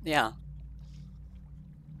find them. Yeah.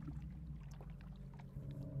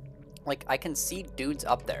 Like, I can see dudes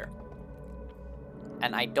up there.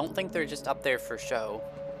 And I don't think they're just up there for show.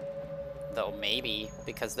 Though maybe,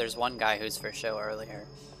 because there's one guy who's for show earlier.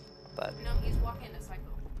 But No, he's walking a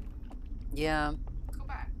cycle. yeah, Go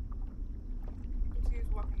back. He was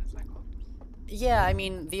walking the cycle. yeah. I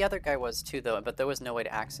mean, the other guy was too, though. But there was no way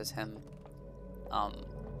to access him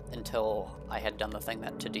until I had done the thing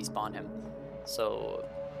to despawn him. So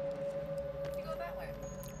You go that way.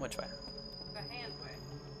 which way? The hand way.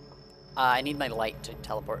 I need my light to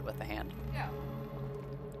teleport with the hand. Yeah.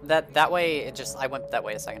 That way, I went that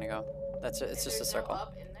way a second ago. It's Is just a there circle. No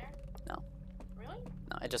up in there? No. Really?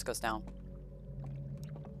 No, it just goes down.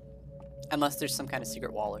 Unless there's some kind of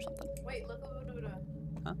secret wall or something. Wait, look.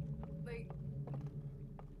 Huh? Like.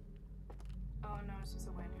 Oh no, it's just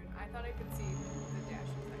a lantern. I thought I could see the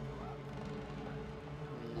dashes that go up.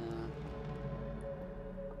 No.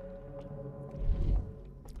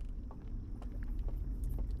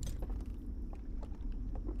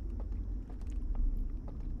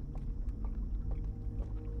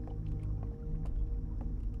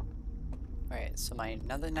 Alright, so my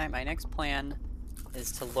next plan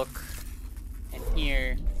is to look in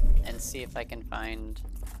here and see if I can find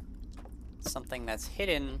something that's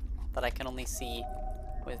hidden that I can only see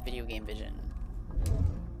with video game vision.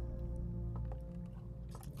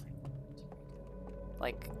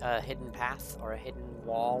 Like a hidden path or a hidden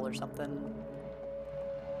wall or something.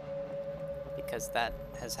 Because that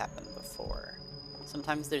has happened before.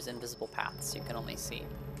 Sometimes there's invisible paths you can only see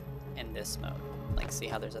in this mode. Like, see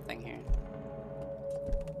how there's a thing here?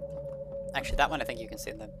 Actually, that one I think you can see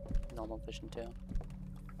in the normal vision too.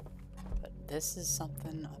 But this is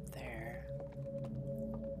something up there.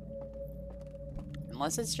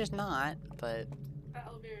 Unless it's just not, but... The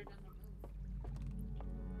elevator doesn't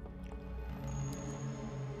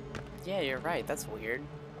move. Yeah, you're right, that's weird.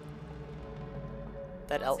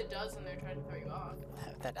 Unless it does and they're trying to throw you off.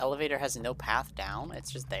 That elevator has no path down,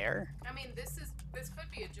 it's just there. I mean, this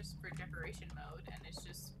could be just for decoration mode, and it's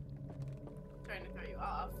just trying to throw you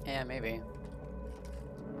off. Yeah, maybe.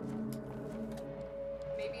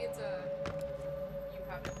 Maybe it's you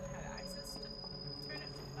haven't had access to turn it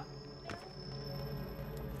up there?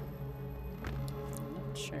 I'm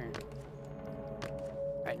not sure.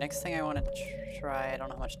 Alright, next thing I want to try, I don't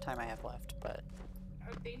know how much time I have left, but...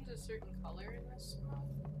 Are things a certain color in this mode?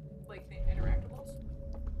 Like the interactables?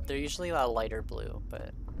 they're usually a lighter blue,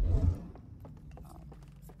 but...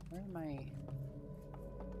 where am I?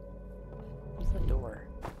 Where's the door?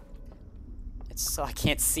 It's so I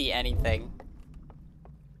can't see anything.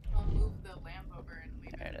 I'll move the lamp over and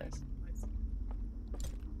leave There it is. Let's-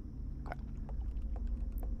 Okay.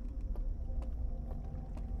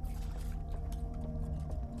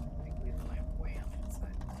 like, leave the lamp way on the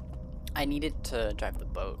inside. I need it to drive the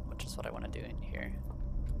boat, which is what I want to do in here.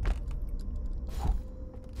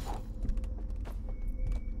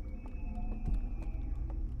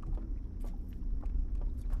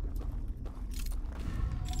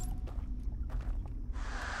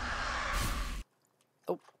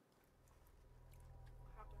 Oh.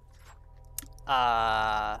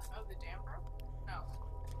 Oh, the dam broke? No.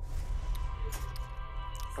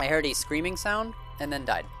 I heard a screaming sound and then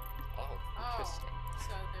died. Oh, Oh, interesting. so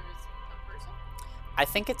there was a person? I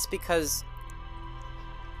think it's because...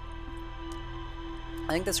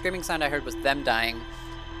 I think the screaming sound I heard was them dying,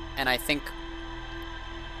 and I think...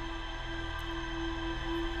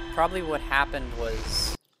 probably what happened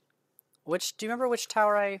was... do you remember which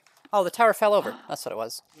tower I... Oh, the tower fell over. That's what it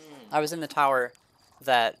was. I was in the tower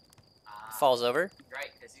that falls over. Right,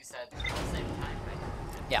 because you said at the same time, right?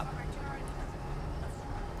 Yeah.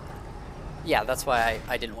 Yeah, that's why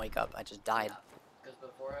I didn't wake up. I just died. Because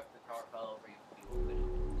before, if the tower fell over, you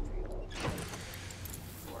would have been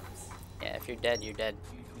corpse. Yeah, if you're dead, you're dead.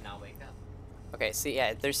 You do not wake up. Okay, see,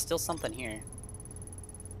 yeah, there's still something here.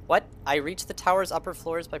 What? I reached the tower's upper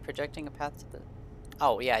floors by projecting a path to the...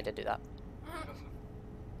 Oh, yeah, I did do that.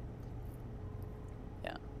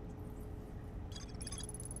 Yeah.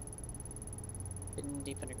 Hidden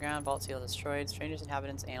deep underground, vault seal destroyed, strangers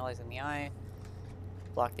inhabitants analyzing the eye.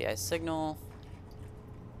 Block the eye signal.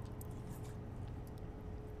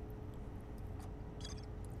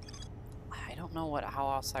 I don't know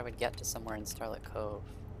how else I would get to somewhere in Starlit Cove.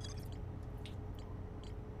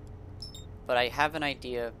 But I have an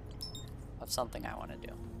idea of something I want to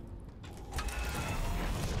do.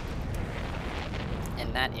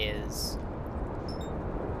 And that is...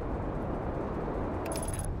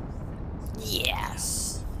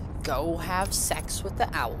 yes! Go have sex with the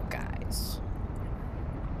owl guys.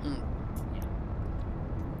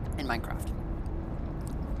 In Minecraft.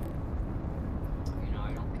 You know,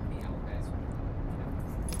 I don't think the owl guys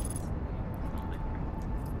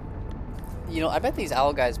would. You know, I bet these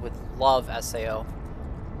owl guys would love SAO.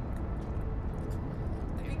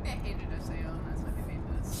 I think they hated SAO and that's why they made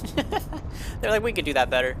this. They're like, we could do that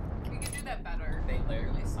better. We could do that better. They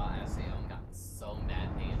literally saw SAO and got so mad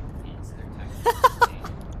they enhanced their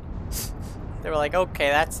text. They were like, okay,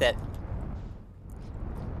 that's it.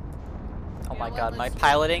 Oh You my know what, god, my let's do it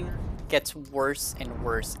piloting better. gets worse and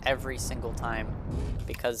worse every single time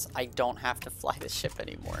because I don't have to fly the ship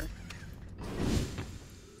anymore.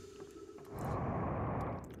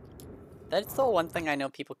 That's the one thing I know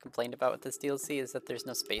people complained about with this DLC is that there's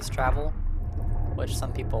no space travel, which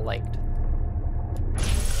some people liked.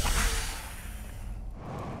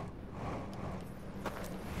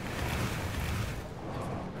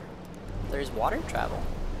 There's water travel.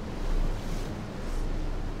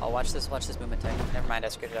 Oh, watch this movement tech. Never mind, I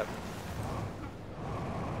screwed it up.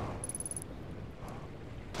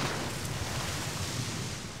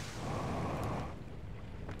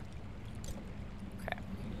 Okay.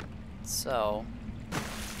 So,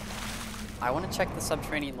 I want to check the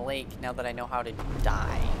subterranean lake now that I know how to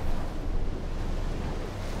die.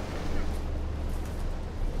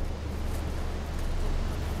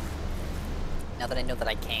 Now that I know that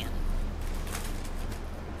I can.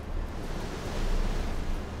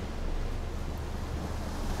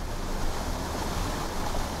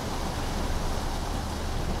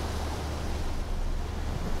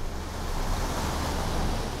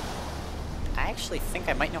 I actually think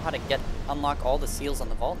I might know how to unlock all the seals on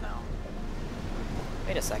the vault now.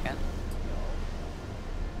 Wait a second.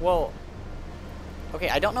 Well, okay,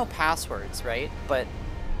 I don't know passwords, right? But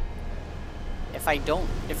if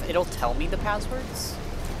it'll tell me the passwords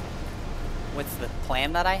with the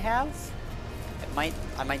plan that I have,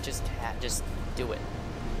 I might just do it.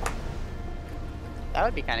 That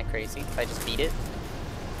would be kind of crazy if I just beat it.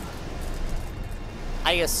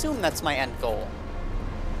 I assume that's my end goal.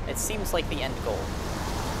 It seems like the end goal.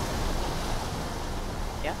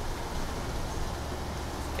 Yeah?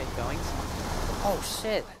 Get going. Oh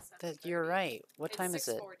shit! You're right. What time is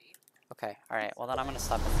it? 6:40. Okay, alright. Well then I'm gonna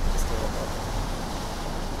stop and just do a little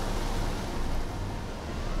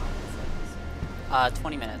bit.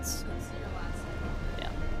 20 minutes. This is your last one.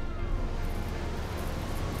 Yeah.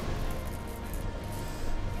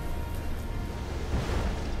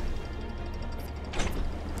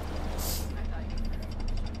 I thought you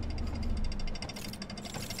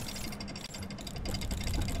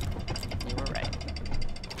You were right.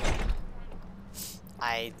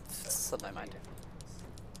 I slipped my mind.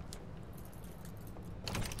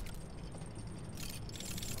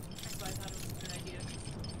 That's why I thought it was a good idea.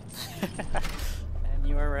 And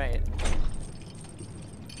you were right.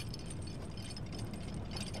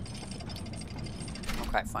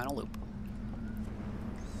 Okay, final loop.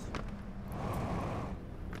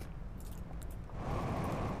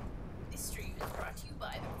 This stream is brought to you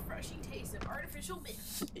by the refreshing taste of artificial mint.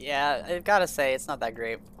 Yeah, I've gotta say, it's not that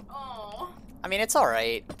great. Oh. I mean, it's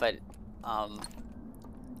alright, but,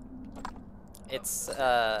 it's,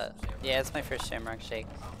 yeah, it's my first Shamrock Shake.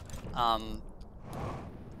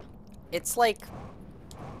 It's like,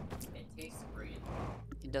 It tastes green.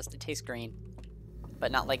 it tastes green,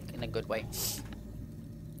 but not like in a good way.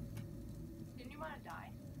 Didn't you want to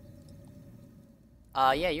die?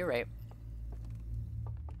 Yeah, you're right.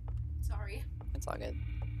 Sorry. It's all good.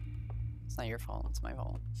 It's not your fault, it's my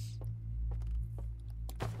fault.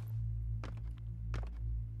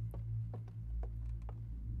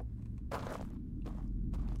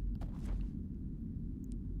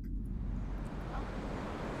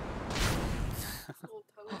 Little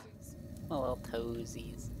toesies. Little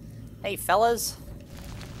toesies. Hey, fellas!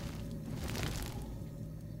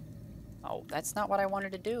 Oh, that's not what I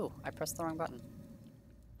wanted to do. I pressed the wrong button.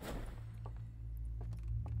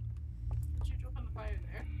 Did you jump on the fire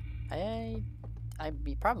there?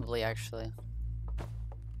 Probably actually. I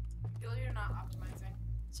feel you're not optimizing.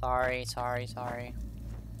 Sorry.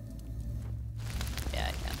 Yeah,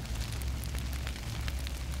 I can.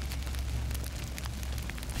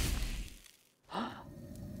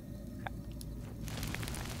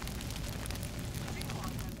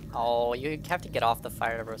 Oh, you have to get off the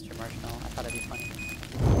fire to roast your marshmallow. I thought it'd be funny.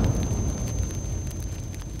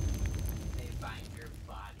 They bind your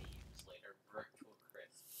body and later burnt to a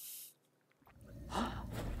crisp.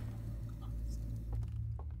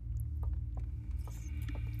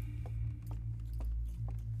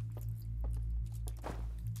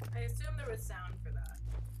 I assume there was sound for that.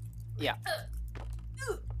 Yeah.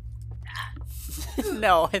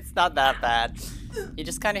 No, it's not that bad. You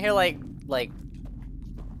just kind of hear like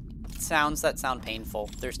sounds that sound painful.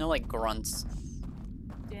 There's no like grunts,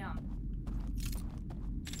 Damn.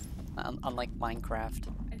 unlike Minecraft.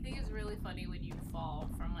 I think it's really funny when you fall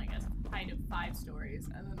from like a height of 5 stories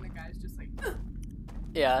and then the guy's just like,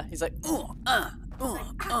 Yeah, he's like, Or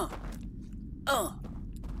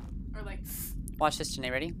like, Watch this,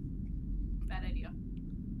 Janae. Ready? bad idea.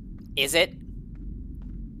 Is it?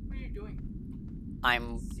 What are you doing?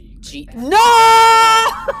 I'm Secret path. No!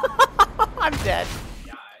 I'm dead.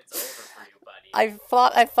 Yeah, it's over for you, buddy.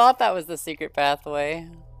 I thought that was the secret pathway.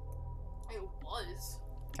 It was.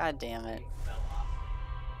 God damn it. You fell off.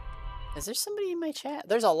 Is there somebody in my chat?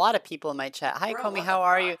 There's a lot of people in my chat. Hi, Bro, Komi. what How the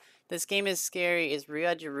are fuck? you? This game is scary. Is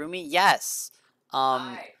Ria Jarumi? Yes.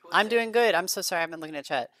 Hi, who's I'm it? doing good. I'm so sorry. I haven't been looking at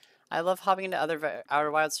chat. I love hopping into other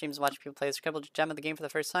Outer Wild streams and watching people play this incredible gem of the game for the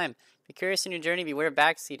first time. Be curious in your journey. Beware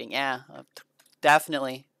backseating. Yeah,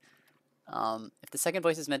 definitely. If the second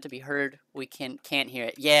voice is meant to be heard, we can't hear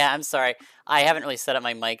it. Yeah, I'm sorry. I haven't really set up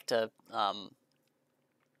my mic to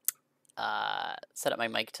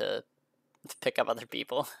pick up other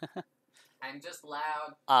people. I'm just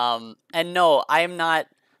loud. And no, I am not.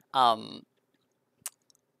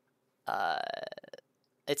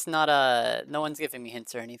 It's not no one's giving me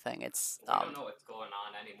hints or anything. It's We don't know what's going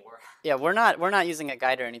on anymore. yeah, we're not using a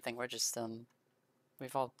guide or anything. We're just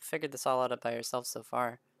we've all figured this all out by ourselves so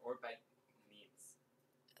far. Or by means.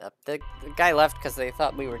 The guy left because they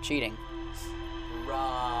thought we were cheating.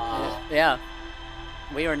 Bruh. Yeah,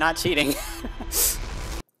 we were not cheating. That's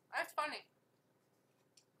funny.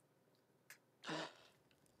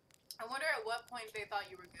 I wonder at what point they thought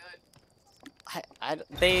you were good.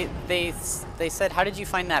 They said, how did you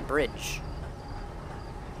find that bridge?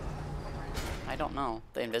 I don't know.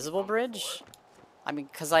 The invisible bridge? I mean,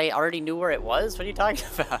 because I already knew where it was? What are you talking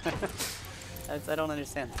about? I don't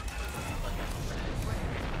understand.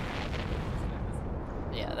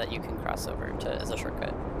 Yeah, that you can cross over to as a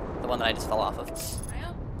shortcut. The one that I just fell off of. I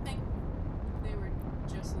don't think they were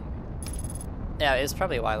just leaving. Yeah, it was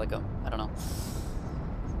probably a while ago. I don't know.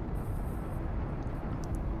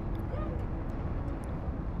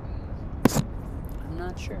 I'm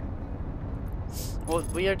not sure. Well,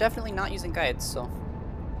 we are definitely not using guides, so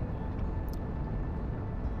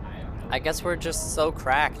I guess we're just so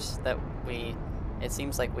cracked that it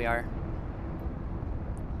seems like we are.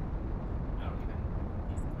 I don't even.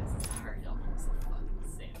 This is hard. Almost fucking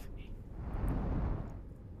insanity.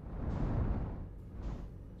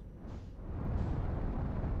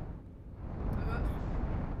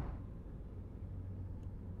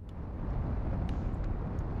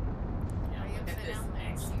 Yeah, Are you look at upset this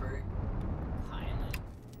now? expert pilot.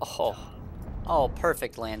 Oh,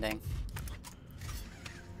 perfect landing.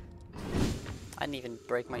 I didn't even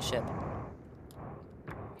break my ship.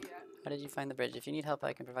 Yeah. How did you find the bridge? If you need help,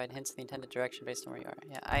 I can provide hints in the intended direction based on where you are.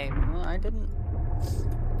 Yeah, I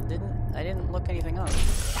didn't look anything up.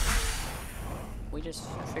 We just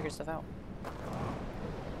figured stuff out.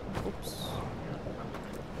 Oops.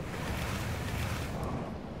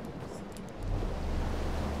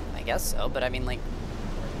 I guess so, but I mean, like,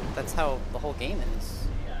 that's how the whole game is.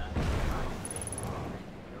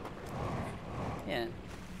 Yeah.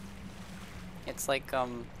 It's like, I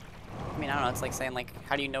mean, I don't know, it's like saying, like,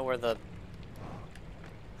 how do you know how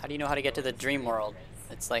to get to the dream world?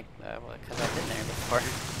 It's like, well, because I've been there before.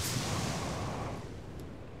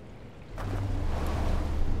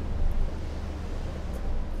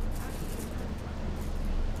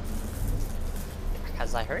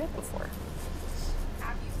 Because I heard it before.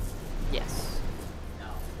 Have you? Yes. No.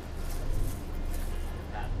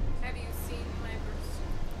 Have you seen my verse?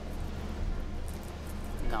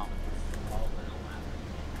 No. All in a lap.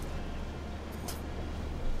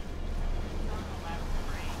 Not allowed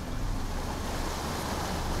to rain.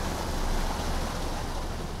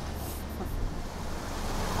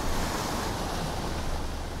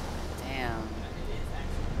 Damn. It is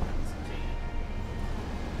actually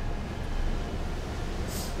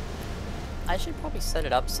I should probably set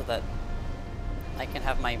it up so that I can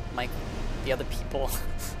have my mic, the other people,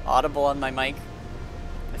 audible on my mic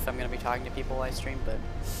if I'm going to be talking to people while I stream, but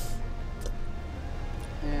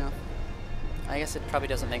yeah. I guess it probably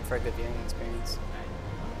doesn't make for a good viewing experience.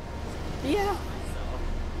 Yeah.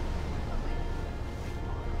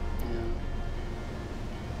 Yeah.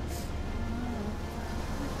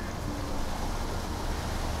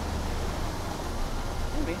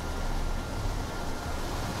 Maybe.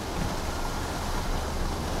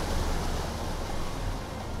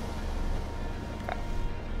 Okay.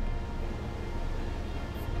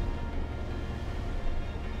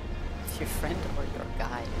 If your friend or your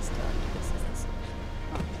guy is telling you this is this.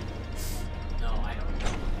 Huh. No, I don't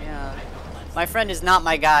know. Yeah. I don't let My friend is not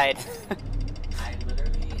my guide. I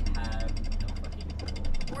literally have no fucking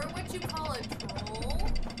clue. Or what you call a troll?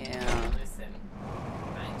 Yeah. Listen,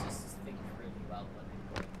 I just think really well when I'm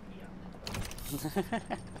going to be on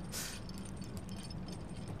it.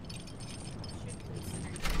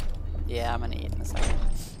 Yeah, I'm gonna eat in a second.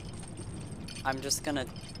 I'm just gonna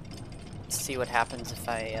see what happens if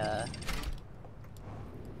I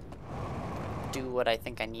do what I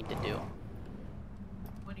think I need to do.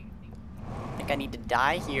 What do you think? I think I need to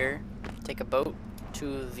die here, take a boat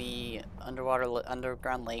to the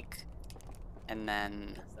underground lake, and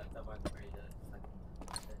then Is that the one where you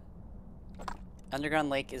underground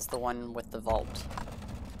lake is the one with the vault.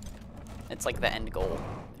 It's like the end goal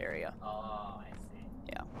area. Oh, I see.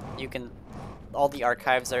 Yeah, you can. All the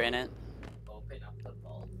archives are in it. Open up the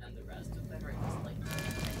vault, and the rest of them are just like.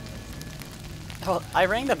 Oh, I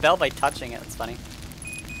rang the bell by touching it. That's funny.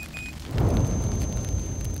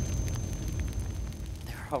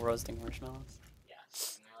 They were all roasting marshmallows. Yeah,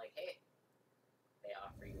 and they're like, hey, they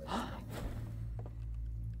offer you a stick.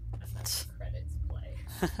 And then the credits play.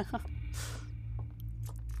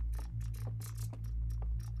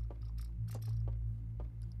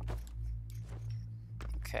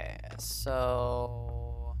 Okay,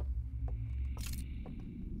 so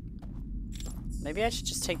maybe I should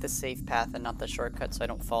just take the safe path and not the shortcut so I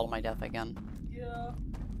don't fall to my death again. Yeah.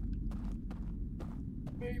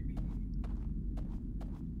 Maybe.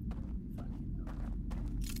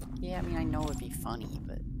 Yeah, I mean, I know it'd be funny,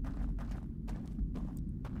 but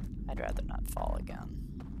I'd rather not fall again.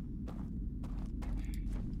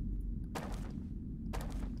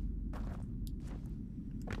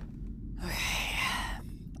 Okay.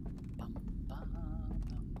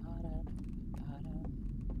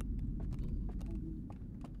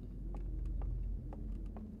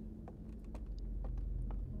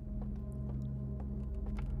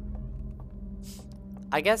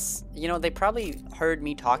 I guess, you know, they probably heard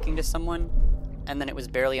me talking to someone, and then it was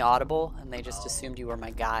barely audible, and they just assumed you were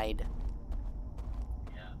my guide.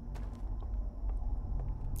 Yeah.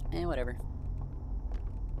 Eh, whatever.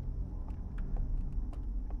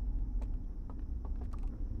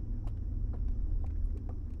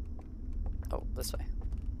 Oh, this way.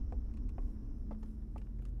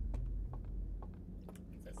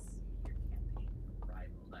 This your campaign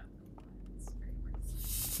rivaled out the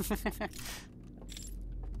streamers.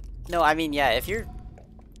 No, I mean, yeah, if you're,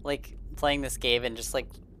 like, playing this game and just, like,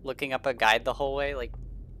 looking up a guide the whole way, like,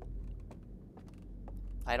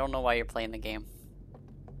 I don't know why you're playing the game.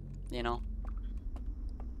 You know?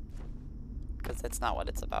 Because that's not what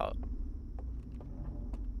it's about.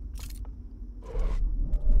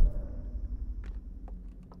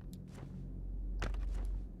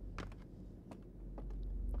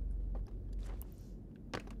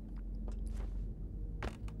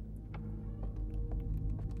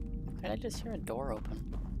 Why did I just hear a door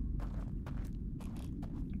open?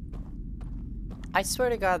 I swear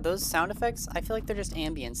to God, those sound effects, I feel like they're just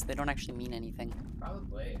ambience. They don't actually mean anything.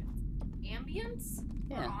 Probably. Ambience?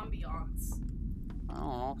 Yeah. Or ambiance? I don't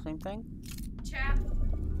know, same thing? Chat?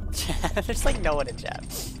 There's like no one in chat.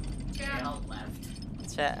 They Chat? all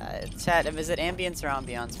left. Chat, is it ambience or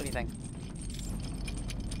ambiance? What do you think?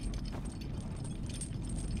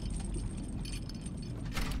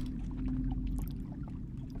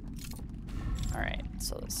 Alright,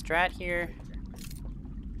 so the strat here.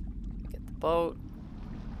 Get the boat.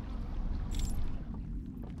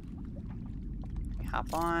 We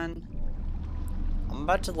hop on. I'm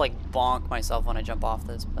about to like bonk myself when I jump off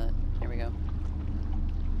this, but here we go.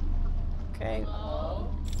 Okay.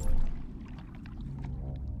 Hello?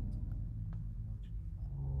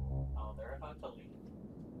 Oh, they're about to leave.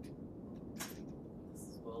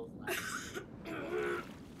 This will last. Yeah.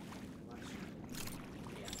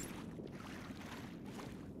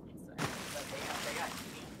 But they got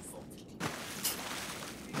canceled.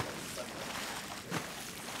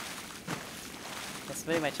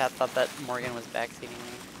 Somebody in my chat thought that Morgan was backseating me.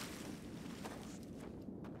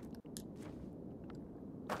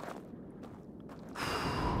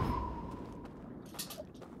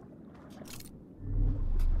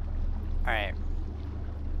 Alright.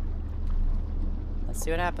 Let's see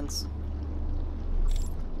what happens.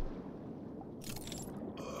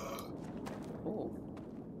 Ooh.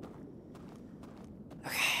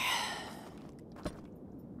 Okay.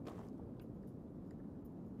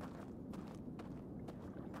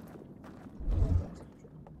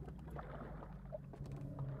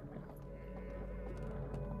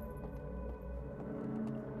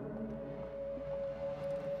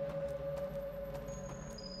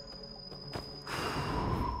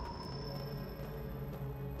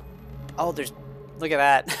 Oh, there's. Look at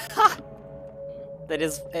that. That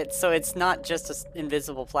is. So it's not just an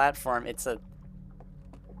invisible platform. It's a.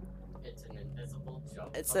 It's an invisible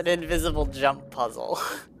jump. It's an invisible jump puzzle.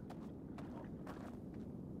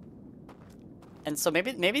 And so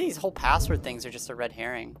maybe these whole password things are just a red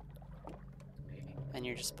herring. Maybe. And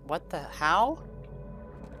you're just, what the, how?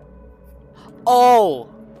 Oh!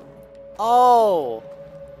 Oh!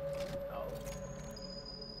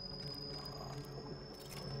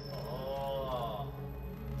 Oh.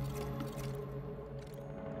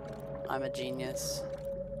 I'm a genius.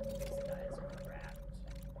 These guys are wrapped.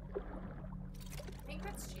 I think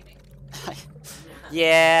that's cheating.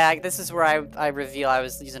 Yeah, this is where I reveal I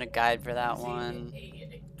was using a guide for that See, one.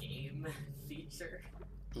 A game feature.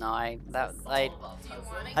 No, I Do you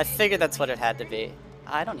want I figured that's what it had to be.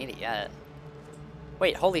 I don't need it yet.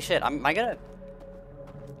 Wait, holy shit! Am I gonna?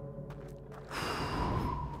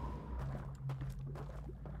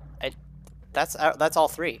 That's all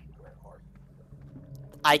three.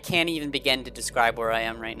 I can't even begin to describe where I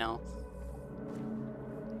am right now.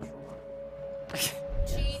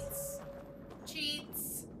 Cheats.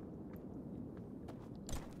 Cheats.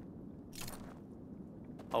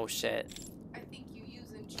 Oh shit! I think you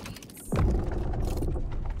using cheats. Love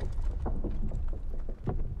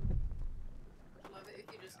it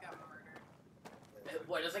if you just got murdered.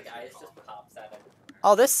 What is a guy just pops out of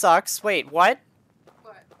Oh, this sucks. Wait, what?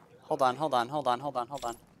 What? Hold on, hold on, hold on, hold on, hold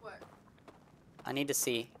on. What? I need to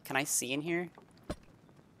see. Can I see in here?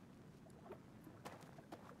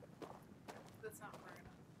 That's not far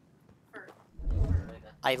enough.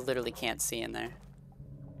 I literally can't see in there.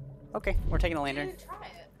 Okay, we're taking a lantern. Try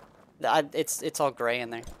it. It's all gray in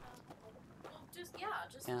there. Well, just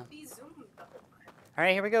Yeah. be zoomed the whole time. All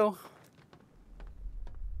right, here we go.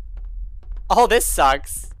 Oh, this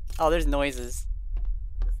sucks. Oh, there's noises.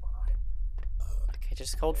 Okay,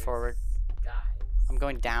 just hold forward. guys. I'm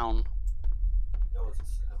going down. Yo, is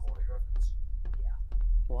this a Hawaii reference?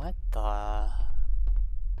 What the?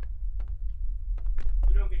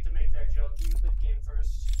 You don't get to make that joke. You play the game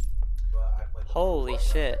first. But I played the Holy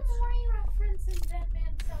shit. reference in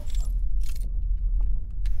Batman's cell phone?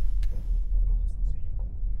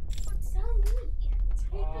 What's tell me?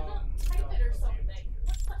 Type it or something.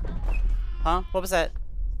 What the hell? Huh? What was that?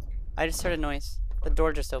 I just heard a noise. The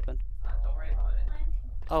door just opened. Don't worry about it.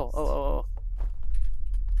 Oh, oh, oh, oh.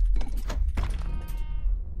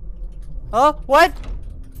 Oh, what?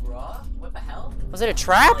 Bruh? What the hell? Was it a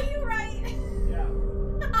trap? Oh, you're right. Yeah.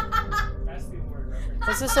 That's the Hawaii reference.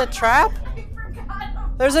 Was this a trap? I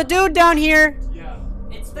forgot. There's a dude down here. Yeah.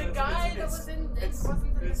 It's the guy that was in. It wasn't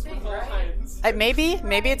in the It's thing, with right? lines.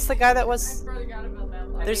 Maybe it's the guy that was. I forgot about that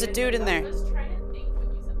line. There's a dude in I there. was trying to think when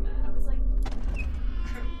you said that. I was like,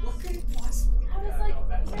 What could it possibly be? I was Yeah, like, no,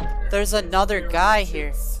 that's- yeah. There's another guy here.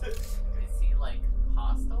 Is he like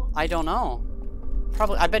hostile? I don't know.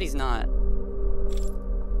 Probably. I bet he's not.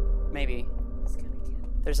 Maybe. He's gonna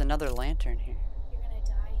get. There's another lantern here. You're gonna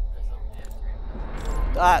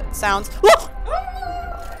die. Sounds. Whoa!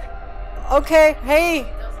 Okay. Hey. He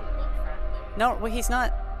doesn't look friendly. No, well, he's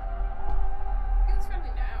not. He looks friendly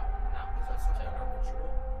now. No, Is that some kind of ritual?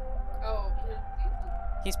 Oh,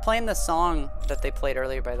 He's playing the song that they played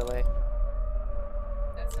earlier, by the way.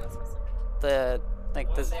 that sounds specific. The like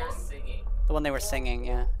When the they're singing. the one they were singing.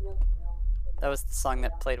 Yeah. That was the song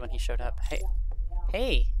that played when he showed up. Hey.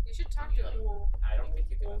 Hey. You should talk to him. I don't think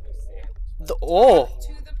you can understand. Oh.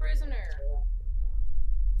 To the prisoner.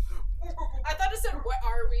 I thought it said, "What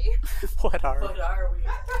are we? What are? What are we?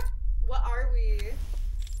 What are we?"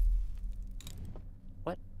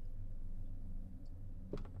 What?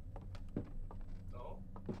 No.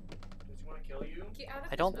 Does he want to kill you? Get out of I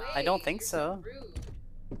his don't- way. I don't think You're so. Rude.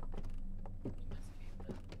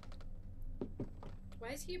 Why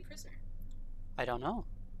is he a prisoner? I don't know.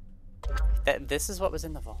 This is what was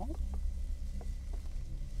in the vault?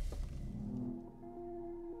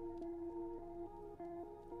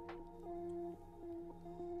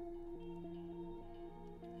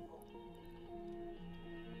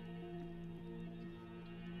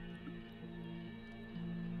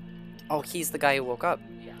 Oh, he's the guy who woke up.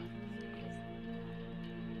 Yeah.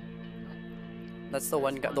 That's the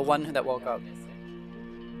one guy, the one that woke up.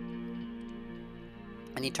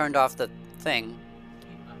 And he turned off the thing.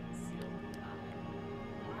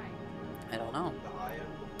 I don't know. The eye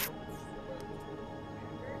of the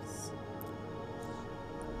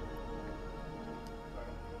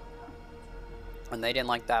And they didn't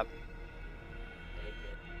like that.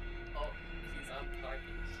 Oh, he's on target.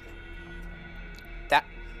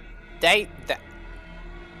 They They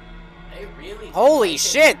really. holy like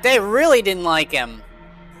shit, It. they really didn't like him.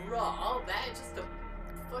 Bro, all that just to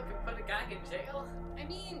fucking put a guy in jail? I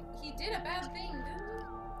mean, he did a bad thing, didn't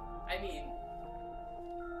I mean, he?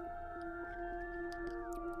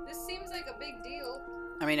 This seems like a big deal.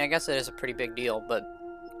 I mean, I guess it is a pretty big deal, but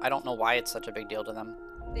I don't know why it's such a big deal to them.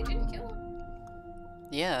 They didn't kill him.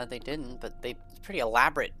 Yeah, they didn't, but it's pretty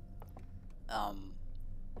elaborate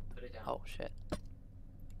Oh shit.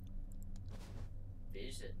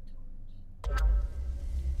 Vision.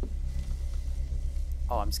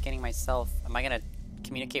 Oh, I'm scanning myself. Am I gonna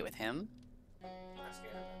communicate with him? I'm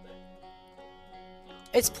scared of that thing.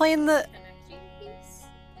 It's playing the. Energy piece?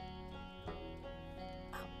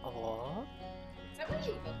 Oh. Is that what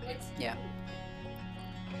you look like? Yeah.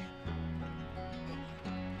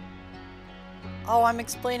 Oh, I'm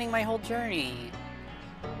explaining my whole journey.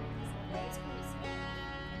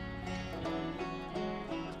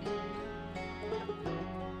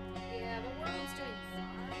 Yeah, the world's doing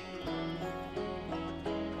fine.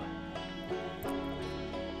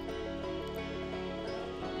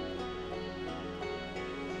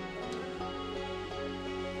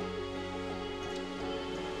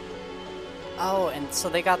 Oh, and so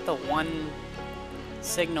they got the one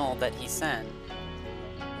signal that he sent.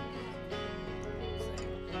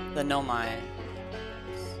 The Nomai.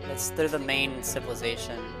 They're the main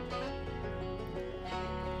civilization.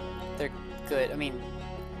 They're good. I mean,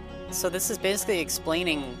 so this is basically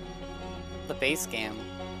explaining the base game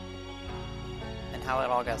and how it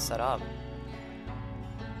all got set up.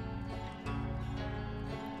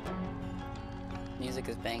 Music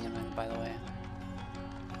is banging, by the way.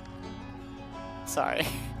 Sorry.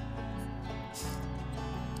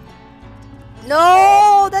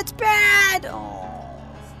 No, that's bad. Oh.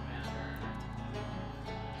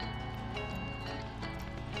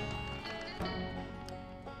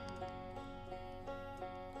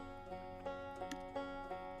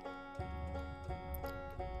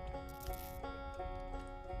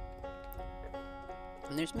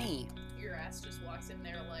 And there's me. Your ass just walks in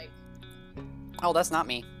there like, Oh, that's not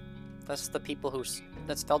me. That's the people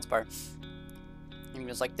that's Feldspar. And he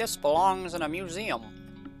was like, this belongs in a museum.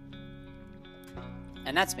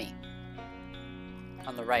 And that's me.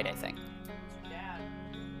 On the right, I think. it's your dad.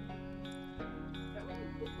 Is that what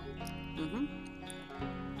you look like? Mm-hmm.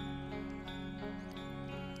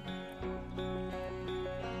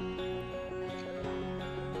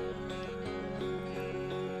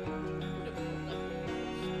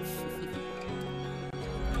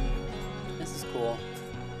 This is cool.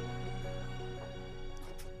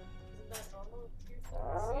 Isn't that normal with your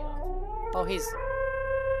thoughts? Oh, he's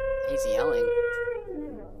yelling.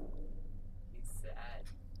 He's sad.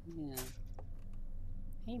 Yeah.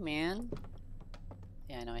 Hey, man.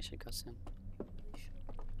 Yeah, I know I should go soon.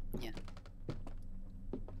 Yeah.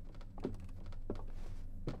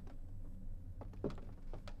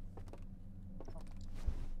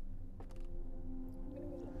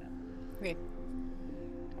 Okay.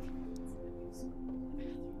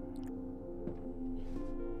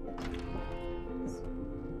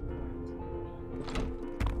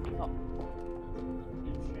 Oh.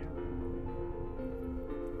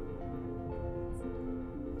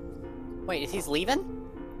 Wait, is he's leaving? Did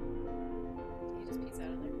you just piece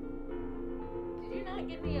out of there? Did you not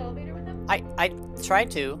get in the elevator with him? I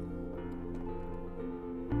tried to.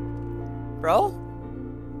 Bro?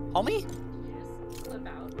 Homie? Did you just slip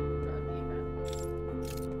out of the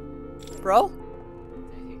event? Bro?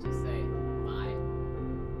 Did he just say bye?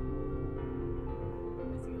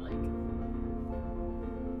 Is he like gonna go do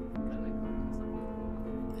something?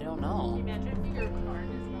 I don't Can know. you imagine if your car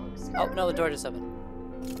just smokes? Oh, no, the door just opened.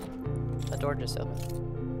 The door just opened.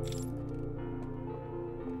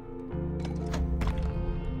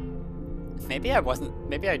 Maybe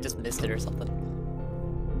maybe I just missed it or something.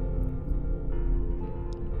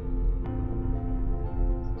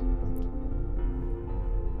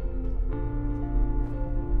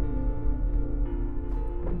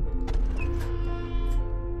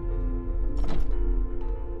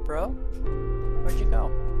 Bro? Where'd you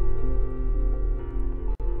go?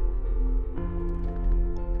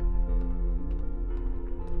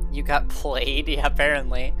 You got played? Yeah,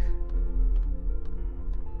 apparently.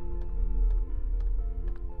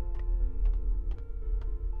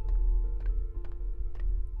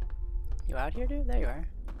 You out here, dude? There you are.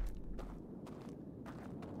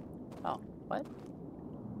 Oh, what?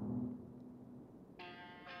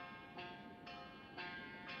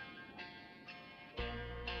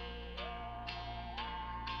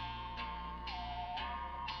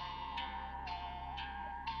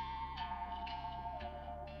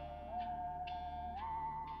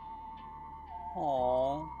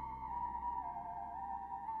 Aww.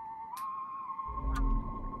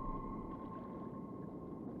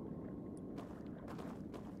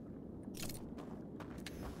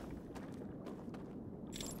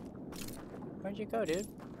 Where'd you go, dude?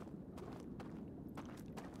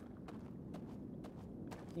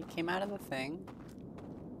 You came out of the thing.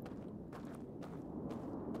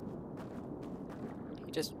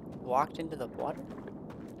 You just walked into the water?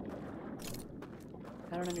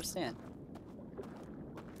 I don't understand.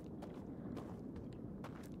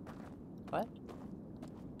 What?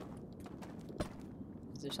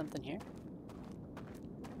 Is there something here?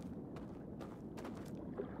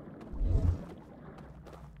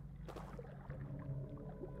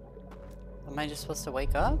 Am I just supposed to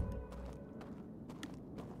wake up?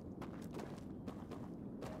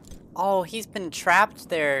 Oh, he's been trapped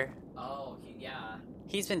there. Oh, yeah.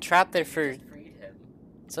 He's been trapped there You for... just freed him.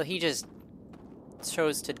 So he just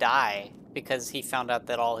chose to die because he found out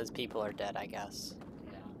that all his people are dead, I guess.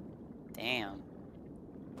 Yeah. Damn.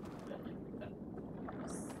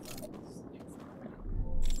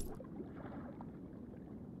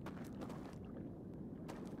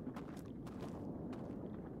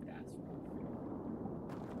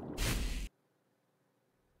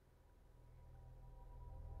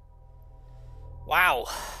 Wow.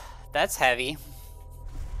 That's heavy.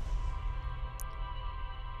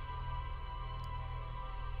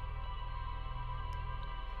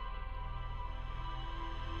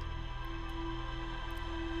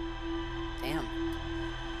 Damn.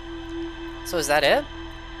 So is that it?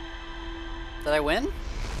 Did I win?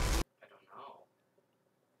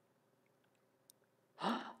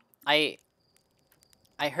 I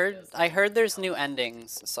don't know. I heard there's new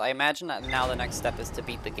endings, so I imagine that now the next step is to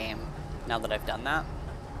beat the game now that I've done that.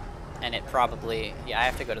 And it probably, yeah, I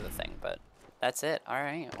have to go to the thing, but that's it. All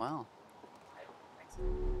right, wow.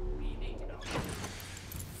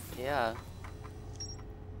 Yeah.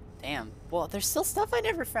 Damn. Well, there's still stuff I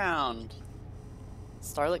never found.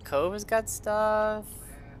 Starlit Cove has got stuff.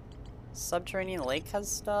 Subterranean Lake has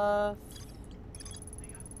stuff.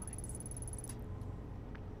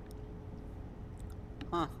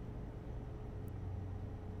 Huh.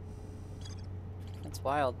 That's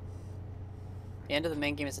wild. The end of the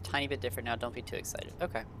main game is a tiny bit different now. Don't be too excited.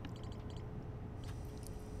 Okay.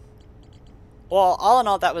 Well, all in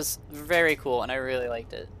all, that was very cool, and I really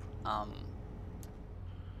liked it.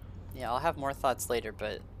 Yeah, I'll have more thoughts later,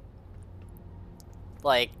 but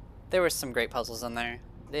like, there were some great puzzles in there.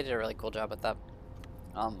 They did a really cool job with that.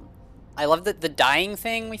 I love that the dying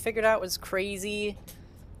thing we figured out was crazy.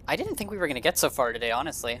 I didn't think we were gonna get so far today,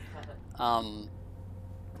 honestly.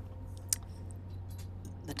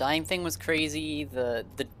 The dying thing was crazy. The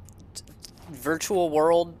virtual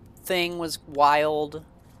world thing was wild. It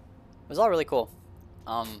was all really cool.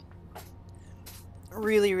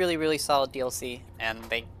 Really, really, really solid DLC, and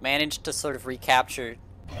they managed to sort of recapture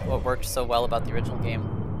what worked so well about the original game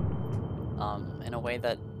in a way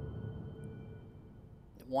that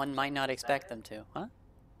one might not expect them to. Huh?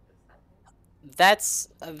 There's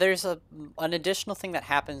an additional thing that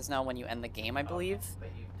happens now when you end the game, I believe.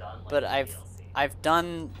 But you've done like But the DLC. I've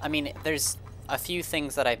done, I mean, there's a few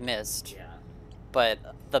things that I've missed, Yeah, but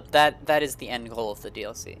that is the end goal of the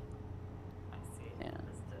DLC. I see. Yeah.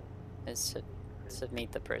 Just Is to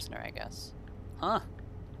meet the prisoner, I guess. Huh.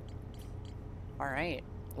 Alright.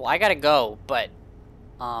 Well, I gotta go, but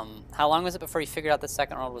how long was it before you figured out the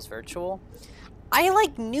second world was virtual? I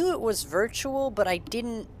like knew it was virtual, but I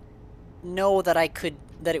didn't know that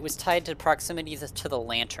that it was tied to proximity to the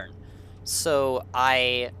lantern. So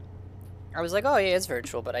I was like, oh yeah, it's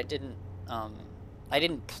virtual, but I didn't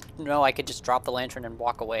know I could just drop the lantern and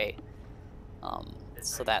walk away.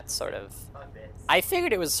 So that sort of, I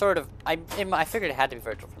figured it was sort of, I figured it had to be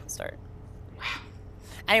virtual from the start.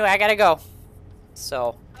 Anyway, I gotta go.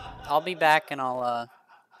 So I'll be back and I'll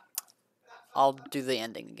do the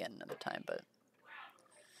ending again another time, but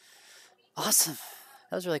awesome.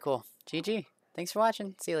 That was really cool. GG. Thanks for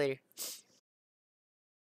watching. See you later.